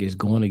 it's like it's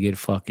going to get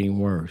fucking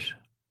worse.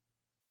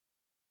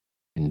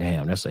 And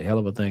damn, that's a hell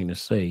of a thing to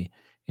say.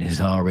 And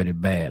it's already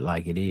bad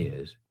like it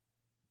is.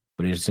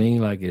 But it seems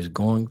like it's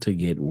going to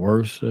get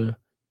worse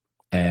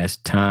as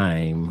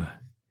time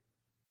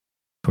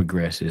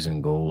progresses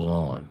and goes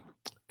on.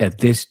 At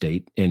this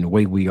state, in the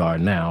way we are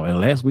now,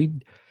 unless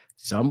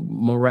some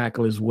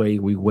miraculous way,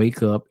 we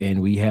wake up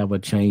and we have a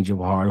change of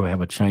heart or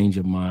have a change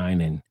of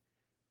mind, and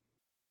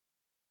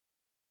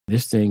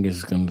this thing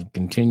is going to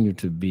continue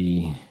to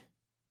be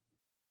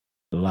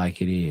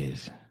like it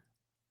is.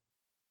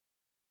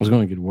 It's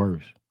going to get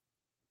worse.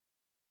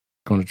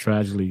 It's going to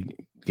tragically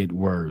get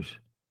worse.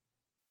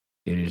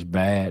 It is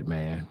bad,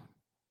 man.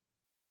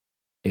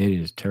 It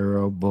is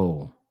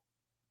terrible.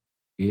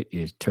 It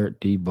is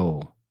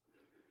terrible.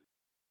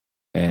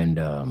 And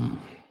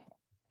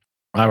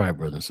all right,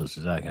 brothers and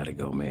sisters, I gotta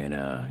go, man.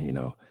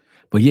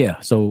 But yeah,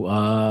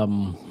 so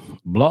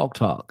Blog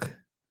Talk.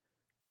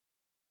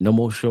 No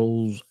more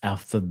shows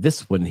after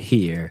this one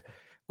here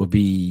will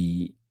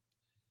be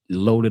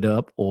loaded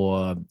up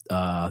or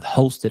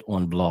hosted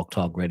on Blog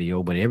Talk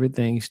Radio, but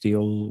everything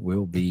still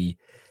will be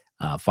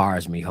far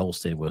as me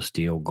hosted will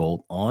still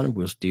go on,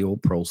 will still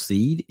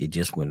proceed. It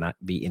just will not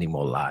be any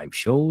more live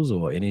shows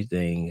or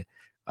anything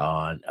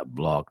on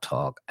Blog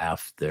Talk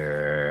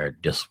after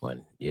this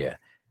one. Yeah,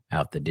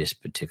 after this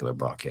particular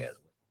broadcast.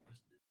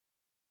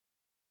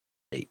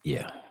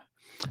 Yeah.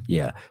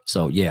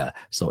 So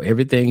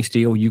everything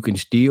still, you can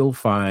still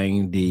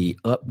find the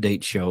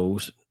update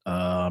shows.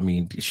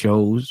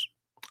 Shows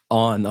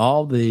on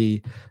all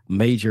the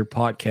major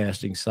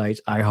podcasting sites: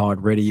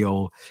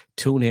 iHeartRadio,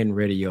 TuneIn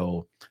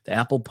Radio, the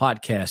Apple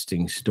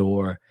Podcasting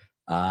Store.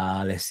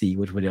 Let's see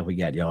which one else we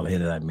got, y'all here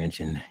that I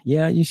mentioned.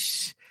 Yeah,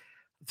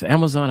 for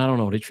Amazon, I don't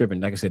know. They're tripping.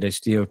 Like I said, they're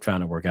still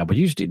trying to work out. But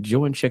you should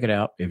go and check it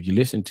out. If you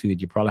listen to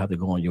it, you probably have to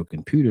go on your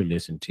computer,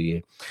 listen to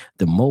it.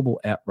 The mobile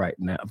app right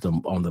now,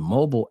 on the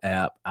mobile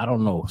app, I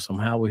don't know.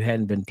 Somehow we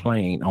hadn't been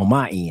playing. On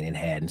my end, it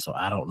hadn't. So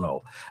I don't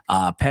know.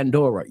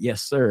 Pandora.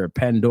 Yes, sir.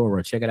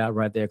 Pandora. Check it out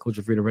right there.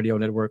 Culture Freedom Radio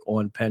Network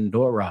on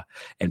Pandora.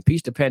 And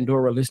peace to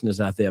Pandora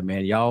listeners out there,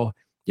 man. Y'all,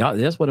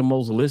 that's where the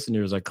most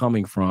listeners are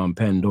coming from,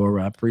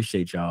 Pandora. I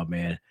appreciate y'all,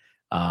 man.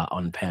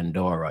 On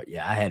Pandora.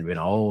 Yeah, I had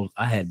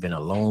been a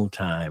long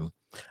time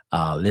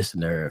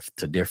listener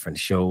to different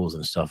shows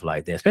and stuff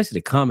like that, especially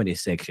the comedy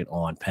section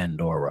on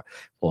Pandora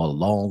for a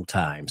long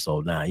time. So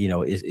now,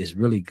 it's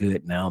really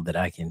good now that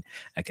I can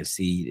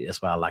see.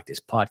 That's why I like this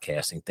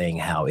podcasting thing,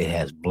 how it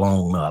has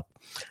blown up.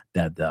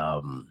 That's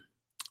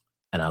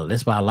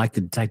why I like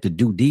to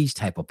do these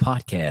type of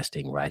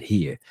podcasting right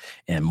here,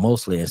 and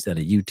mostly instead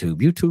of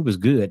YouTube. YouTube is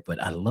good,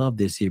 but I love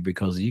this here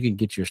because you can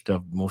get your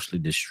stuff mostly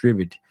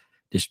distributed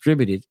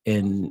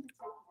in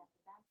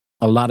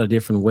a lot of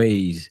different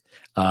ways,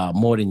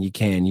 more than you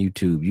can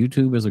YouTube.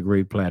 YouTube is a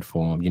great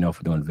platform,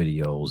 for doing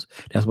videos.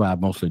 That's why I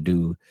mostly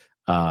do,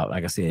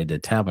 like I said, the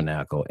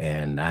Tabernacle.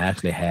 And I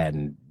actually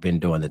hadn't been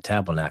doing the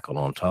Tabernacle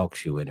on Talk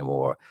Show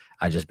anymore.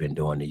 I just been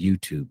doing the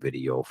YouTube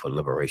video for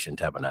Liberation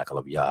Tabernacle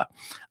of Yah.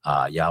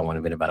 Y'all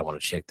if anybody want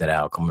to check that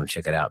out, come and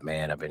check it out,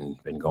 man. I've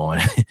been going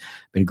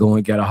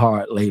kind of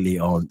hard lately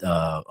on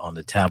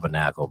the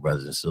Tabernacle,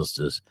 brothers and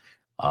sisters.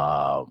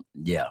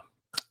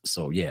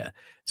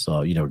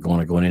 So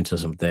going into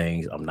some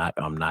things.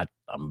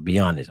 I'm be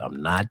honest,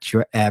 I'm not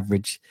your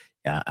average.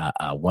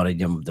 One of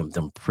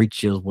them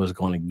preachers was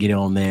going to get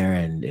on there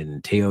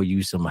and tell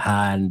you some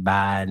high and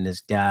by in the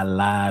sky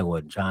lie,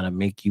 or trying to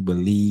make you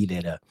believe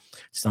that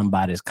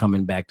somebody's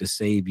coming back to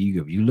save you.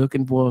 If you're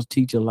looking for a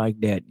teacher like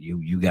that,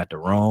 you got the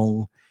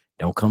wrong.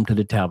 Don't come to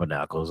the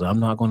Tabernacles. I'm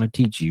not going to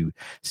teach you.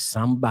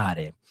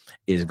 Somebody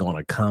is going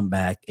to come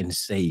back and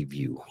save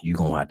you. You're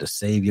going to have to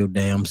save your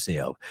damn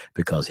self,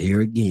 because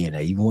here again,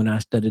 even when I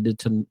studied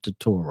the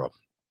Torah,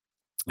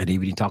 and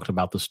even he talked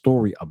about the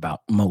story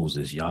about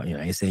Moses, y'all,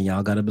 I ain't saying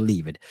y'all got to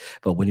believe it,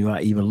 but when you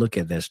even look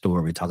at that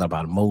story, talking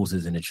about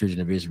Moses and the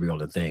children of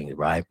Israel and things,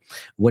 right?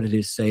 What did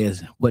it say?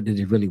 What did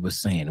it really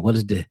was saying? What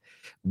is the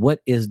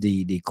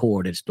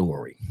core of that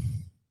story?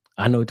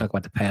 I know we talk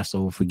about the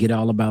Passover. Forget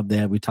all about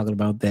that. We're talking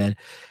about that.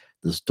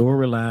 The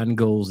storyline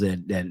goes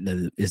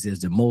that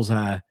is the Most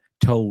High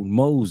told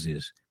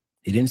Moses.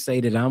 He didn't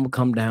say that I'm going to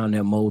come down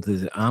there,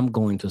 Moses, I'm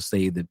going to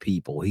save the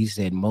people. He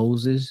sent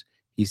Moses,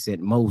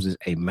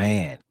 a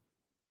man.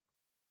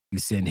 He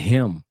sent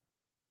him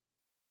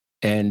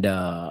and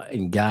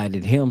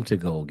guided him to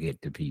go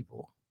get the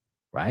people,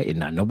 right? And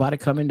not nobody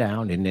coming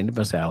down. And then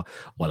anybody say,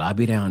 well, I'll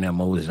be down there,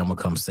 Moses. I'm going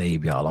to come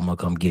save y'all. I'm going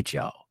to come get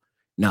y'all.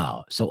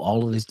 No, so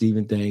all of this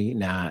Stephen thing,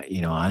 now,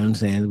 I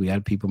understand we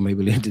got people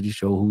maybe listen to the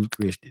show who's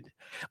Christian,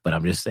 but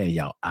I'm just saying,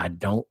 y'all, I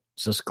don't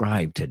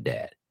subscribe to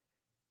that.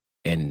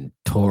 And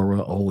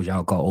Torah,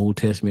 y'all call Old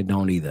Testament,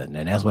 don't either.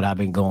 And that's what I've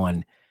been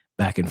going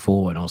back and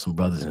forward on some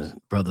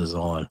brothers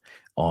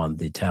on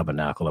the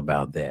Tabernacle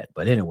about that.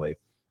 But anyway,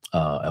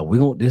 We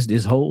want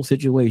this whole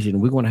situation.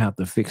 We're going to have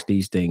to fix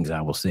these things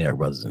ourselves,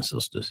 brothers and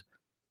sisters.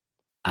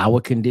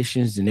 Our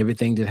conditions and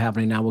everything that's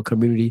happening in our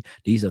community,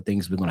 these are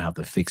things we're going to have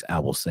to fix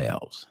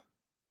ourselves.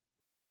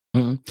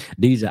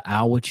 These are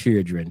our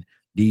children.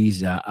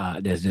 These are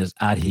that's just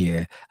out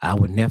here,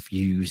 our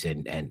nephews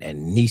and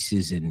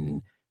nieces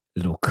and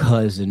little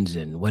cousins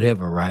and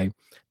whatever, right?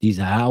 These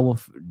are our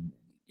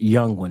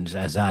young ones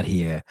that's out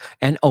here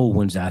and old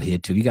ones out here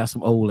too. You got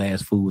some old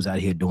ass fools out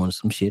here doing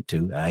some shit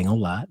too. I ain't gonna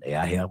lie. They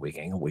out here. We're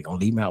gonna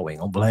leave them out. We ain't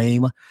gonna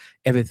blame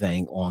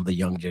everything on the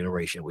young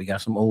generation. We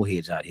got some old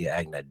heads out here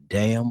acting a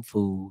damn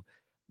fool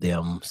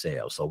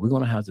themselves. So we're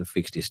gonna have to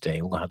fix this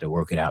thing. We're gonna have to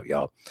work it out,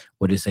 y'all.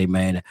 What they say,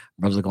 man,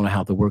 brothers are gonna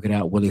have to work it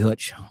out. Willie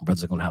Hutch,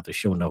 brothers are gonna have to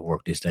show enough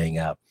work this thing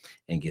out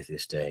and get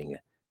this thing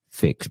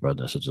fixed,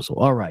 brother and sister. So,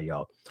 all right,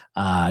 y'all.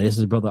 This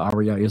is Brother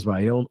Aria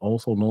Israel,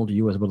 also known to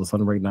you as Brother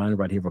Thunder Break 9,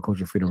 right here for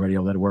Culture Freedom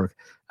Radio Network.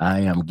 I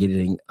am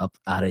getting up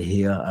out of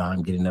here.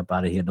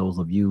 Those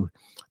of you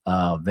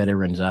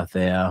veterans out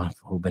there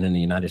who've been in the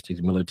United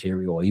States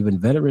military, or even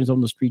veterans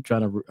on the street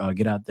trying to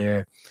get out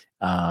there,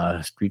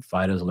 street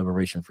fighters,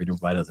 liberation, freedom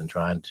fighters, and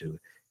trying to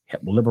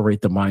help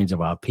liberate the minds of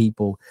our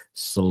people.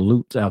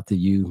 Salute out to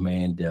you,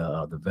 man,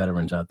 the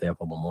veterans out there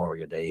for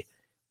Memorial Day,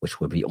 which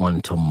will be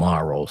on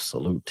tomorrow.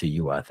 Salute to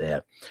you out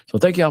there. So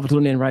thank you all for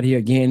tuning in right here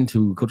again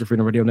to Culture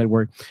Freedom Radio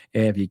Network.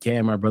 If you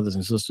can, my brothers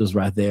and sisters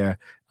right there,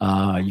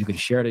 you can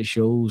share the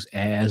shows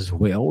as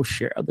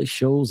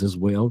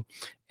well.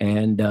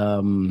 And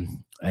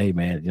hey,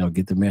 man,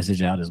 get the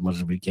message out as much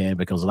as we can,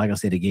 because like I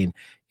said, again,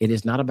 it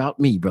is not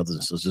about me, brothers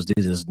and sisters.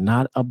 This is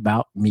not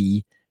about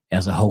me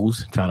as a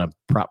host trying to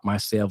prop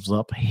myself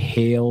up.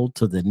 Hell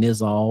to the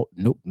nizal.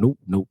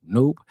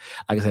 Nope.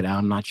 Like I said,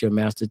 I'm not your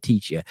master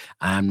teacher.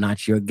 I'm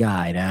not your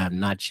guide.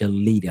 I'm not your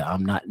leader.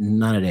 I'm not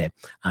none of that.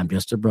 I'm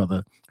just a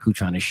brother who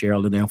trying to share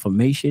all of the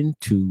information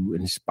to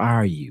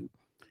inspire you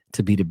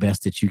to be the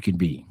best that you can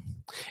be.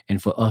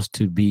 And for us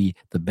to be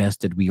the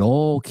best that we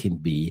all can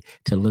be,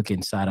 to look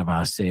inside of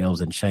ourselves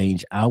and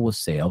change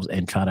ourselves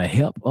and try to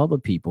help other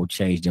people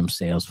change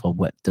themselves for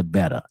what the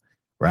better,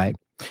 right?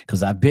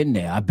 Because I've been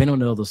there. I've been on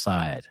the other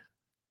side.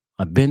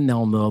 I've been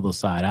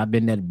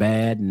that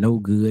bad, no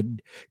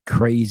good,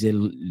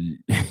 crazy.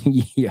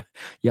 Yeah,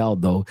 y'all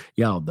know.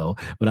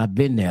 But I've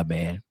been there,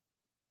 man.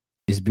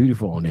 It's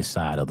beautiful on this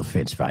side of the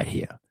fence right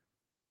here.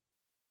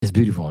 It's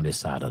beautiful on this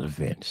side of the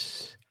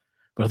fence.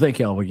 But thank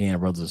y'all again,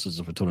 brothers and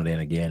sisters, for tuning in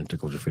again to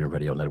Culture Freedom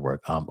Radio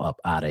Network. I'm up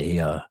out of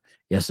here.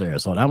 Yes, sir.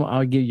 So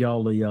I'll give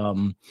y'all the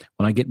when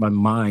I get my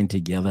mind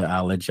together,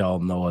 I'll let y'all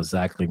know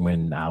exactly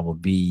when I will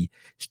be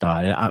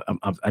started.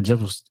 I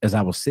just was, as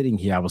I was sitting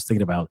here, I was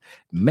thinking about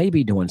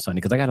maybe doing something,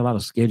 because I got a lot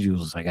of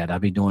schedules. I'll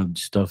be doing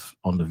stuff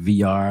on the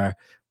VR,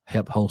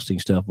 help hosting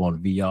stuff on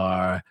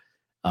VR.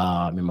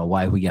 And my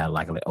wife, we got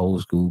like an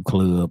old school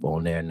club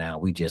on there now.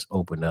 We just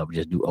opened up,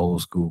 just do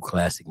old school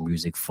classic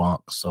music,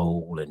 funk,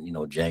 soul,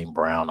 and James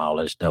Brown, all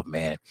that stuff,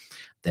 man,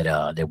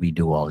 that we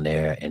do on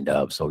there. And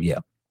so yeah.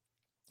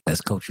 That's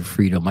Culture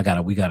Freedom.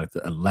 We got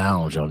a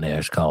lounge on there.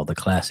 It's called the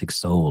Classic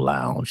Soul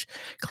Lounge.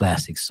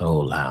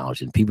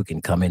 And people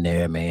can come in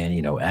there,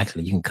 man.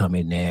 Actually you can come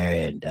in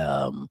there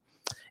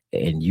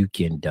and you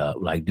can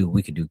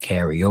we could do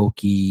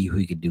karaoke,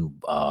 we could do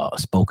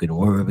spoken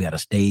word. We got a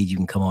stage. You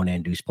can come on there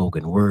and do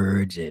spoken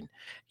words, and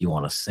you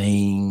want to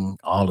sing,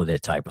 all of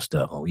that type of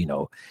stuff.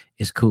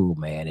 It's cool,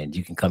 man. And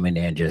you can come in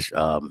there and just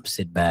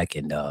sit back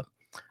and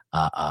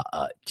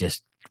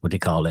just what they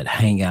call it,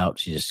 hang out,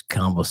 just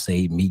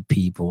conversate, meet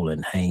people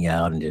and hang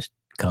out and just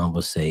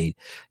conversate.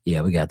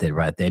 Yeah, we got that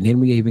right there. And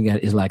then we even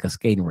got, it's like a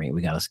skating rink.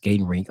 We got a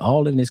skating rink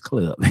all in this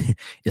club.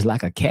 It's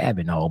like a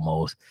cabin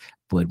almost.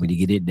 But when you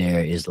get in there,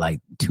 it's like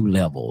 2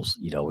 levels.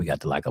 We got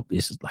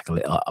this is like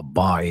a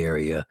bar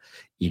area,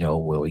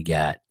 where we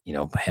got,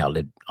 how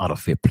they auto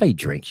fit play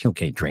drinks. You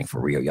can't drink for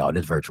real, y'all.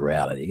 This virtual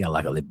reality. You got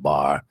like a little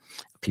bar.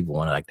 People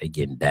want to they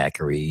getting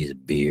daiquiris,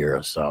 beer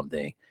or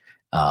something.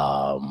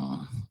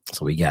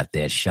 So we got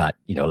that shot,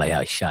 like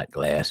how shot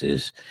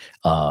glasses.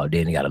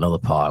 Then you got another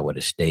part with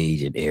a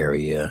stage and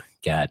area.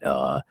 Got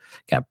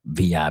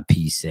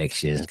VIP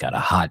sections. Got a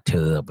hot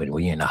tub, and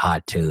when you're in the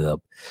hot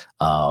tub,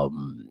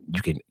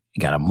 you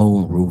got a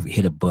moon roof.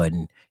 Hit a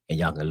button, and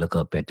y'all can look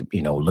up at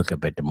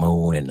the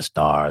moon and the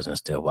stars and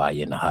stuff while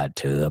you're in the hot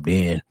tub.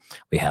 Then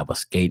we have a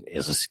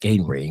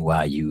skating ring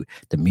while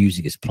the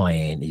music is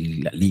playing.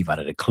 You leave out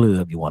of the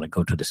club, you want to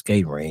go to the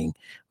skating ring.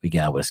 We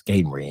got with a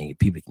skating ring.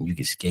 You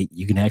can skate.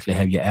 You can actually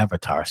have your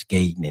avatar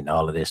skating and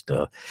all of this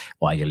stuff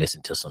while you're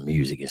listening to some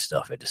music and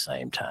stuff at the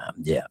same time.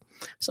 Yeah.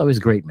 So it's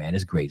great, man.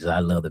 It's great. I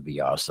love the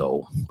VR.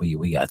 So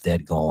we got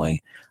that going.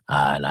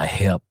 And I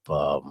help,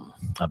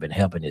 I've been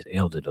helping this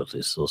elder,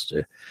 this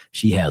sister.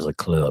 She has a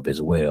club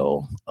as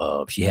well.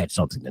 She had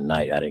something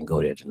tonight. I didn't go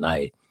there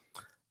tonight.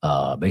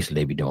 Basically,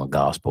 they be doing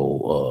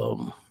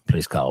gospel,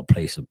 place called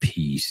Place of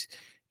Peace,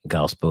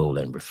 gospel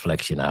and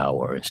reflection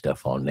hour and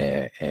stuff on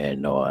there.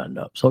 And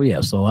so,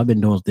 yeah, so I've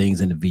been doing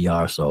things in the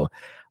VR. So,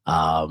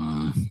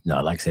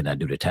 like I said, I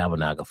do the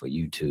Tabernacle for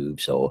YouTube.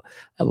 So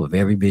I have a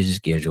very busy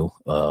schedule,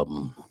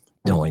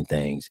 doing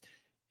things.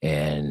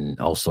 and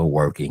also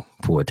working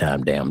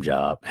full-time damn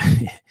job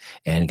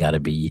and got to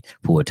be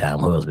full-time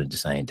husband at the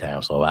same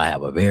time. So I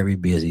have a very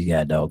busy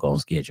doggone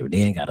schedule.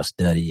 Then got to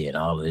study and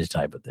all of this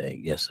type of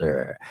thing. Yes,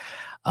 sir.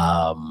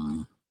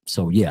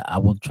 So yeah, I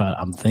will try.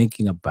 I'm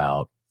thinking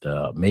about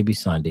maybe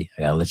Sunday.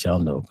 I gotta let y'all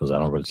know because I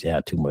don't really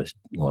have too much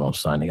going on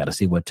Sunday. Got to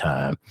see what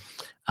time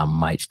I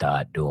might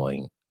start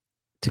doing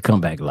to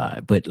come back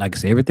live. But like I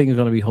said, everything is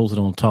going to be hosted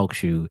on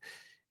TalkShoe.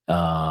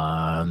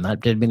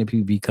 Not that many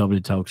people be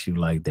coming to TalkShoe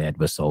like that,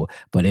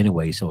 but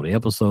anyway, so the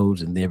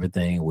episodes and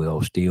everything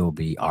will still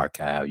be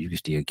archived. You can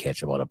still catch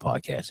them on the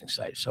podcasting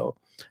site. So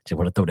just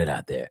want to throw that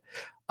out there.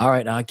 All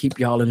right, I'll keep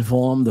y'all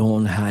informed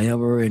on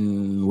however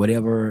and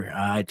whatever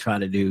I try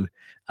to do.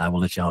 I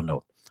will let y'all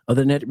know.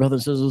 Other than that,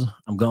 brothers and sisters,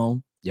 I'm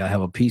gone. Y'all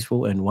have a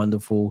peaceful and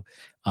wonderful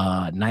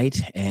night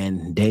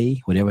and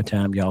day, whatever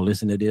time y'all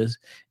listen to this,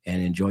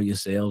 and enjoy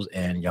yourselves.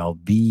 And y'all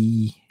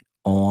be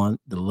on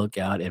the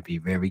lookout and be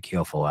very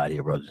careful out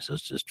here, brothers and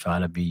sisters. Try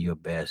to be your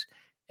best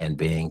and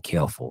being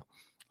careful.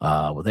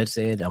 With that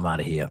said, I'm out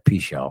of here.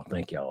 Peace, y'all.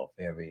 Thank y'all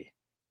very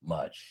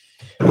much.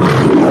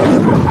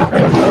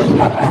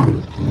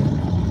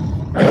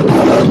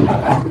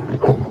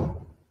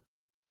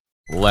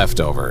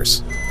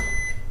 Leftovers.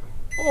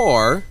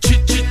 Or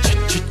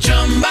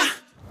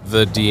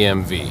the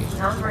DMV.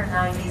 Number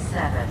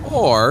 97.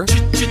 Or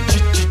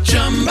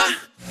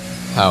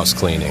house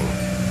cleaning.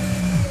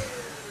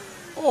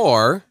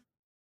 Or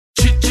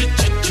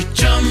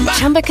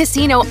Chumba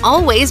Casino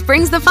always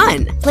brings the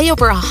fun. Play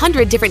over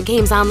 100 different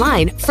games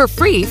online for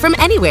free from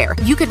anywhere.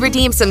 You could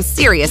redeem some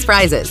serious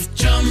prizes.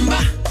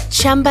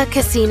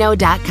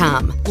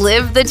 ChumbaCasino.com.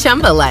 Live the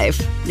Chumba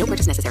life. No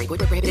purchase necessary. Void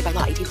where prohibited by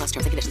law. 18+ terms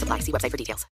and conditions apply. See website for details.